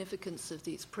significance of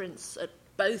these prints at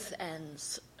both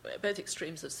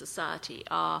extremes of society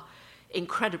are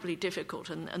incredibly difficult,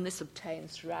 and this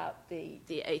obtains throughout the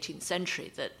 18th century.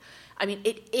 That, I mean,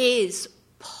 it is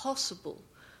possible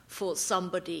for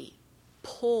somebody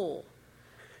poor,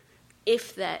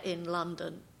 if they're in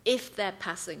London, if they're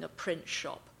passing a print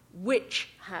shop which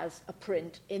has a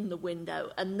print in the window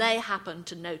and they happen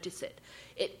to notice it,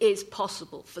 it is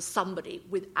possible for somebody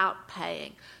without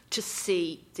paying to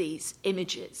see these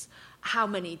images. How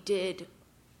many did?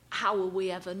 How will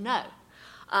we ever know?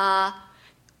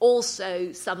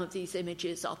 Also, some of these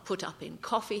images are put up in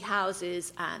coffee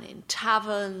houses and in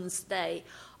taverns. They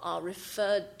are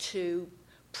referred to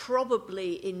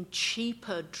probably in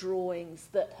cheaper drawings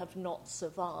that have not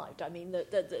survived. I mean,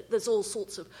 there's all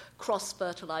sorts of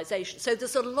cross-fertilization. So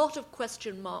there's a lot of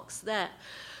question marks there.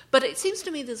 But it seems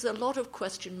to me there's a lot of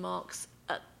question marks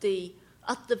at the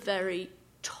very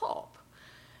top.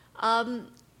 I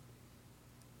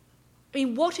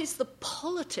mean, what is the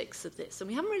politics of this? And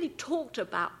we haven't really talked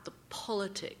about the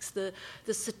politics, the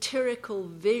satirical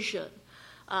vision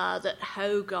that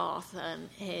Hogarth and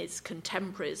his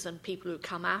contemporaries and people who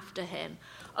come after him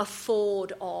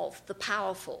afford of the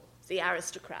powerful, the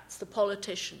aristocrats, the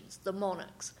politicians, the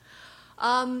monarchs.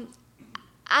 And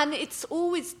it's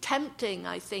always tempting,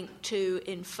 I think, to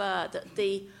infer that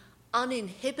the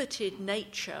uninhibited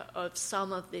nature of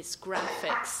some of this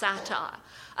graphic satire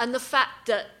and the fact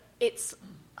that it's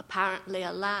apparently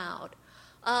allowed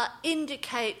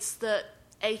indicates that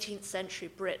 18th century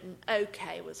Britain,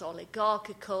 was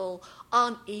oligarchical,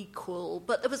 unequal,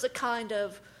 but there was a kind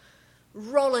of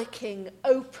rollicking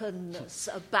openness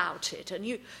about it. And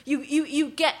you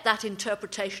get that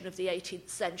interpretation of the 18th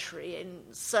century in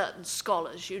certain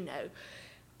scholars,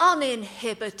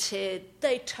 uninhibited,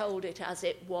 they told it as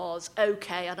it was,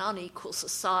 an unequal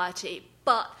society,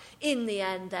 but in the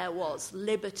end there was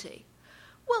liberty.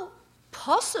 Well,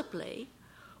 possibly.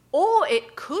 Or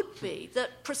it could be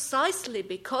that precisely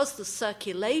because the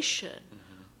circulation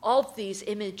of these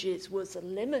images was a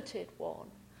limited one,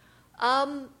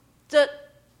 that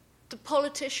the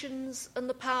politicians and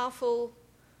the powerful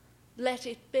let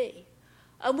it be.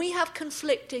 And we have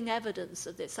conflicting evidence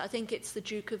of this. I think it's the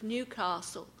Duke of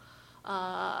Newcastle.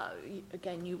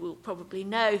 Again, you will probably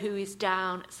know who is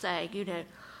down saying,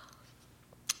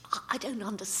 I don't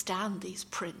understand these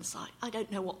prints. I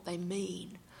don't know what they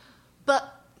mean.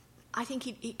 But I think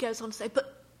he goes on to say,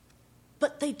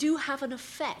 but they do have an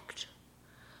effect.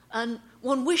 And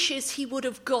one wishes he would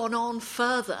have gone on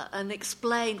further and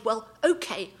explained,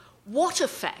 what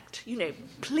effect?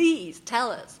 Please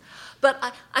tell us. But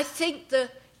I think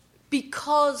that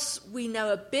because we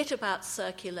know a bit about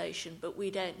circulation, but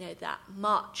we don't know that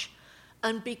much,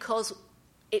 and because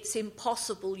it's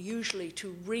impossible usually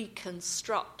to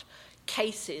reconstruct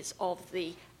cases of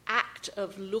the act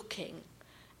of looking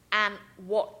and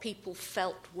what people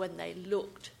felt when they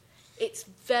looked, it's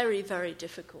very, very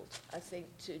difficult, I think,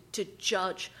 to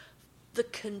judge the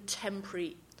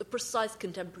precise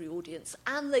contemporary audience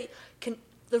and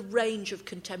the range of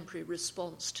contemporary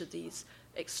response to these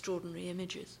extraordinary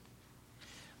images.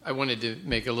 I wanted to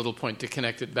make a little point to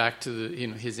connect it back to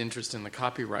his interest in the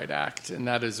Copyright Act, and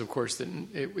that is, of course, that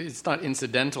it's not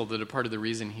incidental that a part of the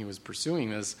reason he was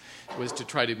pursuing this was to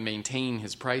try to maintain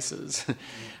his prices,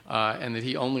 and that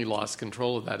he only lost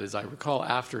control of that, as I recall,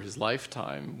 after his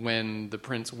lifetime, when the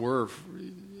prints were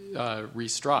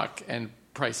restruck and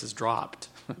prices dropped.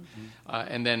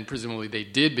 And then presumably they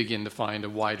did begin to find a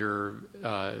wider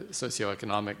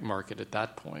socioeconomic market at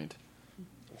that point.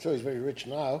 I'm sure he's very rich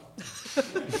now.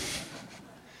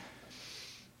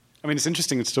 I mean, it's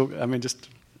interesting to talk, just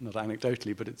not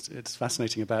anecdotally, but it's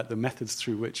fascinating about the methods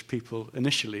through which people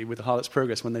initially, with the Harlot's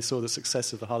Progress, when they saw the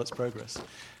success of the Harlot's Progress,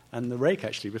 and the Rake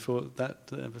actually, as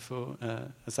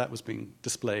that was being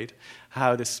displayed,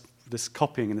 how this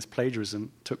copying and this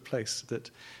plagiarism took place,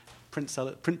 that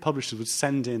print publishers would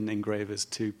send in engravers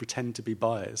to pretend to be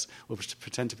buyers or to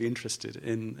pretend to be interested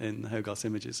in Hogarth's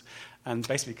images and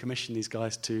basically commission these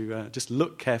guys to just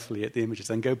look carefully at the images,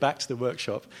 then go back to the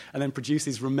workshop and then produce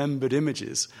these remembered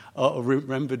images or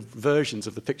remembered versions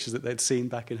of the pictures that they'd seen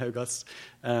back in Hogarth's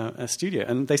studio.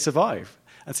 And they survive.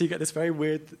 And so you get this very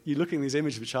weird, you're looking at these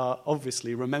images which are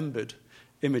obviously remembered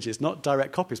images, not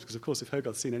direct copies, because of course if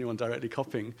Hogarth's seen anyone directly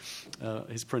copying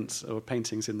his prints or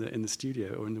paintings in the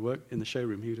studio or in the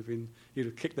showroom, he'd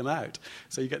have kicked them out.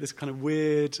 So you get this kind of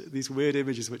these weird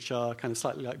images which are kind of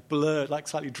slightly like blurred, like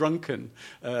slightly drunken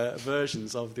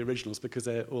versions of the originals because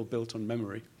they're all built on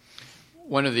memory.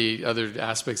 One of the other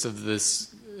aspects of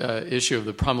this issue of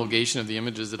the promulgation of the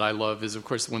images that I love is, of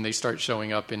course, when they start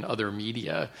showing up in other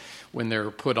media, when they're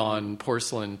put on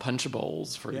porcelain punch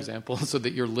bowls, for example, so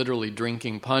that you're literally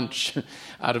drinking punch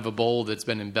out of a bowl that's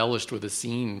been embellished with a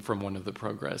scene from one of the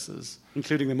progresses.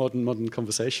 Including the modern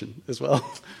conversation as well.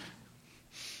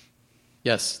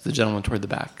 Yes, the gentleman toward the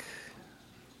back.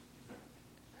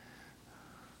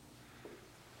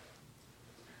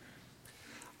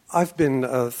 I've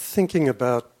been thinking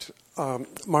about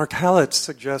Mark Hallett's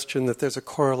suggestion that there's a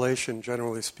correlation,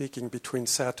 generally speaking, between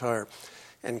satire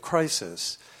and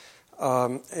crisis.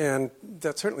 And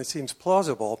that certainly seems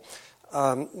plausible.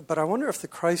 But I wonder if the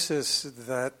crisis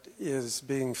that is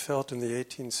being felt in the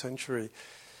 18th century,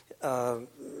 I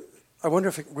wonder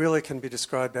if it really can be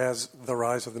described as the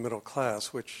rise of the middle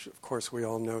class, which, of course, we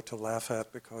all know to laugh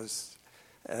at because,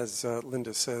 as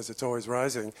Linda says, it's always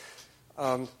rising.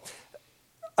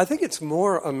 I think it's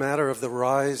more a matter of the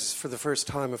rise for the first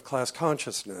time of class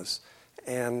consciousness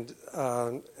and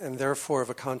therefore of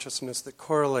a consciousness that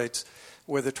correlates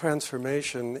with a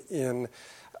transformation in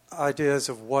ideas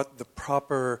of what the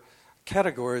proper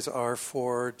categories are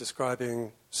for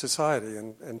describing society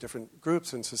and different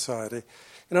groups in society.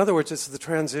 In other words, it's the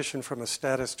transition from a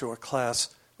status to a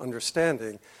class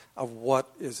understanding of what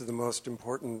is the most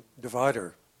important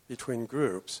divider between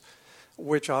groups,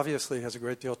 which obviously has a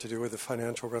great deal to do with the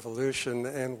financial revolution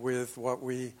and with what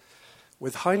we,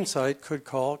 with hindsight, could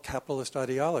call capitalist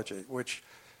ideology, which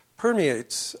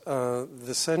permeates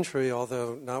the century,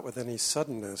 although not with any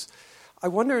suddenness. I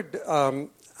wondered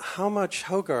how much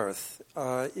Hogarth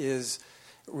is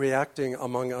reacting,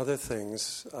 among other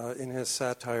things, in his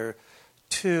satire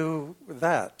to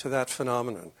that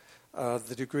phenomenon,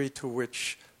 the degree to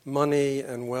which money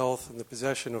and wealth and the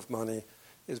possession of money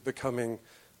is becoming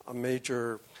a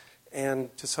major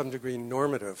and, to some degree,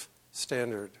 normative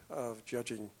standard of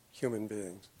judging human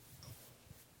beings.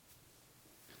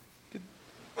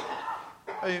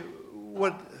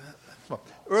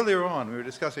 Earlier on, we were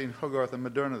discussing Hogarth and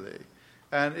modernity,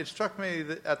 and it struck me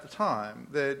that at the time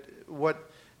that what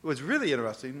was really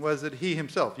interesting was that he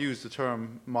himself used the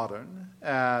term modern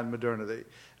and modernity,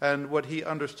 and what he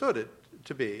understood it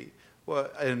to be,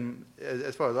 and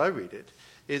as far as I read it,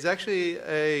 is actually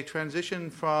a transition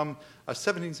from a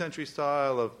 17th century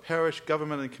style of parish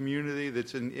government and community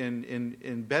that's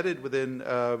embedded within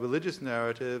a religious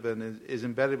narrative and is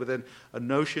embedded within a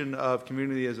notion of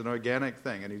community as an organic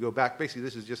thing. And you go back, basically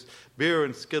this is just beer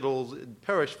and skittles,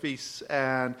 parish feasts,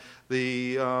 and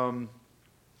the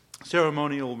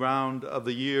ceremonial round of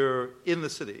the year in the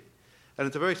city. And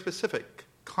it's a very specific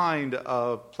kind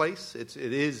of place. It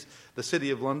is the city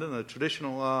of London, a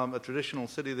traditional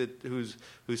city whose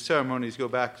ceremonies go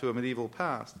back to a medieval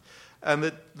past, and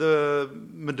that the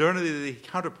modernity that he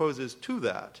counterposes to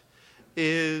that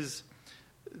is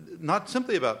not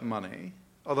simply about money,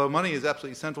 although money is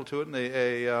absolutely central to it, and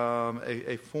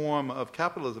a form of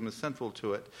capitalism is central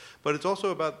to it, but it's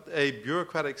also about a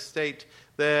bureaucratic state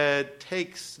that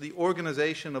takes the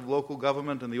organization of local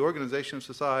government and the organization of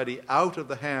society out of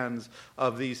the hands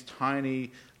of these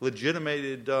tiny,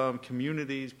 legitimated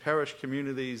communities, parish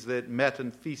communities that met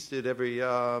and feasted every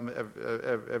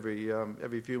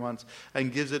few months,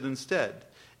 and gives it instead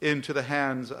into the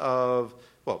hands of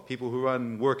people who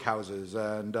run workhouses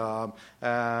and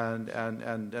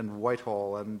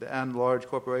Whitehall and large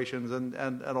corporations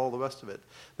and all the rest of it.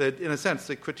 That, in a sense,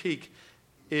 the critique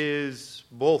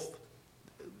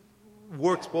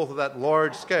works both at that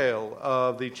large scale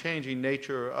of the changing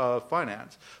nature of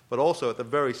finance, but also at the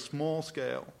very small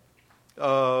scale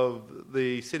of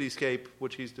the cityscape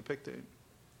which he's depicting.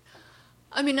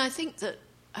 I mean, I think that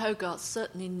Hogarth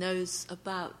certainly knows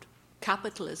about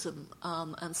capitalism,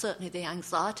 and certainly the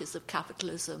anxieties of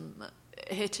capitalism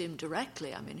hit him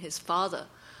directly. I mean, his father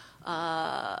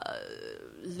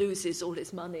loses all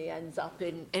his money, ends up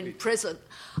in prison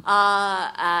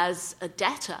as a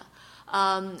debtor.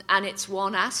 And it's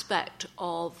one aspect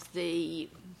of the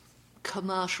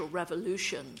commercial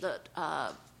revolution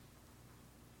that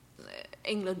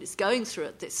England is going through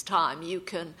at this time. You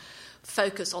can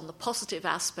focus on the positive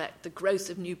aspect, the growth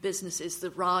of new businesses,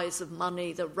 the rise of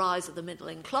money, the rise of the middle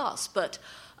class. But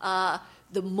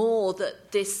the more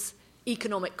that this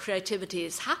economic creativity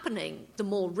is happening, the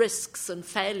more risks and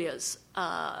failures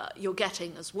you're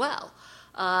getting as well.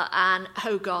 And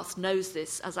Hogarth knows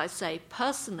this, as I say,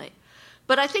 personally.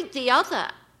 But I think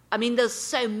there's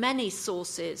so many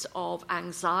sources of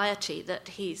anxiety that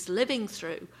he's living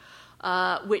through,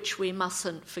 which we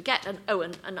mustn't forget.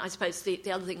 And I suppose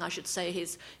the other thing I should say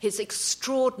is his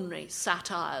extraordinary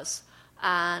satires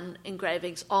and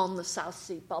engravings on the South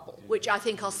Sea bubble, which I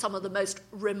think are some of the most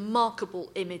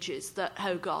remarkable images that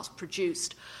Hogarth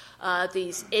produced.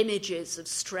 These images of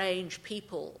strange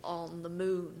people on the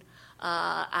moon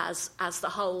as the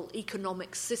whole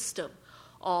economic system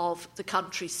of the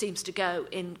country seems to go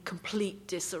in complete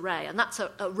disarray. And that's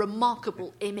a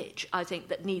remarkable image, I think,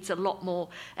 that needs a lot more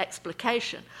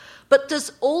explication. But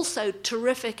there's also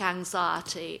terrific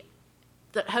anxiety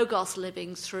that Hogarth's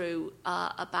living through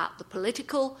about the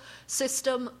political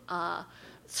system,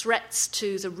 threats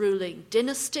to the ruling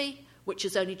dynasty, which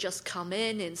has only just come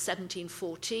in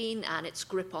 1714, and its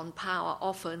grip on power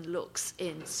often looks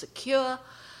insecure.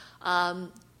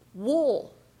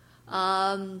 War.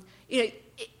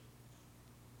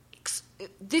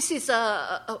 This is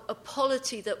a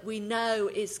polity that we know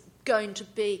is going to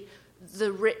be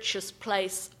the richest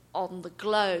place on the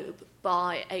globe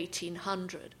by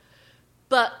 1800.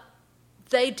 But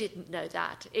they didn't know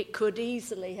that. It could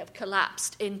easily have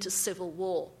collapsed into civil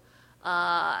war.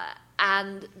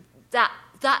 And that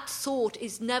thought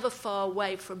is never far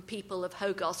away from people of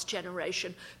Hogarth's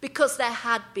generation, because there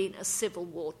had been a civil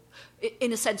war,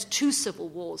 in a sense, 2 civil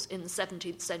wars in the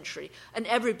 17th century, and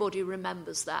everybody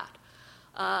remembers that.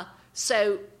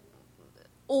 So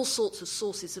all sorts of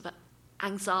sources of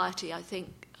anxiety, I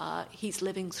think, he's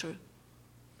living through.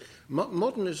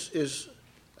 Modern is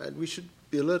and we should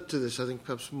be alert to this, I think,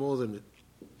 perhaps more than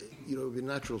it would be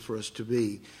natural for us to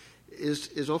be,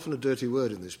 is often a dirty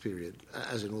word in this period,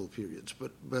 as in all periods.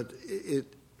 But it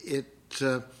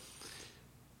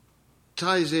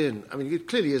ties in. I mean, it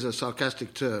clearly is a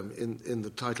sarcastic term in the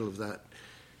title of that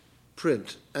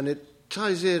print, and it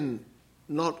ties in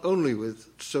not only with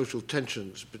social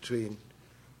tensions between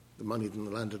the moneyed and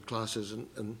the landed classes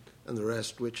and the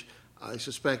rest, which I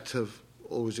suspect have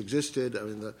always existed. I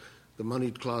mean, the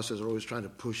moneyed classes are always trying to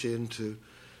push into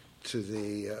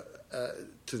the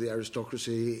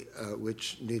aristocracy,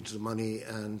 which needs the money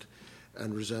and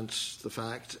resents the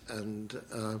fact, and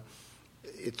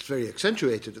it's very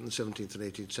accentuated in the 17th and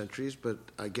 18th centuries, but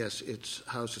I guess it's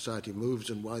how society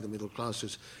moves and why the middle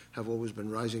classes have always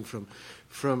been rising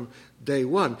from day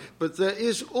one. But there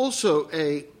is also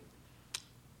a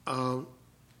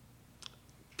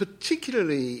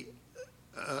particularly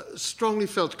strongly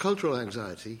felt cultural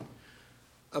anxiety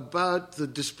about the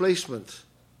displacement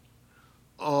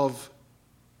of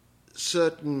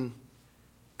certain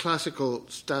classical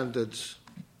standards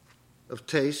of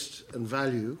taste and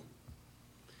value,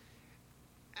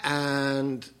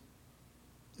 and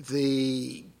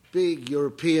the big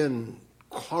European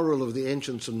quarrel of the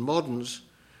ancients and moderns,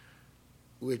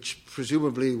 which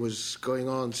presumably was going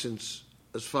on since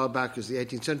as far back as the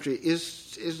 18th century,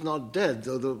 is not dead,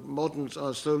 though the moderns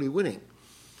are slowly winning.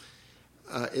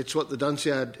 It's what the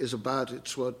Dunciad is about.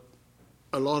 It's what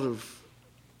a lot of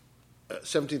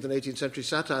 17th and 18th century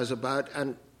satire is about,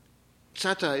 and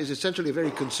satire is essentially a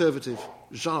very conservative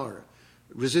genre,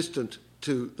 resistant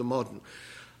to the modern.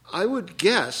 I would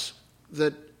guess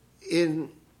that in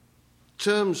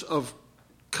terms of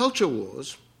culture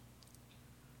wars,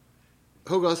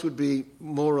 Hogarth would be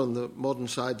more on the modern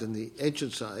side than the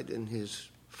ancient side in his,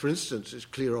 for instance, his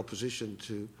clear opposition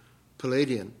to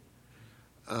Palladian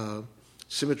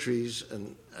symmetries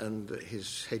and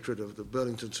his hatred of the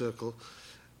Burlington Circle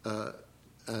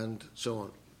and so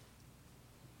on.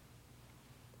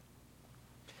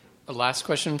 A last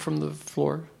question from the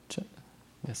floor?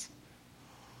 Yes.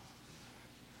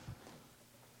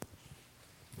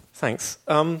 Thanks.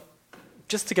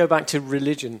 Just to go back to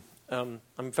religion, I'm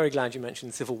very glad you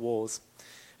mentioned civil wars.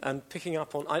 And picking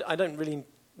up on, I don't really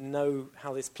know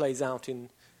how this plays out in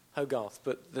Hogarth,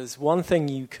 but there's one thing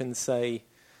you can say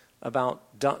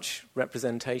about Dutch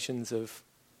representations of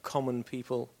common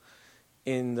people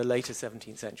in the later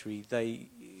 17th century.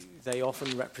 They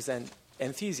often represent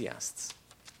enthusiasts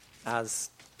as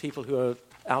people who are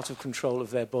out of control of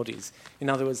their bodies. In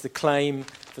other words, the claim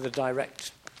for the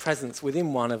direct presence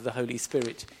within one of the Holy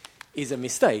Spirit is a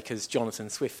mistake, as Jonathan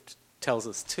Swift tells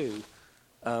us too.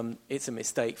 It's a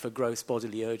mistake for gross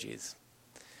bodily urges.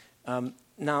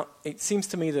 Now, it seems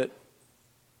to me that,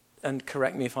 and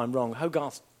correct me if I'm wrong,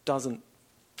 Hogarth doesn't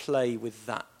play with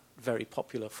that very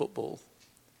popular football,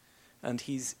 and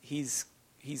he's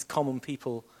common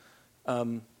people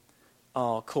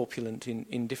are corpulent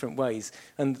in different ways,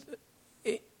 and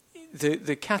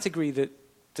the category that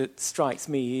strikes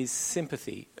me is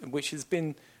sympathy, which has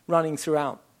been running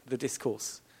throughout the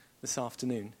discourse this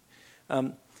afternoon.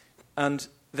 And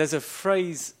there's a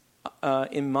phrase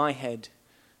in my head,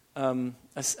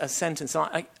 a sentence.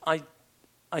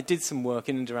 I did some work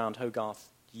in and around Hogarth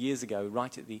years ago,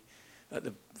 right at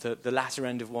the latter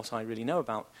end of what I really know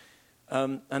about,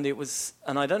 and it was,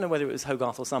 and I don't know whether it was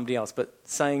Hogarth or somebody else, but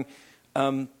saying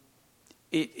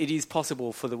it is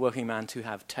possible for the working man to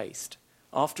have taste.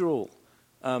 After all,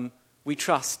 we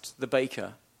trust the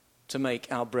baker to make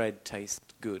our bread taste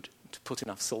good, to put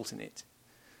enough salt in it.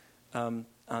 And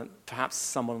perhaps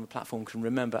someone on the platform can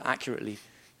remember accurately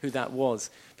who that was.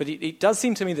 But it does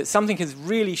seem to me that something has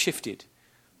really shifted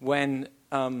when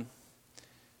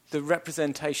the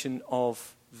representation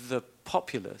of the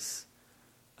populace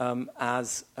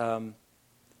as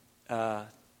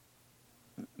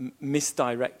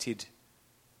misdirected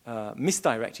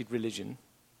religion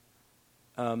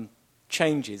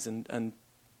changes and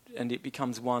it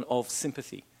becomes one of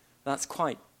sympathy. That's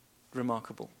quite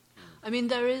remarkable. I mean,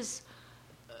 there is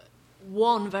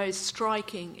one very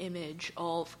striking image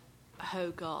of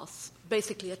Hogarth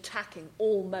basically attacking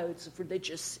all modes of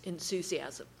religious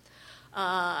enthusiasm.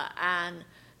 And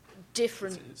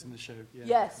different... It's in the show, yeah.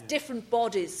 Yes, yeah. different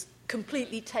bodies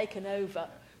completely taken over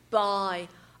by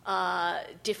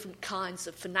different kinds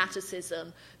of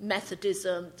fanaticism,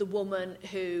 Methodism, the woman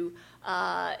who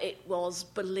it was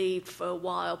believed for a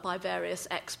while by various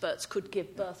experts could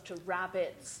give birth to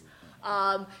rabbits.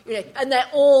 And they're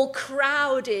all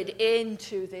crowded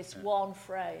into this one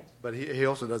frame. But he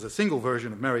also does a single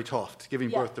version of Mary Toft, giving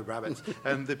birth to rabbits.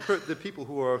 And the people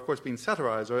who are, of course, being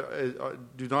satirized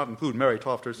do not include Mary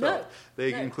Toft herself.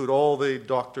 They include all the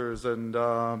doctors and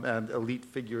elite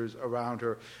figures around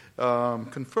her,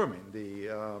 confirming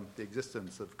the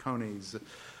existence of conies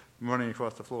running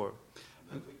across the floor.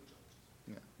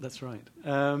 That's right.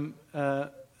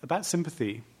 About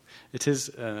sympathy, it is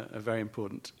a very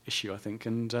important issue, I think.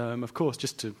 And, of course,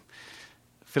 just to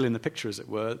fill in the picture, as it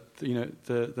were,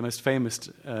 the most famous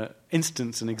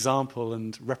instance and example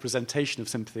and representation of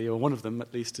sympathy, or one of them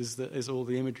at least, is all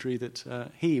the imagery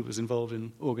that he was involved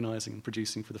in organising and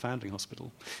producing for the Foundling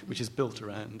Hospital, which is built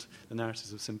around the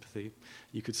narratives of sympathy,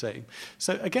 you could say.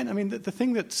 So, again, I mean, the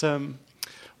thing that...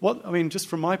 just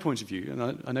from my point of view,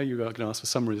 and I know you were going to ask for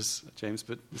summaries, James,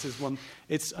 but this is one...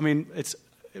 It's kind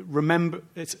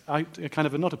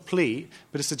of not a plea,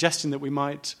 but a suggestion that we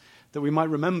might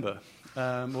remember,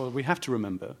 or we have to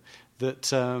remember, that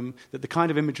the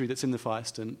kind of imagery that's in the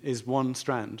Firestone is one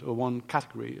strand or one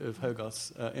category of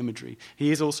Hogarth's imagery. He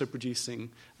is also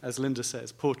producing, as Linda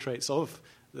says, portraits of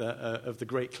the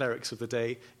great clerics of the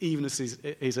day, even as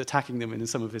he's attacking them in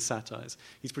some of his satires.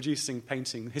 He's producing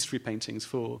history paintings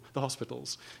for the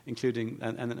hospitals, including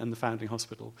and the Foundling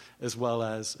Hospital, as well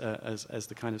as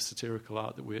the kind of satirical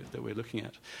art that we're looking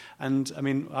at. And I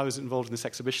mean, I was involved in this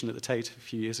exhibition at the Tate a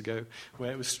few years ago,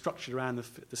 where it was structured around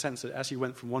the sense that as you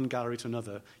went from one gallery to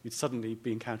another, you'd suddenly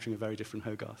be encountering a very different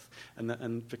Hogarth,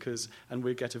 and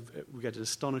we get an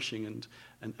astonishing and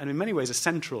in many ways a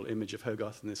central image of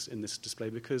Hogarth in this display,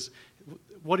 because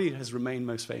what he has remained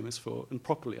most famous for, and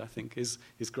properly I think, is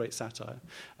his great satire.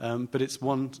 But it's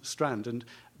one strand, and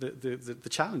the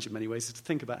challenge in many ways is to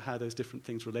think about how those different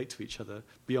things relate to each other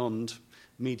beyond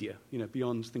media,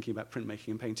 beyond thinking about printmaking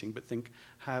and painting, but think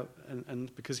how,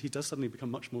 and because he does suddenly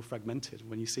become much more fragmented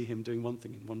when you see him doing one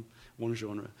thing in one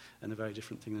genre and a very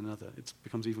different thing in another. It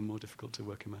becomes even more difficult to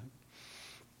work him out.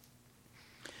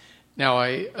 Now,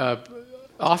 I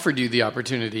offered you the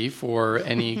opportunity for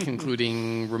any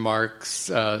concluding remarks,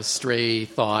 stray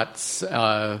thoughts,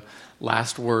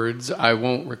 last words. I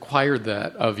won't require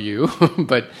that of you,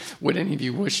 but would any of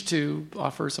you wish to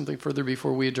offer something further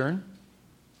before we adjourn?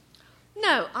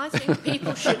 No, I think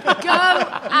people should go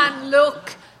and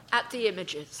look at the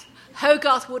images.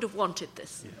 Hogarth would have wanted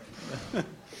this. Yeah.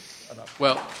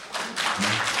 Well...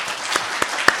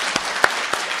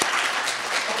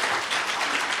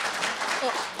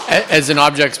 As an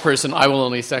objects person, I will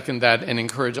only second that and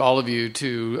encourage all of you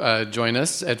to join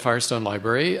us at Firestone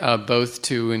Library, both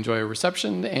to enjoy a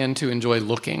reception and to enjoy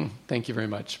looking. Thank you very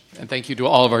much. And thank you to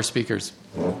all of our speakers.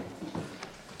 That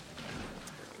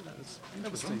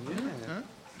was interesting. Yeah.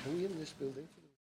 Are we in this building?